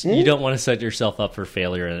success. You don't want to set yourself up for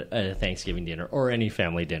failure at a Thanksgiving dinner or any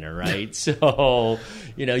family dinner, right? So,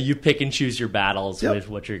 you pick and choose your battles with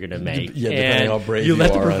what you're going to make. Yeah, and how brave you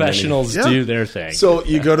let the professionals do their thing. So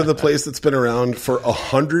you go to the place that's been around for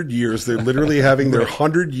 100 years. They're literally having their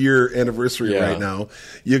 100-year anniversary right now.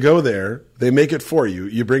 You go there, they make it for you.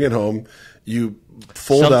 You bring it home. You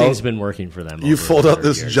fold Something's been working for them. You fold out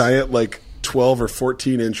this giant, like 12 or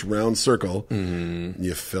 14-inch round circle. Mm-hmm.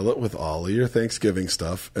 You fill it with all of your Thanksgiving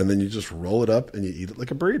stuff, and then you just roll it up and you eat it like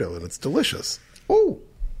a burrito, and it's delicious. Ooh.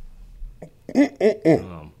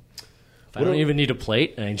 I don't even need a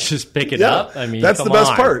plate, and I just pick it up. I mean, that's the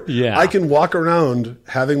best part. Yeah. I can walk around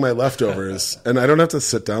having my leftovers, and I don't have to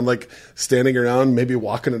sit down, like standing around, maybe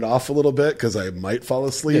walking it off a little bit because I might fall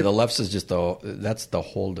asleep. Yeah, the lefse is just that's the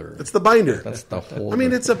holder. It's the binder. That's the holder. I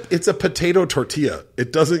mean, it's a potato tortilla.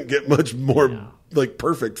 It doesn't get much more like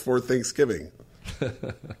perfect for Thanksgiving.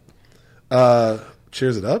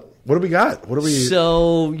 Cheers it up. What do we got?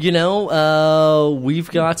 So,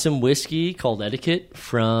 we've got some whiskey called Etiquette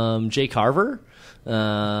from Jay Carver.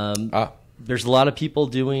 There's a lot of people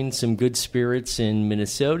doing some good spirits in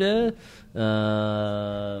Minnesota.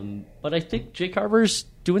 But I think Jay Carver's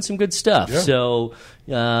doing some good stuff. Yeah. So,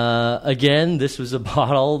 again, this was a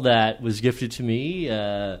bottle that was gifted to me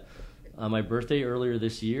on my birthday earlier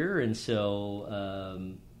this year. And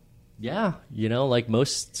so, like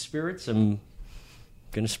most spirits, I'm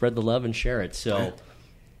going to spread the love and share it. So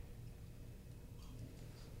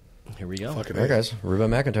here we go. All right, guys. Ribba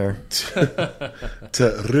McIntyre. To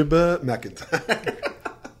Ribba McIntyre.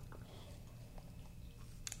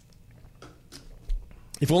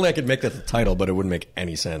 If only I could make that the title, but it wouldn't make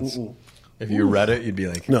any sense. If you read it, you'd be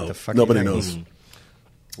like, No, what the fuck nobody are you knows. talking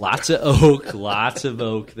Lots of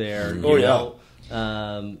oak there. Oh, yeah.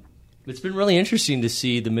 It's been really interesting to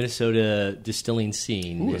see the Minnesota distilling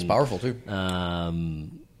scene. Ooh, it's powerful, too.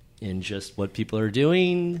 And just what people are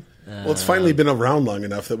doing. Well, it's finally been around long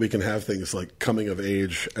enough that we can have things like coming of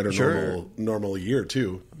age at a normal year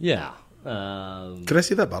too. Yeah. Can I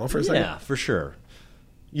see that bottle for a second? Yeah, for sure.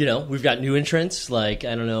 We've got new entrants. Like,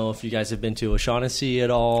 I don't know if you guys have been to O'Shaughnessy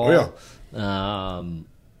at all. Oh, yeah.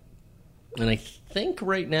 And I think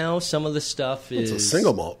right now some of the stuff is It's a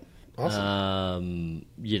single malt. Awesome.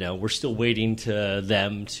 We're still waiting to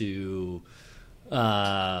them to,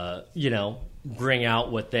 bring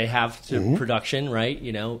out what they have to production, right?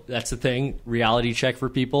 That's the thing. Reality check for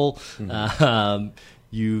people.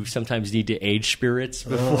 You sometimes need to age spirits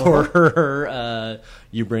before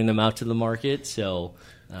you bring them out to the market. So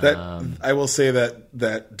I will say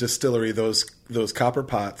that distillery, those copper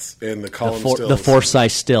pots and the column stills, the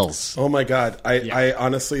Forsyth stills. Oh my God! I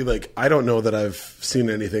honestly I don't know that I've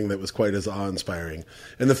seen anything that was quite as awe-inspiring.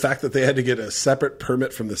 And the fact that they had to get a separate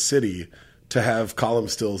permit from the city to have column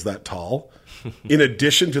stills that tall, in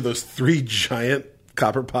addition to those 3 giant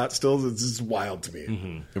copper pot stills, it's just wild to me.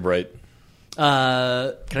 Mm-hmm. Right. Can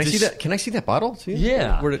I see that? Can I see that bottle? Too?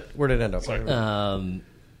 Yeah. Where did it end up? And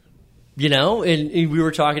we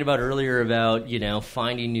were talking about earlier about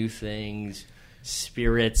finding new things,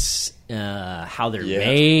 spirits, how they're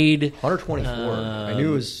made. 124. I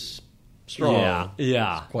knew it was strong.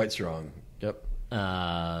 Yeah. Quite strong. Yep.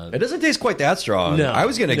 It doesn't taste quite that strong. No, I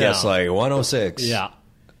was going to guess like 106. Yeah.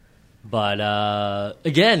 But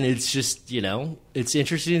again, it's just it's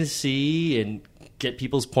interesting to see and get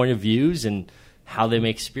people's point of views and how they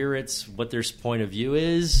make spirits, what their point of view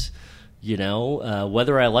is.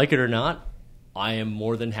 Whether I like it or not, I am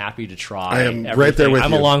more than happy to try. I am everything. right there with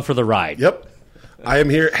I'm you. along for the ride. Yep. I am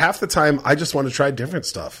here. Half the time, I just want to try different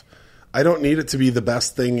stuff. I don't need it to be the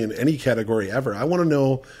best thing in any category ever. I want to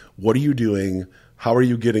know, what are you doing? How are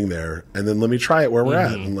you getting there? And then let me try it where we're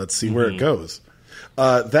at, and let's see where it goes.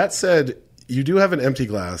 That said, you do have an empty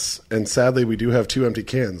glass, and sadly, we do have 2 empty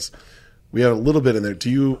cans. We have a little bit in there.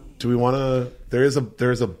 Do we want to? There is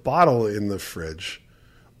a bottle in the fridge,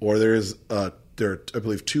 or there are, I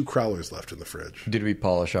believe, 2 crowlers left in the fridge. Did we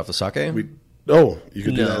polish off the sake? You could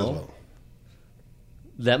do that as well.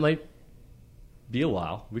 That might be a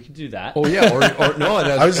while. We could do that. Oh yeah, or no.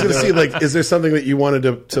 I was just going to see, is there something that you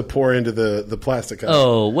wanted to pour into the plastic cup?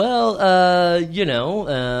 Oh well,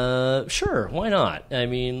 sure. Why not? I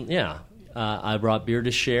mean, yeah. I brought beer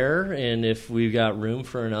to share, and if we've got room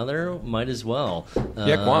for another, might as well.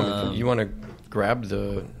 Yeah, Kwame, you want to grab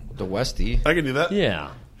the Westie? I can do that.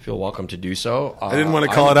 Yeah. Feel welcome to do so. I didn't want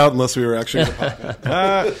to call it out unless we were actually in the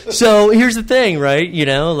podcast. So here's the thing, right?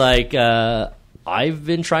 I've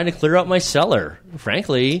been trying to clear out my cellar.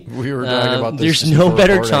 Frankly, we were talking about this. There's no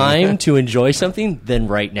better time to enjoy something than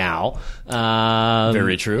right now.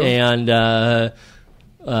 Very true. And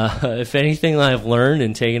if anything I've learned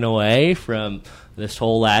and taken away from this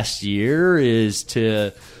whole last year is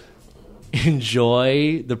to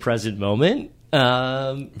enjoy the present moment.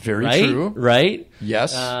 Very true. Right?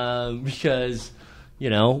 Yes. Because,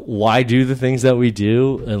 why do the things that we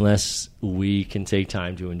do unless we can take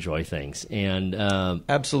time to enjoy things? And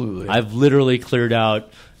absolutely. I've literally cleared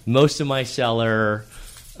out most of my cellar.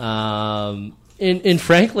 And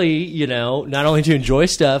frankly, not only to enjoy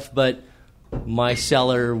stuff, but my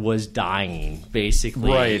cellar was dying,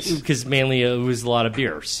 basically. Right. Because mainly it was a lot of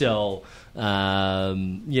beer. So,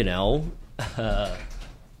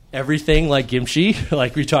 everything like Gimshi,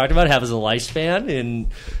 like we talked about, has a lifespan, and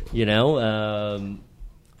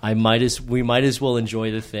we might as well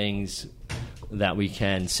enjoy the things that we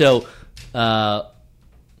can. So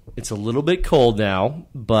it's a little bit cold now,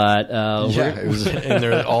 but it was in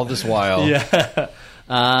there all this while. Yeah.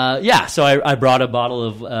 So I brought a bottle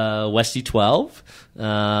of Westie 12.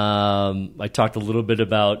 I talked a little bit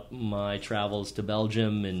about my travels to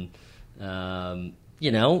Belgium, and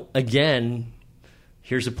again,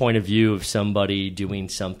 here's a point of view of somebody doing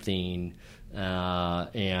something,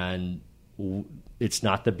 and it's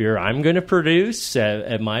not the beer I'm going to produce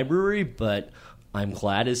at my brewery, but I'm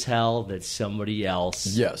glad as hell that somebody else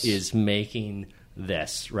is making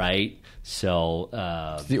this, right? So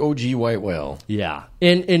the OG White Whale. Yeah.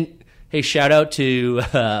 And hey, shout out to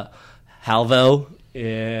Halvo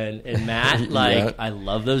and Matt. I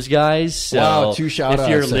love those guys. So wow, 2 shout outs. If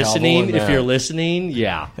you're listening,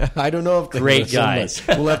 yeah. I don't know if they're great guys.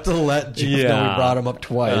 We'll have to let Jeff know we brought him up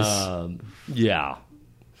twice. Yeah.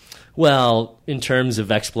 Well, in terms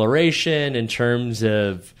of exploration, in terms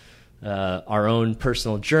of our own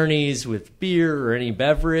personal journeys with beer or any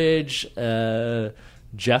beverage.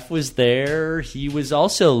 Jeff was there. He was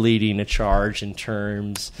also leading a charge in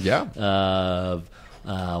terms of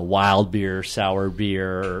wild beer, sour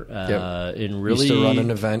beer, and really We used to run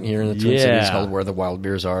an event here in the Twin Cities called Where the Wild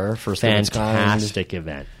Beers Are. First of its kind. Fantastic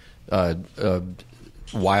event.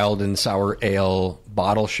 Wild and sour ale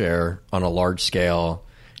bottle share on a large scale.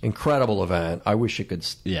 Incredible event. I wish it could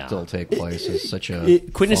still take place. It's such a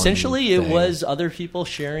quintessentially, fun it thing. was other people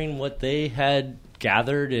sharing what they had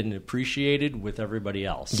gathered and appreciated with everybody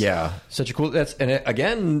else. Yeah, such a cool.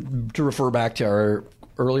 Again, to refer back to our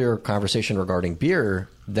earlier conversation regarding beer,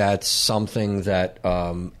 that's something that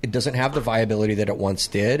it doesn't have the viability that it once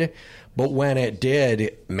did. But when it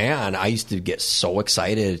did, man, I used to get so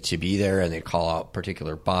excited to be there, and they'd call out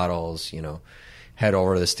particular bottles. Head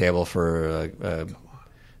over to this table for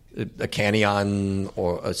a Canyon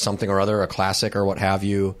or something or other, a classic or what have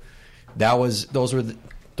you.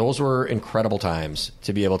 Those were incredible times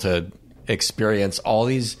to be able to experience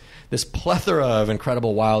this plethora of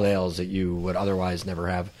incredible wild ales that you would otherwise never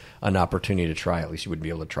have an opportunity to try. At least you wouldn't be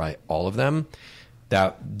able to try all of them.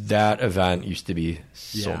 That event used to be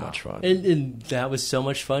so much fun. And that was so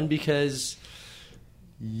much fun because,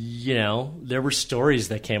 there were stories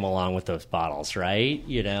that came along with those bottles, right?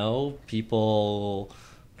 People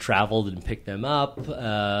traveled and picked them up.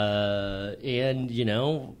 And,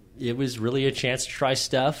 it was really a chance to try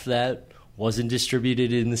stuff that wasn't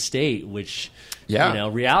distributed in the state, which,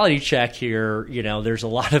 reality check here, there's a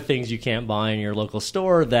lot of things you can't buy in your local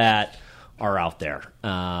store that are out there.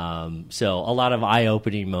 So a lot of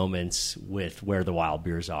eye-opening moments with Where the Wild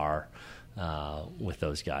Beers Are with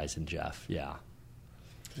those guys and Jeff. Yeah.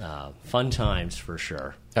 Fun times for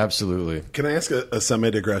sure. Absolutely. Can I ask a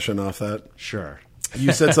semi-digression off that? Sure.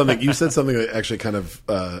 You said something that actually kind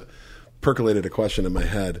of percolated a question in my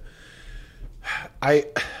head.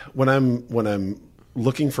 When I'm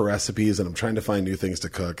looking for recipes and I'm trying to find new things to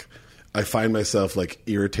cook, I find myself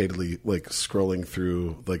irritatedly scrolling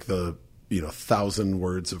through the 1,000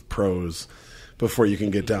 words of prose before you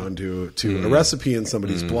can get down to a recipe in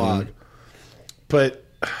somebody's blog. But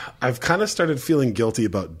I've kind of started feeling guilty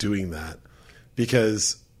about doing that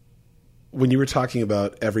because when you were talking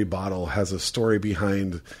about every bottle has a story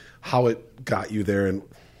behind how it got you there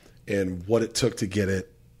and what it took to get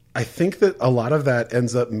it, I think that a lot of that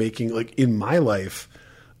ends up making, in my life,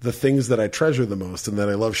 the things that I treasure the most and that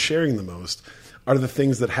I love sharing the most are the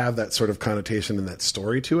things that have that sort of connotation and that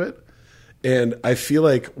story to it. And I feel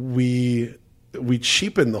like we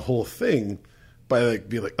cheapen the whole thing by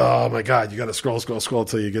being like, oh my God, you got to scroll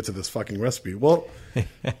until you get to this fucking recipe. Well,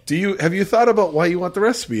 have you thought about why you want the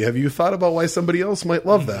recipe? Have you thought about why somebody else might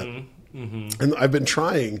love that? Mm-hmm. And I've been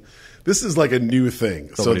trying. This is like a new thing.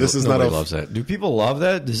 Nobody loves that. Do people love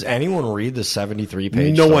that? Does anyone read the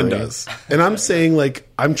 73-page No story? one does. And I'm saying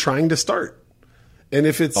I'm trying to start. And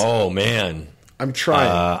if it's man. I'm trying.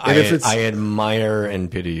 I admire and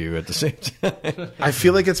pity you at the same time. I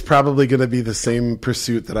feel like it's probably going to be the same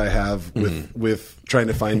pursuit that I have with trying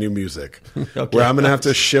to find new music, Okay. where I'm going to have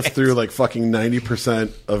to shift through fucking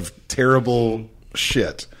 90% of terrible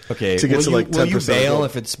shit. Okay. To get to 10%. Will you bail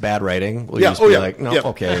if it's bad writing? Will Yeah. you just be no. Yeah.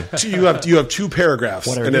 Okay. So you have two paragraphs,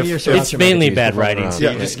 Whatever. and Give me your It's sriracha mainly mac and cheese, bad we'll writing, fuck so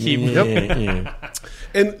around. you just keep. Yeah.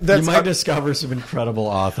 and that's You might discover some incredible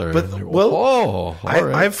author. But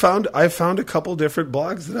right. I've found a couple different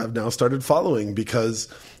blogs that I've now started following because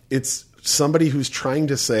it's somebody who's trying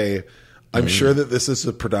to say, I'm sure that this is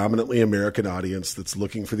a predominantly American audience that's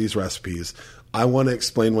looking for these recipes. I want to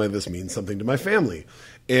explain why this means something to my family.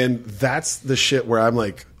 And that's the shit where I'm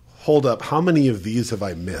like, hold up, how many of these have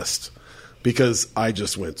I missed? Because I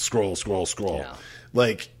just went scroll.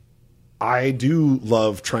 Yeah. I do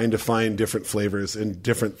love trying to find different flavors and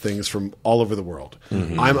different things from all over the world.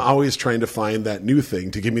 Mm-hmm. I'm always trying to find that new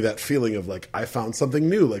thing to give me that feeling of I found something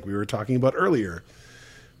new, like we were talking about earlier.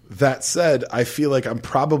 That said, I feel like I'm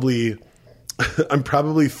probably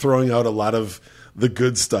throwing out a lot of the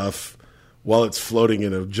good stuff while it's floating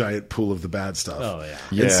in a giant pool of the bad stuff. Oh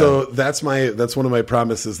yeah. And so that's one of my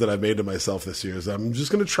promises that I've made to myself this year is I'm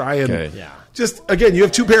just going to try and just, again, you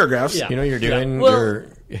have two paragraphs. Yeah. You know what you're doing? Yeah. Well,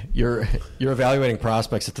 you're evaluating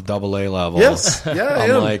prospects at the AA level. Yes. Yeah, I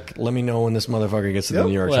am. Let me know when this motherfucker gets to the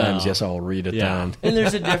New York Times. Yes, I'll read it down. And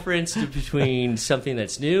there's a difference between something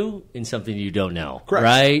that's new and something you don't know. Correct.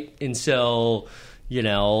 Right? And so,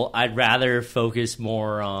 I'd rather focus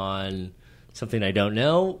more on something I don't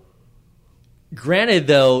know. Granted,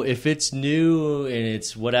 though, if it's new and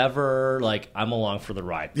it's whatever, I'm along for the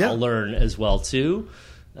ride. Yeah. I'll learn as well, too.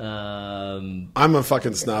 I'm a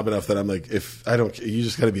fucking snob enough that I'm like, if I don't, you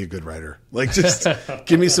just got to be a good writer. Like, just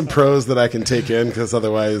give me some prose that I can take in, because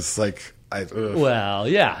otherwise, like, Well,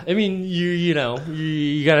 yeah. I mean, you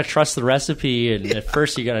got to trust the recipe, and at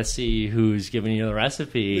first you got to see who's giving you the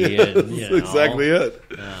recipe. And, that's exactly it.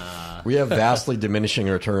 We have vastly diminishing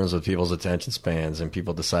returns with people's attention spans, and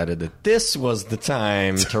people decided that this was the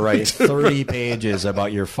time to write 30 pages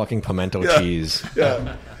about your fucking pimento cheese.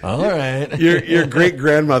 Yeah. All right. Your great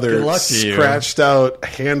grandmother Good luck to you. scratched out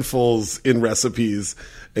handfuls in recipes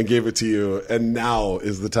and gave it to you, and now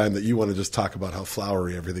is the time that you want to just talk about how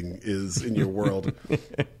flowery everything is in your world.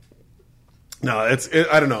 No, I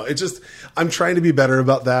don't know. It's just, I'm trying to be better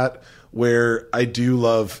about that, where I do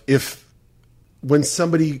love, when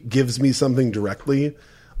somebody gives me something directly,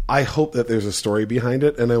 I hope that there's a story behind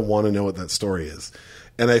it, and I want to know what that story is.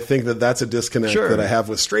 And I think that that's a disconnect that I have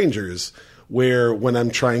with strangers, where when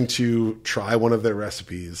I'm trying to try one of their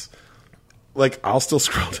recipes, like, I'll still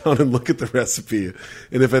scroll down and look at the recipe.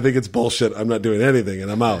 And if I think it's bullshit, I'm not doing anything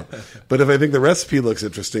and I'm out. But if I think the recipe looks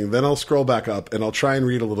interesting, then I'll scroll back up and I'll try and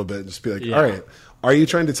read a little bit and just be like, all right, are you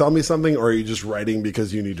trying to tell me something, or are you just writing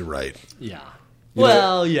because you need to write? Yeah.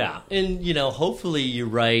 Well, yeah. And, hopefully you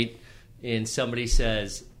write and somebody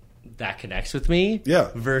says, that connects with me.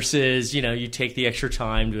 Yeah. Versus, you take the extra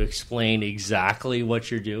time to explain exactly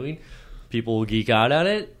what you're doing. People will geek out at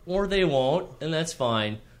it, or they won't, and that's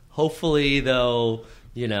fine. Hopefully, though,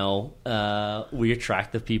 we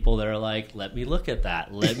attract the people that are like, let me look at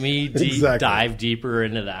that. Let me dive deeper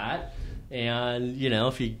into that. And,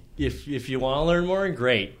 if you want to learn more,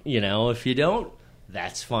 great. If you don't,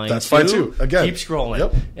 that's fine. That's fine too. Again, keep scrolling.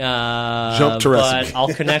 Yep. Jump to recipe. But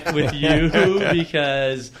I'll connect with you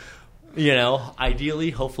because, ideally,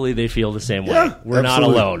 hopefully they feel the same way. Yeah, We're not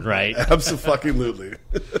alone, right? Absolutely.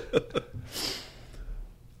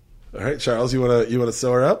 All right, Charles, you want to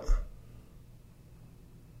sew her up?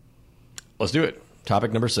 Let's do it.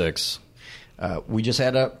 Topic number 6. We just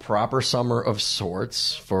had a proper summer of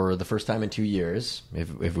sorts for the first time in 2 years,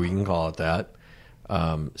 if we can call it that.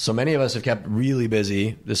 So many of us have kept really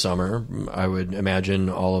busy this summer. I would imagine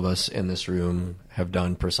all of us in this room have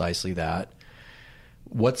done precisely that.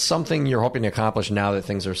 What's something you're hoping to accomplish now that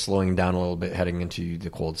things are slowing down a little bit heading into the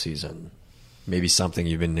cold season? Maybe something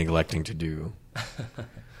you've been neglecting to do.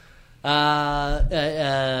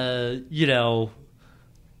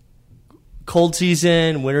 Cold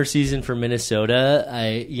season, winter season for Minnesota.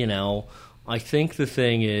 I think the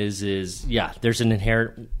thing is there's an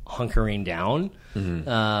inherent hunkering down,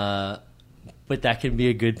 but that can be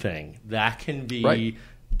a good thing. That can be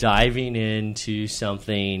diving into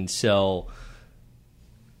something. So,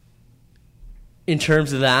 in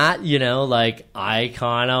terms of that, I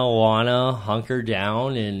kind of want to hunker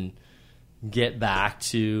down and get back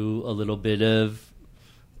to a little bit of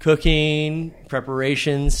cooking,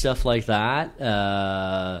 preparation, stuff like that.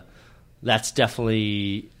 That's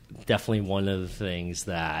definitely one of the things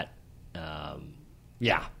that,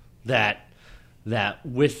 that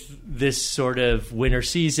with this sort of winter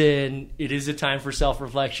season, it is a time for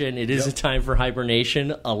self-reflection. It is a time for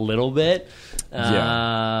hibernation a little bit.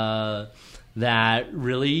 That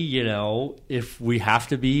really, if we have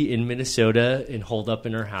to be in Minnesota and holed up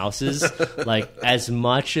in our houses, like, as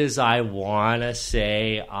much as I want to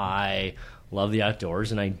say I love the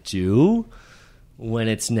outdoors, and I do, when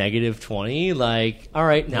it's negative 20, like, all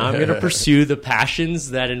right, now I'm going to pursue the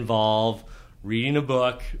passions that involve reading a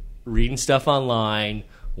book, reading stuff online,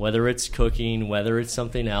 whether it's cooking, whether it's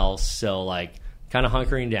something else. So, like, kind of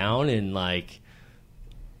hunkering down and, like,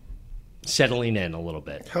 settling in a little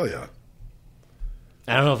bit. Hell yeah.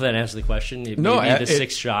 I don't know if that answers the question. It No, may be the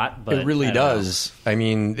sixth shot, but it really does. I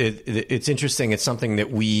mean, it's interesting. It's something that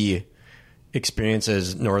we experience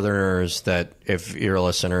as Northerners, that if you're a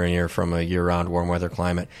listener and you're from a year-round warm weather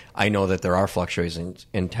climate, I know that there are fluctuations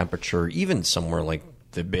in temperature, even somewhere like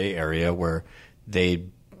the Bay Area, where they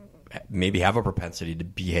maybe have a propensity to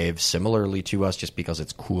behave similarly to us just because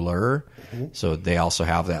it's cooler. Mm-hmm. So they also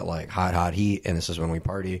have that, like, hot heat, and this is when we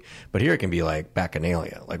party. But here it can be like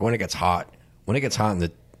Bacchanalia. Like, when it gets hot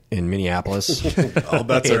in Minneapolis, all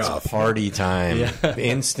bets are it's off. Party time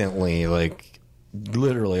instantly. Like,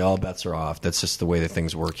 literally, all bets are off. That's just the way that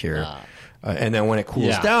things work here. And then when it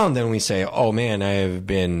cools down, then we say, "Oh man, I've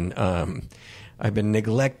been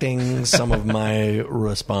neglecting some of my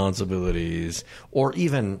responsibilities, or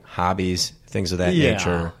even hobbies, things of that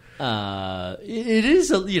nature." It is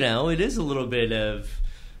a little bit of.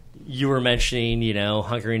 You were mentioning,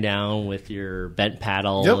 hunkering down with your bent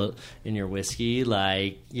paddle in your whiskey.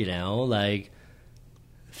 Like,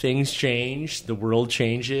 things change, the world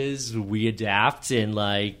changes, we adapt, and,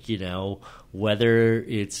 like, whether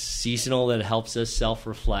it's seasonal that helps us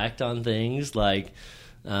self-reflect on things like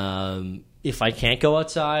if I can't go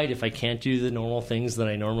outside, if I can't do the normal things that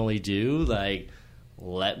I normally do, like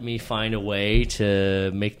let me find a way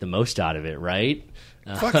to make the most out of it, right?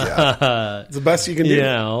 Fuck yeah. It's the best you can do. You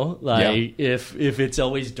know, like if it's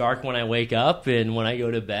always dark when I wake up and when I go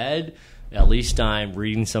to bed, at least I'm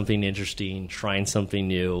reading something interesting, trying something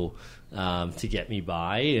new to get me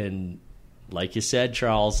by. And like you said,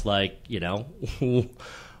 Charles, like, you know,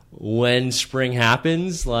 when spring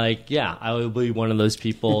happens, like, yeah, I will be one of those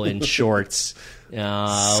people in shorts when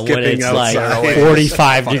it's outside. like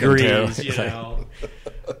 45 degrees, you know.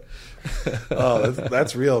 Oh,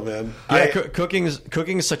 that's real, man. Yeah, cooking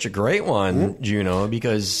is such a great one, Juno,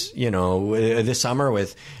 because, you know, this summer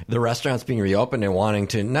with the restaurants being reopened and wanting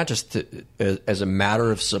to not just as a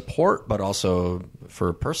matter of support, but also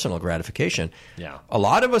for personal gratification. Yeah, a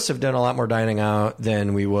lot of us have done a lot more dining out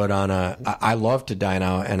than we would on a. I love to dine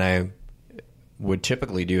out, and I would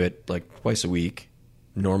typically do it like twice a week,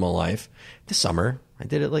 normal life. This summer, I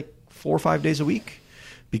did it like 4 or 5 days a week,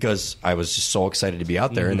 because I was just so excited to be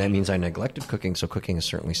out there, and that means I neglected cooking. So cooking is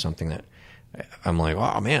certainly something that I'm like,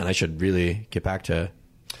 oh man, I should really get back to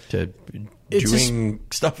doing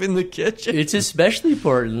stuff in the kitchen. It's especially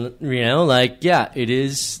important, you know, like, yeah, it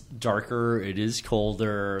is darker, it is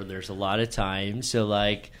colder, there's a lot of time. So,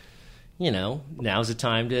 like, you know, now's the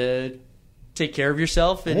time to take care of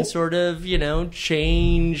yourself and sort of, you know,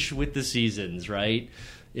 change with the seasons, right?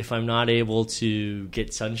 If I'm not able to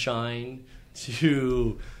get sunshine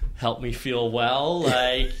to help me feel well,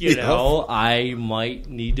 like, you know, I might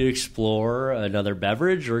need to explore another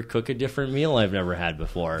beverage or cook a different meal I've never had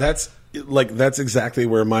before. That's exactly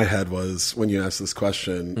where my head was when you asked this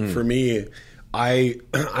question. For me, I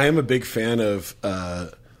am a big fan of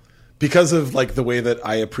because of like the way that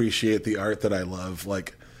I appreciate the art that I love.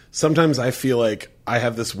 Like sometimes I feel like I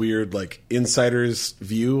have this weird like insider's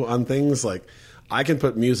view on things. Like I can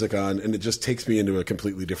put music on and it just takes me into a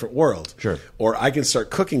completely different world. Sure. Or I can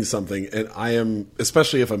start cooking something and I am,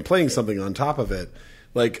 especially if I'm playing something on top of it,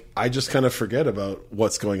 like I just kind of forget about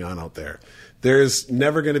what's going on out there. There's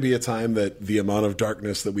never going to be a time that the amount of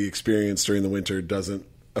darkness that we experience during the winter doesn't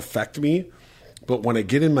affect me. But when I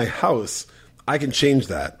get in my house, I can change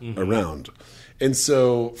that around. And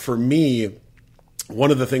so for me,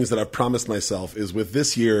 one of the things that I've promised myself is with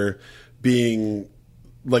this year being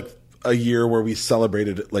like a year where we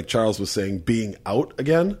celebrated, like Charles was saying, being out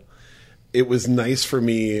again, it was nice for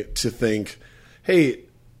me to think, hey,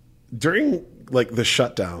 during like the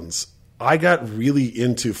shutdowns, I got really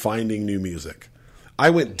into finding new music. I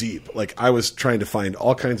went deep. Like I was trying to find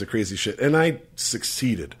all kinds of crazy shit and I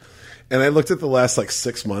succeeded. And I looked at the last like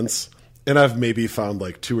 6 months and I've maybe found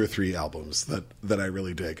like 2 or 3 albums that I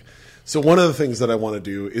really dig. So one of the things that I want to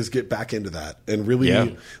do is get back into that and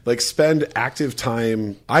really like spend active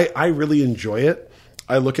time. I really enjoy it.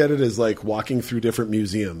 I look at it as like walking through different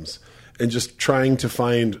museums and just trying to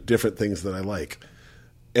find different things that I like.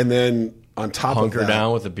 And then on top of that, hunker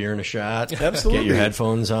down with a beer and a shot. Absolutely. Get your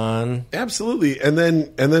headphones on. Absolutely. And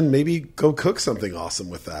then maybe go cook something awesome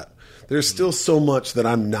with that. There's still so much that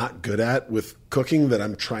I'm not good at with cooking that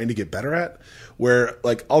I'm trying to get better at, where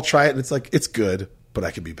like I'll try it and it's like, it's good, but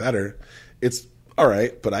I could be better. It's all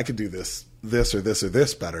right, but I could do this or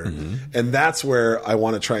this better. And that's where I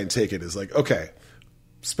want to try and take it is like, okay,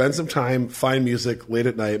 spend some time, find music late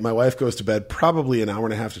at night. My wife goes to bed probably an hour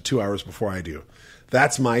and a half to 2 hours before I do.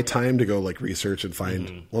 That's my time to go like research and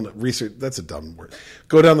find, well, not research, that's a dumb word.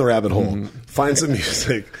 Go down the rabbit hole, find some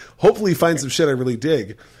music, hopefully find some shit I really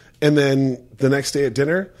dig. And then the next day at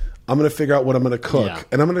dinner, I'm going to figure out what I'm going to cook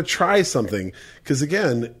and I'm going to try something. Cause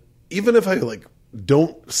again, even if I like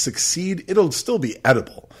don't succeed, it'll still be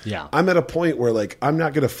edible. Yeah. I'm at a point where like, I'm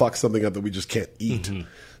not going to fuck something up that we just can't eat.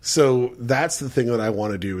 So that's the thing that I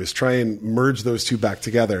want to do is try and merge those two back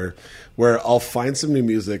together where I'll find some new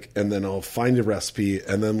music and then I'll find a recipe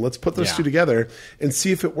and then let's put those two together and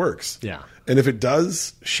see if it works. Yeah. And if it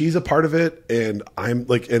does, she's a part of it and I'm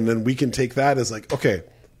like, and then we can take that as like, okay,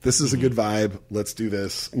 this is a good vibe. Let's do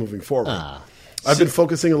this moving forward. I've been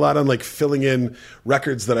focusing a lot on like filling in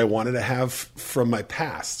records that I wanted to have from my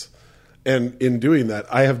past. And in doing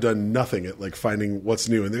that, I have done nothing at like finding what's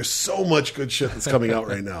new. And there's so much good shit that's coming out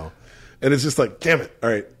right now. And it's just like, damn it. All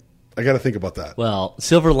right. I got to think about that. Well,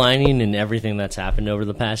 silver lining in everything that's happened over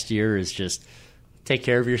the past year is just take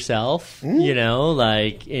care of yourself, you know,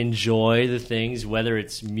 like enjoy the things, whether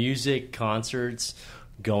it's music, concerts,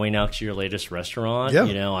 going out to your latest restaurant.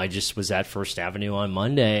 You know, I just was at First Avenue on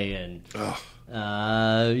Monday and you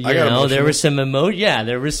know, there was some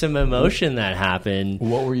emotion that happened.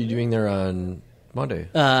 What were you doing there on Monday?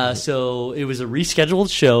 So it was a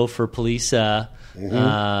rescheduled show for Police on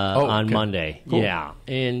Monday. Cool. Yeah,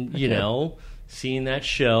 and you know, seeing that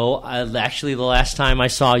show, actually the last time I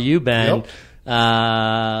saw you, Ben. Yep.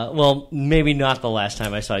 Well, maybe not the last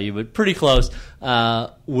time I saw you, but pretty close.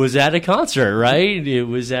 Was at a concert, right? It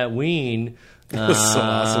was at Ween. It was so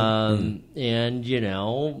awesome. And, you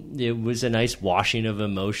know, it was a nice washing of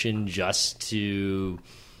emotion just to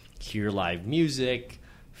hear live music,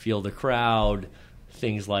 feel the crowd,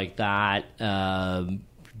 things like that.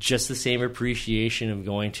 Just the same appreciation of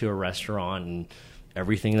going to a restaurant and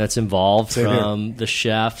everything that's involved, Same from the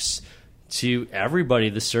chefs to everybody,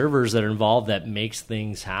 the servers that are involved, that makes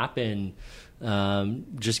things happen.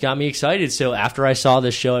 Just got me excited. So after I saw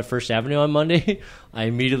this show at First Avenue on Monday, I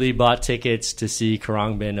immediately bought tickets to see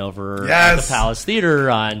Khruangbin over at the Palace Theater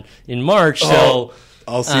in March. So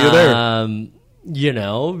I'll see you there. You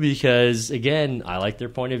know, because again, I like their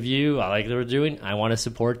point of view. I like what they're doing. I want to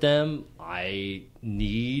support them. I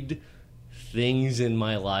need things in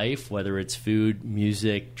my life, whether it's food,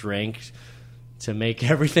 music, drink, to make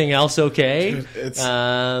everything else okay. Dude,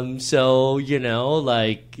 so, you know,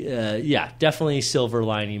 like, definitely silver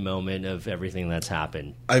lining moment of everything that's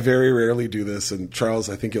happened. I very rarely do this, and Charles,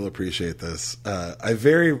 I think you'll appreciate this. I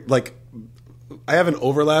have an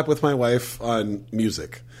overlap with my wife on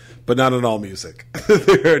music, but not on all music.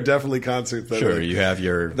 There are definitely concerts that Sure, you have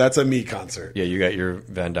your... That's a me concert. Yeah, you got your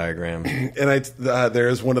Venn diagram. And there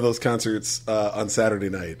is one of those concerts on Saturday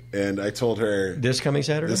night, and I told her... This coming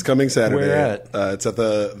Saturday? Where at? It's at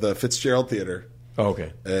the Fitzgerald Theater. Oh,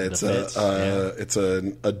 okay. It's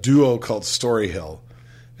a duo called Story Hill,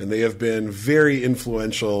 and they have been very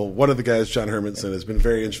influential. One of the guys, John Hermanson, has been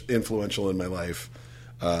very influential in my life.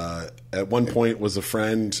 At one point was a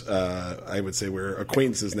friend. I would say we're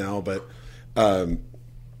acquaintances now, but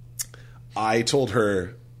I told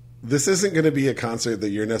her, this isn't going to be a concert that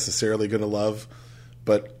you're necessarily going to love,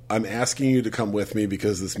 but I'm asking you to come with me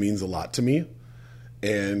because this means a lot to me,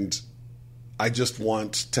 and I just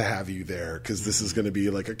want to have you there because this is going to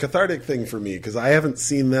be like a cathartic thing for me, because I haven't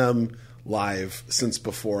seen them live since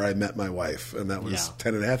before I met my wife, and that was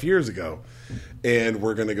 10 and a half years ago. And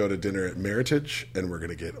we're going to go to dinner at Meritage, and we're going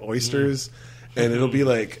to get oysters, and it'll be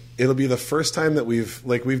the first time that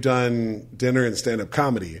we've done dinner and stand-up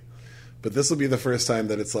comedy, but this will be the first time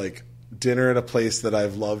that it's like dinner at a place that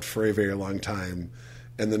I've loved for a very long time,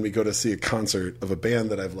 and then we go to see a concert of a band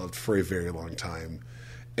that I've loved for a very long time.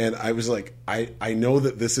 And I was like, I know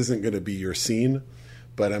that this isn't going to be your scene,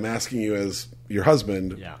 but I'm asking you as your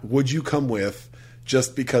husband, would you come with,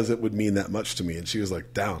 just because it would mean that much to me? And she was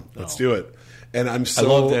like, down, let's do it. And I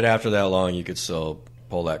love that after that long you could still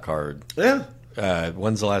pull that card. Yeah.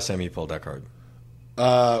 When's the last time you pulled that card?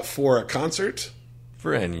 For a concert?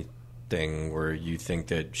 For anything where you think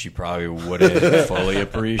that she probably wouldn't fully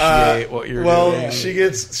appreciate what you're doing. Well, she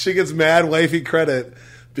gets mad wifey credit,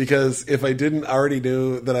 because if I didn't already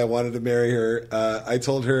knew that I wanted to marry her, I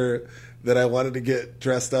told her that I wanted to get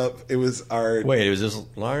dressed up. It was our... Wait, was this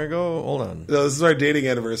long ago? Hold on. No, this is our dating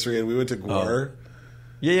anniversary, and we went to Gore.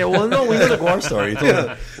 Yeah. Well, no, we know the Guam story. You told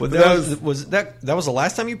me. Well, that was the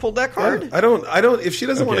last time you pulled that card? I don't. If she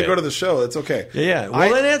doesn't want to go to the show, it's okay. Yeah.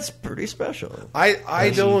 Well, then that's pretty special.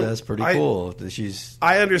 That's pretty cool.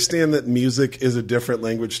 I understand that music is a different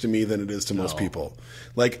language to me than it is to most people.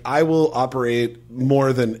 Like, I will operate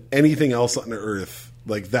more than anything else on earth.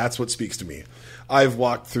 Like, that's what speaks to me. I've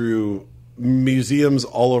walked through museums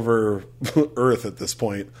all over Earth at this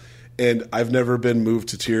point, and I've never been moved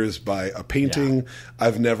to tears by a painting. Yeah.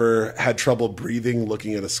 I've never had trouble breathing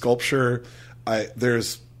looking at a sculpture.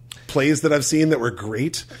 There's plays that I've seen that were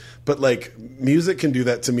great, but like music can do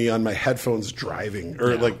that to me on my headphones driving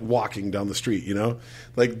or like walking down the street, you know?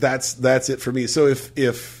 Like that's it for me. So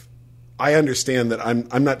if I understand that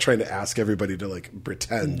I'm not trying to ask everybody to like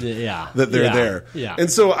pretend that they're there. Yeah.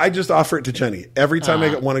 And so I just offer it to Jenny. Every time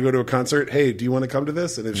I want to go to a concert, hey, do you want to come to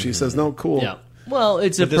this? And if she says no, cool. Yeah. Well,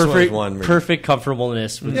 it's a perfect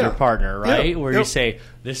comfortableness with your partner, right? Where you say,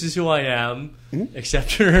 this is who I am,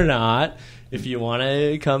 accept it or not. If you want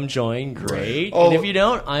to come join, great. And if you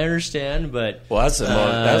don't, I understand. But that's the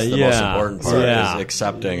most important part is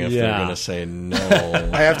accepting if they're going to say no.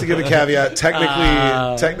 I have to give a caveat.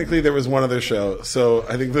 Technically, there was one other show, so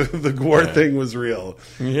I think the Gore thing was real.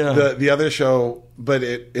 Yeah. The other show, but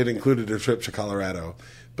it included a trip to Colorado.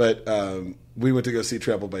 But we went to go see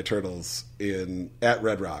Trampled by Turtles at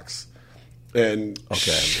Red Rocks, and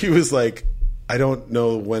she was like, I don't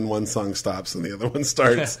know when one song stops and the other one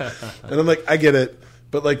starts. And I'm like, I get it,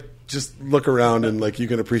 but like, just look around and like, you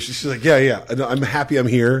can appreciate. She's like, yeah. I'm happy I'm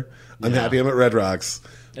here. I'm happy I'm at Red Rocks,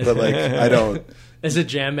 but like, I don't. As a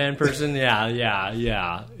jam band person,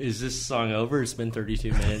 yeah. Is this song over? It's been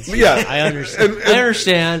 32 minutes. Yeah. I understand. I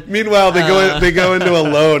understand. Meanwhile, they go into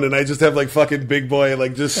Alone, and I just have like fucking Big Boy,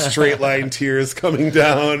 like just straight line tears coming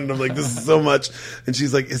down, and I'm like, this is so much. And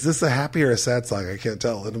she's like, is this a happy or a sad song? I can't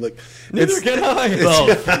tell. And I'm like, Neither can I.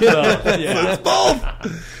 Both. Yeah. It's both.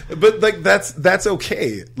 But like that's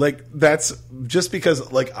okay. Like that's just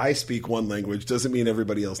because like I speak one language doesn't mean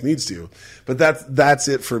everybody else needs to. But that's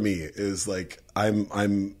it for me. Is like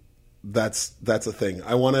that's a thing.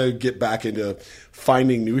 I want to get back into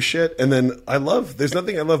finding new shit, and then there's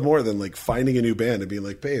nothing I love more than like finding a new band and being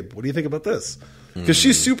like, babe, what do you think about this? Because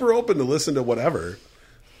she's super open to listen to whatever.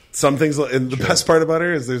 Some things, and the best part about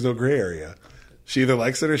her is there's no gray area. She either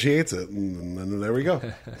likes it or she hates it, and then there we go.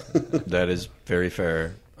 That is very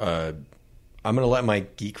fair. I'm going to let my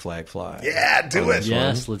geek flag fly. Yeah, do it.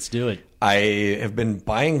 Yes, let's do it. I have been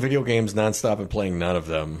buying video games nonstop and playing none of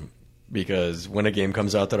them because when a game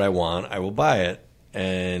comes out that I want, I will buy it.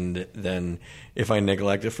 And then if I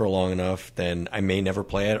neglect it for long enough, then I may never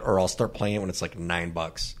play it, or I'll start playing it when it's like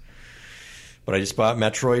 $9. But I just bought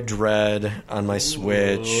Metroid Dread on my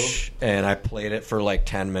Switch, and I played it for like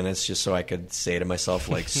 10 minutes just so I could say to myself,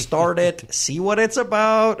 like, start it, see what it's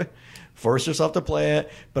about, force yourself to play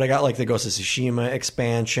it. But I got like the Ghost of Tsushima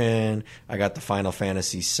expansion. I got the Final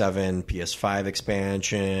Fantasy VII PS5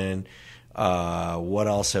 expansion. What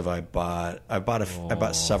else have I bought? I bought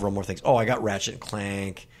several more things. Oh, I got Ratchet and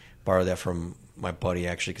Clank. Borrowed that from my buddy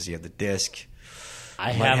actually because he had the disc.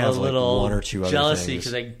 I have a little like one or two jealousy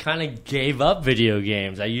because I kind of gave up video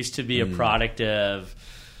games. I used to be a product of.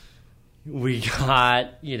 We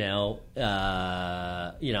got, I'm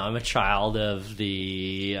a child of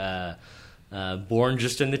the born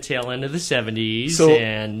just in the tail end of the 70s. So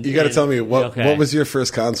and you got to tell me what was your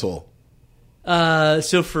first console?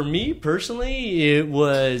 So for me personally, it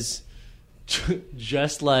was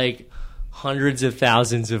just like hundreds of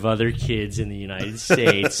thousands of other kids in the United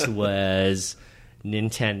States was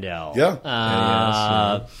Nintendo.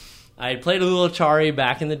 Yeah. I played a little Atari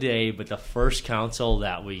back in the day, but the first console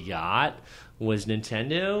that we got was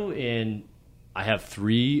Nintendo, and I have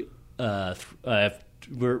three. We're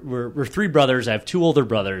three brothers. I have two older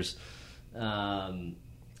brothers, and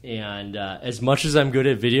as much as I'm good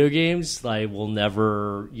at video games, I will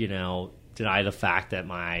never, deny the fact that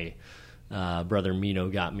my brother Mino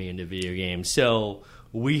got me into video games. So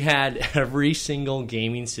we had every single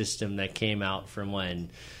gaming system that came out from when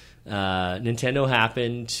Nintendo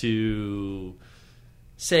happened to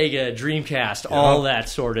Sega, Dreamcast, all that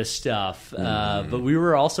sort of stuff. But we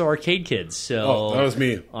were also arcade kids. So that was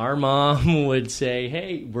me. Our mom would say,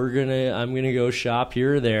 "Hey, I'm gonna go shop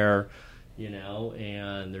here or there."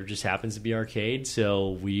 And there just happens to be arcade,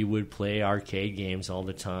 so we would play arcade games all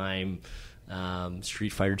the time. Street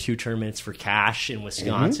Fighter 2 tournaments for cash in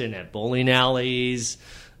Wisconsin at bowling alleys.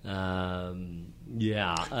 Who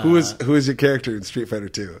is your character in Street Fighter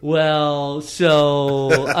 2? Well,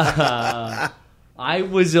 so I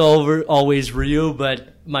was always Ryu,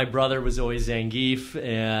 but my brother was always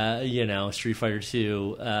Zangief. Street Fighter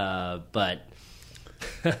 2, but.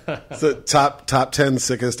 So top 10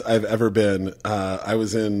 sickest I've ever been. I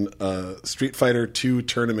was in a Street Fighter 2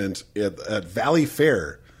 tournament at Valley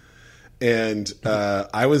Fair, and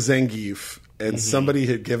I was Zangief, and somebody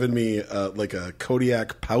had given me like a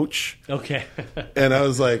Kodiak pouch. Okay. And I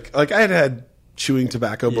was like I had chewing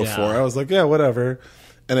tobacco before. I was like, yeah, whatever.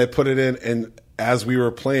 And I put it in, and as we were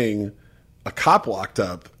playing, a cop walked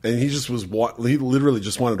up, and he literally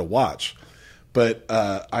just wanted to watch. But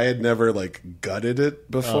I had never gutted it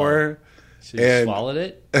before. So you swallowed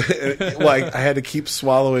it? I had to keep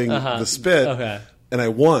swallowing the spit, and I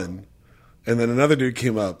won. And then another dude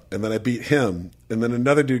came up, and then I beat him. And then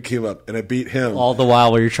another dude came up, and I beat him. All the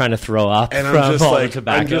while while you're trying to throw up and from I'm just all the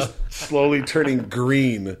tobacco. I'm just slowly turning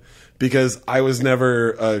green because I was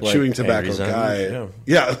never a chewing tobacco guy.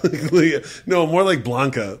 Yeah. No, more like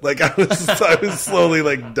Blanca. I was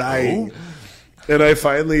slowly dying. And I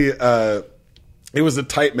finally... it was a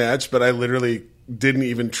tight match, but I literally didn't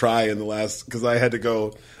even try in the last because I had to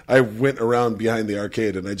go. I went around behind the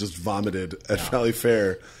arcade and I just vomited at Valley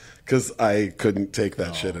Fair because I couldn't take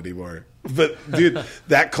that shit anymore. But dude,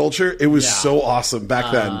 that culture, it was so awesome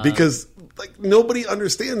back then because nobody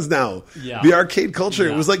understands now. Yeah. The arcade culture,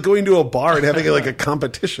 it was like going to a bar and having a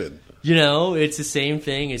competition. It's the same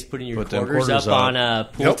thing as putting your quarters up on a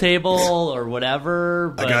pool table or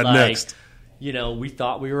whatever. But I got next. We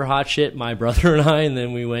thought we were hot shit, my brother and I, and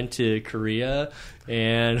then we went to Korea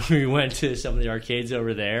and we went to some of the arcades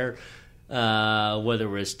over there. Whether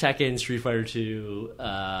it was Tekken, Street Fighter 2,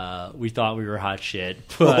 we thought we were hot shit,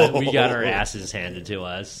 but we got our asses handed to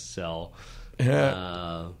us. So,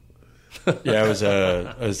 Uh, Yeah, I was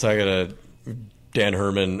talking to Dan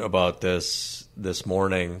Herman about this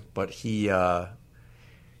morning, but he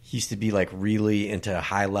used to be like really into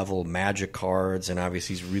high level Magic cards, and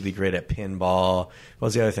obviously he's really great at pinball. What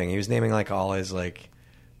was the other thing? He was naming like all his geek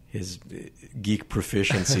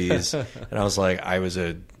proficiencies, and I was like, I was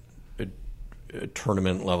a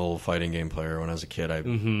tournament level fighting game player when I was a kid.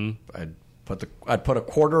 I'd put a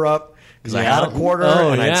quarter up because I had a quarter,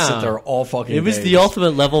 and I'd sit there all fucking. It was days the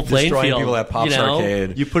ultimate level playing destroying field. people at Pops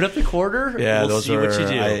Arcade. You put up the quarter. Yeah, we'll see what you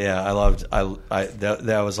do. I loved.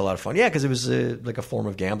 That was a lot of fun. Yeah, because it was like a form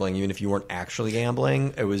of gambling. Even if you weren't actually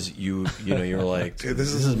gambling, it was you. You know, you were like, dude,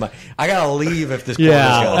 this is my. I gotta leave if this.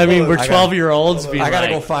 Yeah, I mean, we're 12-year-olds. I gotta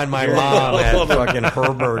go find my mom at fucking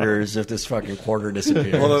Herberger's if this fucking quarter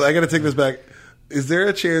disappears. Hold on, I gotta take this back. Is there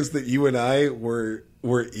a chance that you and I were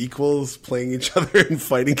equals playing each other in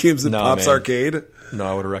fighting games at Pops Arcade? No,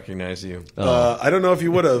 I would have recognized you. I don't know if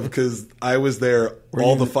you would have, because I was there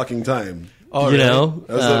all the fucking time. Oh, you really? know,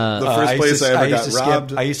 That was the first place I ever got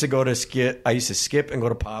robbed. I used to go to skip. I used to skip and go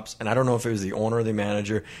to Pops, and I don't know if it was the owner or the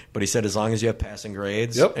manager, but he said, as long as you have passing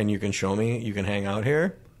grades and you can show me, you can hang out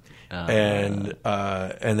here. And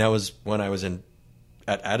that was when I was at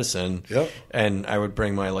Edison. Yep. And I would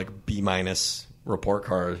bring my like B- report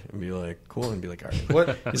card and be like, cool, and be like, all right.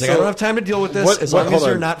 What? He's like, I don't have time to deal with this. As long as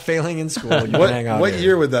you're not failing in school, you can hang out What here.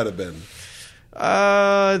 year would that have been?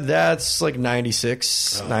 That's like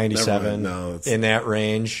 96, 97, no, in that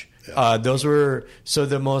range. Those were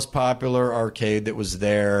the most popular arcade that was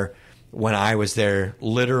there when I was there.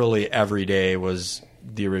 Literally every day was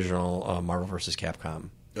the original Marvel vs. Capcom.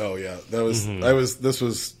 Oh yeah, that was This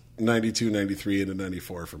was 92, 93, into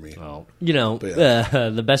 94 for me. well, you know,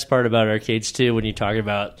 the best part about arcades too, when you talk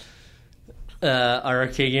about our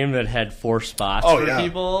arcade game that had 4 spots for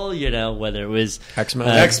people, you know, whether it was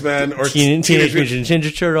X-Men or Teenage Mutant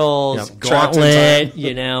Ninja Turtles, Gauntlet,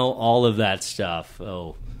 you know, all of that stuff.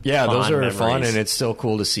 Oh, Yeah, those are memories. fun, and it's still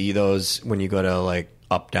cool to see those when you go to like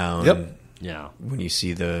Up Down. Yep. Yeah. When you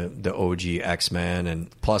see the OG X-Men,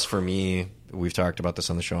 and plus for me, we've talked about this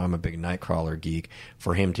on the show, I'm a big Nightcrawler geek.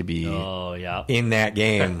 For him to be in that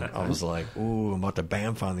game, I was like, ooh, I'm about to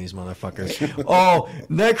bamf on these motherfuckers. Oh,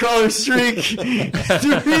 Nightcrawler streak! 3!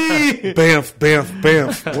 Bamf, bamf,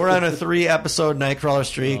 bamf. We're on a 3-episode Nightcrawler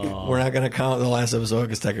streak. We're not going to count the last episode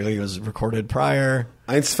because technically it was recorded prior.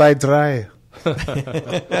 1, 2, 3.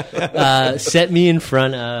 Set me in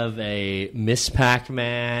front of a Miss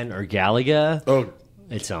Pac-Man or Galaga. Oh,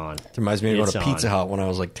 It's on. It reminds me of going to Pizza Hut when I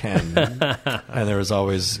was like 10. And there was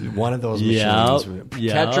always one of those machines.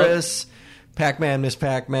 Tetris, Pac-Man, Miss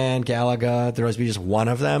Pac-Man, Galaga. There would always be just one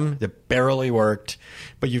of them that barely worked.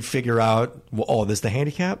 But you'd figure out, well, oh, this is the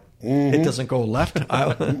handicap? It doesn't go left.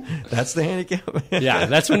 That's the handicap? Yeah,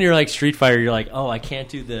 that's when you're like Street Fighter. You're like, oh, I can't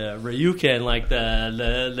do the Ryuken, like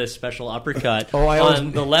the special uppercut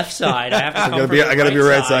on the left side. I have to come from the I gotta be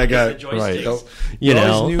right side guy. Right. You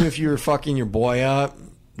know, always knew if you were fucking your boy up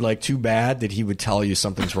like too bad that he would tell you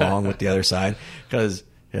something's wrong with the other side. Because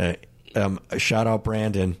shout out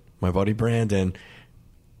Brandon, my buddy Brandon.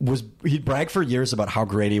 He'd brag for years about how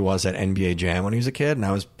great he was at NBA Jam when he was a kid, and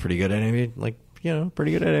I was pretty good at NBA,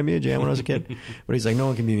 pretty good at NBA Jam when I was a kid. But he's like, no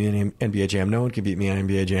one can beat me in NBA Jam. No one can beat me in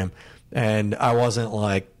NBA Jam. And I wasn't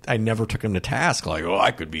like, I never took him to task like, oh, I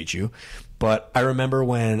could beat you. But I remember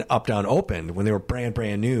when Up Down opened, when they were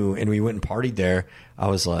brand new, and we went and partied there, I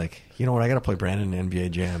was like, you know what, I got to play Brandon in NBA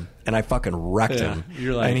Jam. And I fucking wrecked him.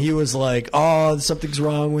 And he was like, oh, something's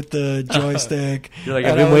wrong with the joystick. You're like,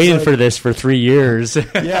 I've been waiting for this for 3 years.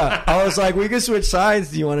 Yeah. I was like, we can switch sides.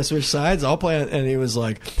 Do you want to switch sides? I'll play it. And he was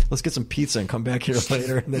like, let's get some pizza and come back here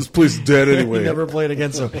later. And this place is dead anyway. He never played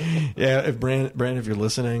again. So, yeah, if Brandon, if you're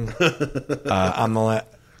listening, I'm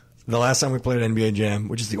the last time we played NBA Jam,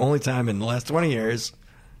 which is the only time in the last 20 years,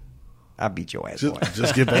 I beat your ass.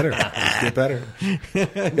 Just get better. Just get better.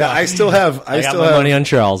 Yeah, I still have money on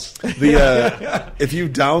Charles. If you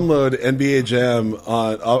download NBA Jam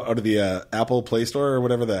out of the Apple Play Store or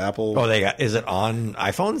whatever the Apple. Oh, is it on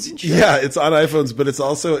iPhones and shit? Yeah, it's on iPhones, but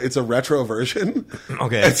it's a retro version.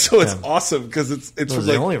 Okay, and so it's awesome because it's from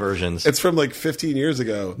the only versions. It's from like 15 years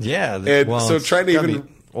ago. Yeah, and so trying to even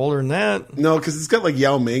older than that. No, because it's got like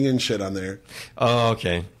Yao Ming and shit on there. Oh,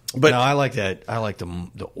 okay. But no, I like that. I like the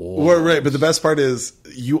old. Well, right, but the best part is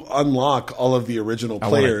you unlock all of the original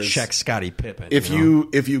players. Check Scottie Pippen. If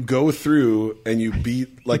you go through and you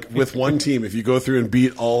beat with one team, if you go through and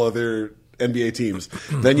beat all other NBA teams,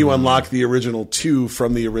 then you unlock the original 2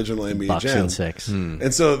 from the original NBA Bucks Jam. and 6.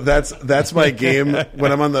 And so that's my game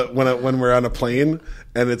when I'm on when we're on a plane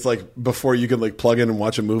and it's like before you can like plug in and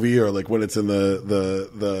watch a movie, or like when it's in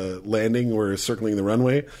the landing where circling the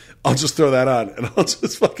runway, I'll just throw that on and I'll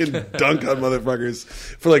just fucking dunk on motherfuckers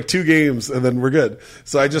for like 2 games and then we're good.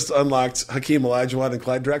 So I just unlocked Hakeem Olajuwon and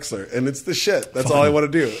Clyde Drexler, and it's the shit. That's all I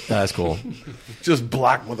want to do. That's cool. Just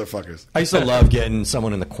block motherfuckers. I used to love getting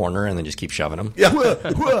someone in the corner and then just keep shoving them. Yeah.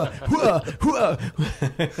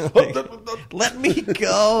 Let me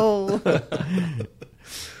go.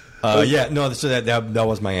 Yeah, no. So that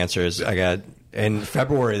was my answer. Is I got in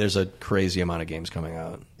February. There's a crazy amount of games coming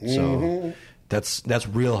out. So that's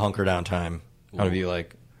real hunker down time. I'm gonna be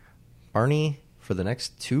like, Arnie, for the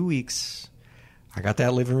next 2 weeks, I got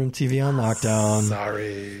that living room TV on lockdown.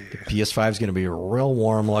 Sorry. The PS5 is gonna be real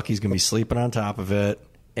warm. Lucky's gonna be sleeping on top of it,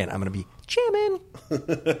 and I'm gonna be jamming.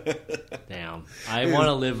 Damn. I want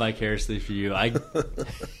to live vicariously for you. I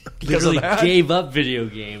literally gave up video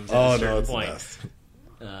games at a certain point.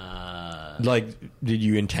 Like, did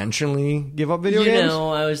you intentionally give up video games? You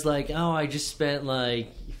know, I was like, I just spent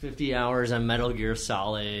like 50 hours on Metal Gear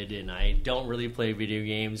Solid, and I don't really play video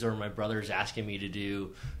games, or my brother's asking me to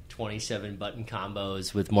do 27 button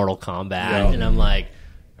combos with Mortal Kombat, and I'm like,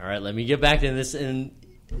 all right, let me get back to this. And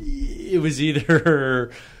it was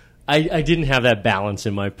either... I didn't have that balance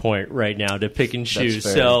in my point right now to pick and choose.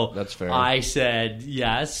 That's fair. I said,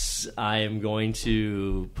 yes, I am going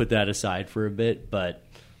to put that aside for a bit, but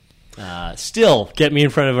still get me in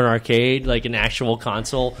front of an arcade, like an actual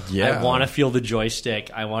console. Yeah. I want to feel the joystick.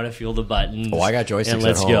 I want to feel the buttons. Oh, I got joysticks and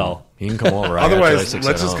let's at home. go. You can come over. Otherwise,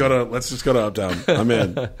 let's just go to Up Down. I'm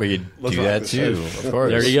in. We could do that too, of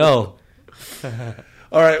course. There you go.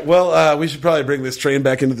 All right. Well, we should probably bring this train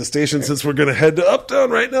back into the station since we're going to head to Up Down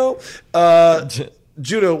right now.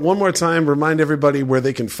 Judah, one more time, remind everybody where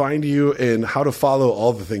they can find you and how to follow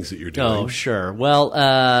all the things that you're doing. Oh, sure. Well,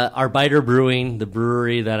 Arbiter Brewing, the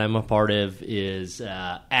brewery that I'm a part of, is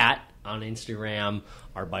at on Instagram,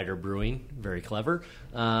 Arbiter Brewing. Very clever.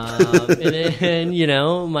 And then, you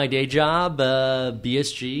know, my day job,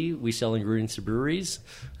 BSG, we sell ingredients to breweries,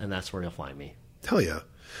 and that's where you'll find me. Hell yeah.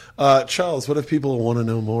 Charles, what if people want to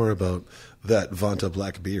know more about that Vanta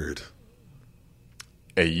Black Beard?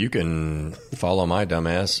 Hey, you can follow my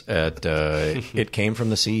dumbass at It Came From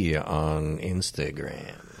the Sea on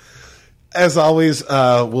Instagram. As always,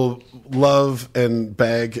 we'll love and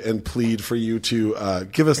beg and plead for you to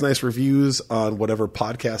give us nice reviews on whatever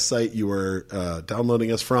podcast site you are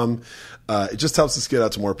downloading us from. It just helps us get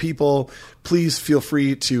out to more people. Please feel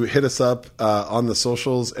free to hit us up on the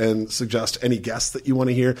socials and suggest any guests that you want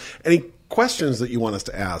to hear, any questions that you want us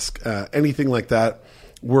to ask, anything like that.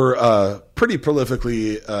 We're pretty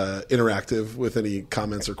prolifically interactive with any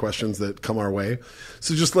comments or questions that come our way.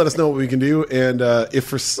 So just let us know what we can do. And if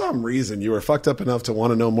for some reason you are fucked up enough to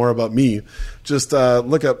want to know more about me, just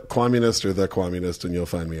look up Quamunist or The Quamunist and you'll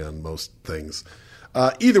find me on most things.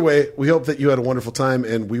 Either way, we hope that you had a wonderful time,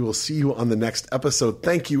 and we will see you on the next episode.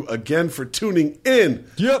 Thank you again for tuning in.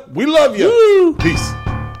 Yep. We love you. Woo! Peace.